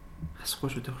сте. Хасахгүй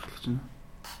шүү дээ хөрлөж байна.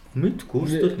 Мэдгүй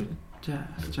өөртөө. За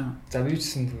алж байгаа. За би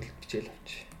юусэн тэгвэл бичээл авч.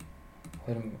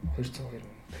 202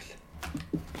 минут гэл.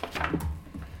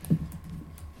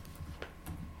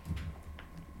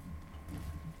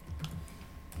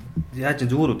 Яаж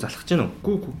зүгээр залхаж гин үү?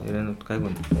 Гүү. Ярианууд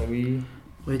гайгүй. Ой.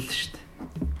 Гоёл шүү дээ.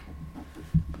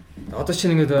 Одоо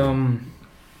чинь ингээд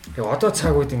одоо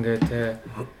цаг үед ингээд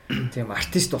тийм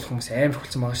артист болох хүмүүс амар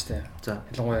хөлцөн байгаа шүү дээ. За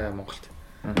ялангуяа Монголд.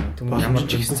 Тэгвэл ямар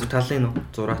ч бүх талын нь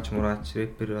зураач мураач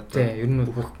рэпер одоо тийм ер нь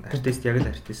бүх артист яг л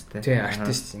артист те. Тийм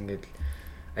артист ингээд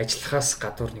ажиллахаас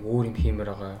гадуур нэг өөр юм хиймээр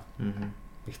байгаа.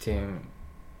 Нэг тийм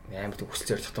амар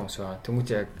хүсэл зоригтой хүмүүс байгаа. Тэнгүүд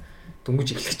яг дөнгөж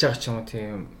эхлэж байгаа ч юм уу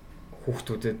тийм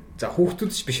хүүхдүүдэд за хүүхдүүд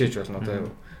ч биш ээж болно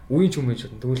одоо үеийн ч юм ээж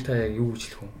болно. Тэгвэл та яг юу гэж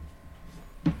хэлэх вэ?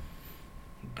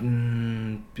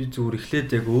 Би зүгээр эхлээд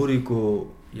яг өөрийгөө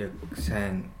яг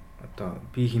сайн одоо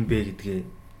би хинбэ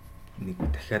гэдгээ нэг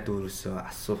дахиад өөрөөсөө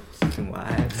асуух юм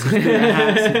аа.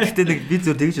 Гэхдээ нэг би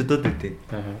зүгээр тэгж бодоод байдیں۔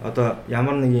 Одоо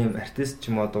ямар нэг юм артист ч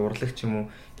юм уу одоо урлагч ч юм уу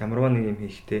ямарваа нэг юм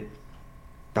хийхдээ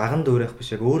даган дөөрөх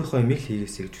биш яг өөрийнхөө юм л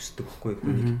хийгээсэй гэж хүсдэг байхгүй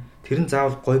хүнийг. Тэр нь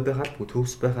заавал гоё байхаалгүй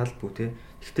төгс байхаалгүй те.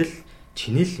 Тэгтэл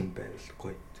чинэл юм байвал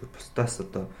гоё. Зүгээр бусдаас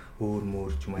одоо өөр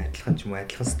мөр ч юм уу адилхан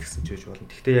сэтгсэн ч гэж болно.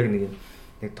 Тэгтээ яг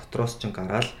нэг дотроос ч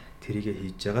гараал тэрийгэ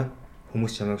хийж байгаа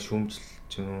хүмүүс чамайг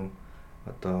шүүмжлж юм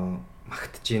одоо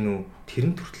магтж гин үү тэр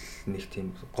нь төрөл нэг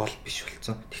тийм гол биш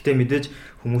болцсон. Тэгтээ мэдээж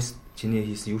хүмүүс чиний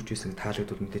хийсэн юу ч байсан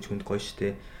таалагдвал мэдээж хүнд гоё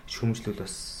штэ. Шүүмжлүүл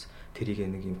бас тэрийгэ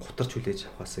нэг юм гутарч хүлээж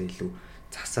авахаасаа илүү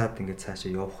засаад ингээд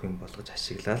цаашаа явах юм болгож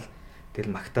ашиглаад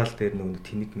тэгэл магтаал дээр нэг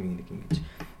тэнэг нэг ингэж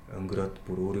өнгөрөөд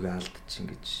бүр өөрийгөө алдчих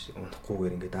ингэж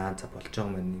унахгүйгээр ингээд за болж байгаа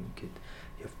маань ингээд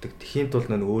явдаг. Тэхийн тулд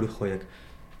нөө өөрийнхөө яг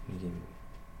нэг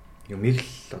юм л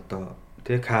одоо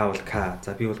тэг К бол К.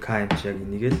 За би бол К юм чи яг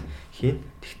энийг л хийн.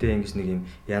 Тэгтээ ингэж нэг юм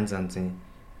янз янзын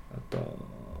одоо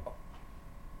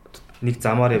нэг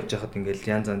замаар явж байхад ингээл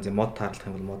янз янзын мод таарлах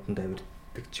юм бол модонд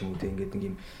авирдаг ч юм уу тэг ингээд нэг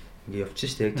юм ингээ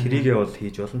явчих шүү дээ. Яг тэрийгээ бол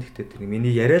хийж болно. Гэхдээ тэр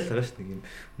миний яриа л байгаа шүү дээ. Нэг юм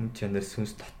мөн чанар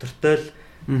сүнс дотортой л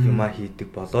юмаа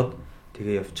хийдэг болоод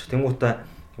тэгээ явчих. Тэнгуутаа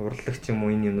урлагч юм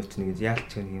уу энэ юмнууд чинь нэг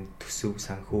яалч нэг юм төсөв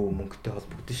санхүү мөнгөтэй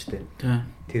холбогдсон шүү дээ.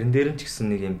 Тэрэн дээр нь ч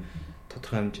гэсэн нэг юм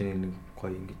тодорхой хэмжээний нэг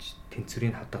гоё ингэж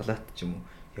тэнцвэрийн хадгалаат ч юм уу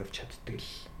явж чаддаг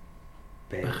л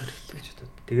байх гэж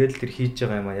бодод. Тэгээд л тэр хийж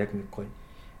байгаа юм а яг нэг гоё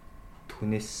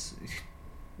түүнээс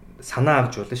санаа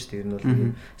авч болно шүү дээ. Ер нь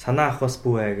бол санаа авахаас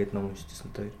бүү аа гэдэг ном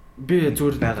уншижсэн тоо. Би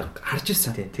зүгээр байгаа харж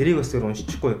ирсэн. Тэрийг бас өөр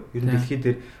уншчихгүй. Ер нь дэлхий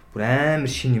дээр бүр амар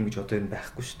шин юм гэж одоо ер нь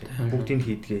байхгүй шүү дээ. Бүгдийг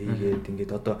хийдгээ хийгээд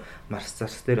ингээд одоо Марс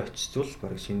царс дээр очицвол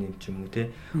баг шин юм ч юм уу те.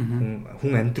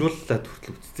 Хүн амьдрууллаад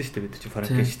хүртэл үтцсэн шүү дээ. Бид чинь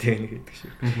Франкенштейн гэдэг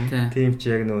шиг. Тийм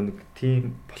ч яг нэг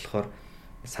тийм болохоор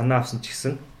санаа авсан ч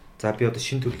гэсэн за би одоо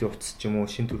шин төрлийн утас ч юм уу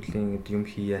шин төрлийн юм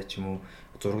хийя ч юм уу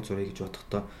зураг зуръя гэж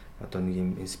бодохдоо одоо нэг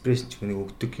юм инспирэшн ч нэг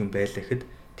өгдөг юм байлаа гэхэд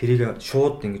тэрийг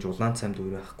шууд ингэж улаан цаймд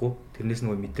өөр байхгүй тэрнээс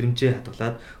нөгөө мэдрэмжээ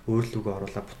хадгалаад өөрлөгөө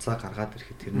оруулаад буцаа гаргаад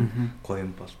ирэхэд тэр нь гоё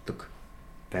юм болдог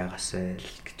байгаасай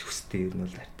л гэж хүсдэг юм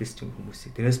бол артист юм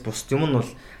хүмүүсийг тэрнээс бус юм нь бол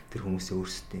тэр хүмүүсээ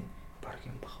өөрсдийн баг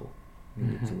юм бах уу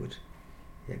миний зүгээр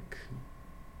яг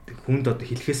хүнд одоо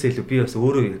хэлэхээсээ илүү би бас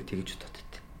өөрөө яг тэгж боддог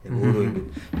яг өөрөө ингэж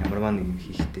ямарваа нэг юм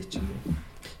хийхтэй ч юм уу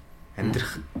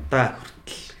амьдрахтаа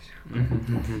хүртэл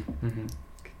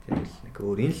гэдэг нэг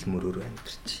өөрийн л мөрөөр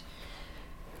амьдэрч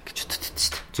гэж боддог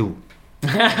шүү дээ. Зүг.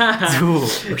 Зүг.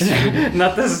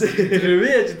 Надаас ревю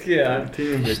яаж гэдгийг тийм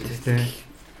юм байж тээ.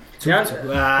 Яаж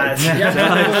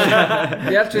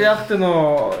яахт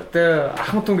нөө тэ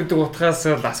ахмад хүн гэдэг утгаас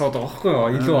л асуудаг байхгүй юу?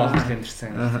 Илүү олон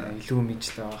амьдэрсэн. Илүү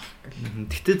мэдтэй байх гэл.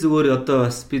 Гэтэ зүгээр одоо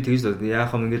бас би тэгж боддог.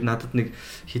 Яах юм ингээд надад нэг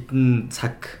хитэн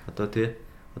цаг одоо тий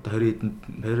одоо 20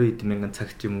 хэдэн мянган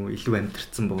цаг ч юм уу илүү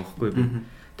амьдэрсэн байгаа байхгүй би.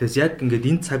 Тэгээс яг ингээд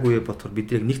энэ цаг үе бодохоор бид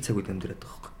яг нэг цаг үед амьдраад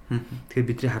байгаа байхгүй. Тэгэхээр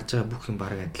бидний харж байгаа бүх юм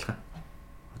бараг адилхан.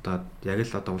 Одоо яг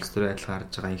л одоо улс төрийн адилхан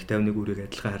харж байгаа, их тайвныг үрийг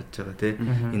адилхан харж байгаа тий.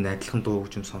 Энэ адилхан дуу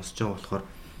хөгжим сонсож байгаа болохоор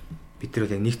бид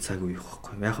нар яг нэг цаг үе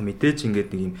байхгүй. Яг мэдээж ингээд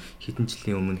нэг юм хэдэн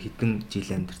жилийн өмнө хэдэн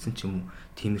жил амьдэрсэн ч юм уу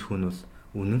тиймэрхүү нь бол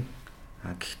үнэн.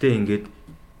 Гэхдээ ингээд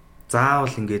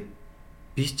заавал ингээд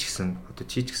би ч гэсэн одоо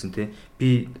чи ч гэсэн тий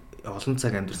би олон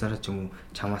цаг амьдсараа ч юм уу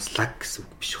чамаас лаг гэсэн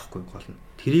үг биш байхгүй гол нь.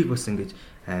 Тэрийг бас ингэж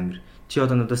амар чи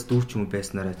одоо надаас дүүр ч юм уу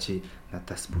байснараа чи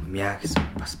надаас бүр мяа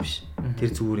гэсэн бас биш.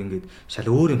 Тэр зүгээр ингээд шал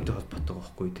өөр юмтай холбоотой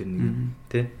байхгүй тэр нэг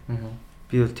тий.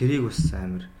 Би бол тэрийг бас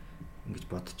амар ингэж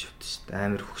бодож явдсан шүү дээ.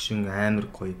 Амар хөгшин амар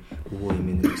гоё өвөө юм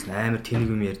нэрээс амар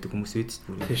тэнэг юм ярьдаг хүмүүс үйд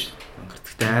шүү дээ. Тийш.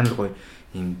 Гэхдээ амар гоё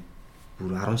юм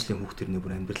бүр 10 жилийн хүүхдэрний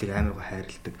бүр амьдралыг амар гоё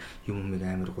хайрладаг юм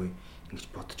амар гоё ингэж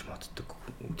бодож моддог.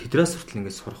 Тэдрээс хүртэл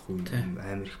ингэж сурах үе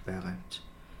амар их байгаа юм чи.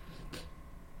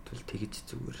 Тэгвэл тэгэж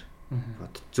зүгээр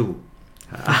бодцоо. Зүг.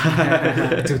 За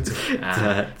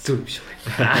зүг биш үү.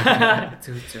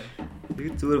 Зүг.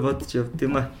 Тэг зүгээр бодож явд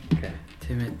юм аа.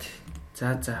 Тийм ээ.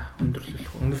 За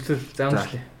өндөрлөх. За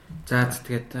өндөрлөө. За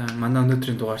тэгээд манай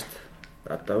өнөөдрийн дугаарт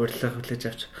одоо урилга хүлээж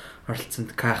авч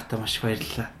оролцсонд Кахта маш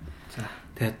баярлалаа. За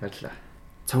тэгээд баярлалаа.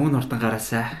 Цомог нурдан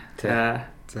гараасай. За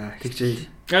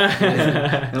тэгжээ.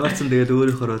 Ямар ч сан тэгээд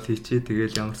өөрийнхөө рол хийчээ.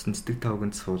 Тэгээд ямар ч цэцэг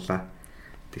тавганд суулаа.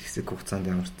 Тэгсэг хугацаанд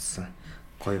ямарчсан.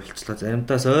 Гоё болчлоо.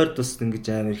 Заримдаас ойр тус ингэж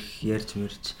амар их ярьж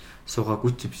мэрч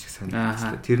суугаагүй ч юм шиг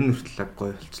санагдсан. Тэр нь хүртэл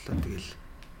гоё болчлоо. Тэгэл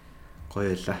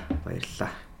гоё байлаа.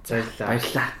 Баярлалаа.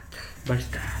 Баярлалаа.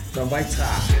 Баярлалаа. За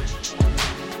баярлалаа.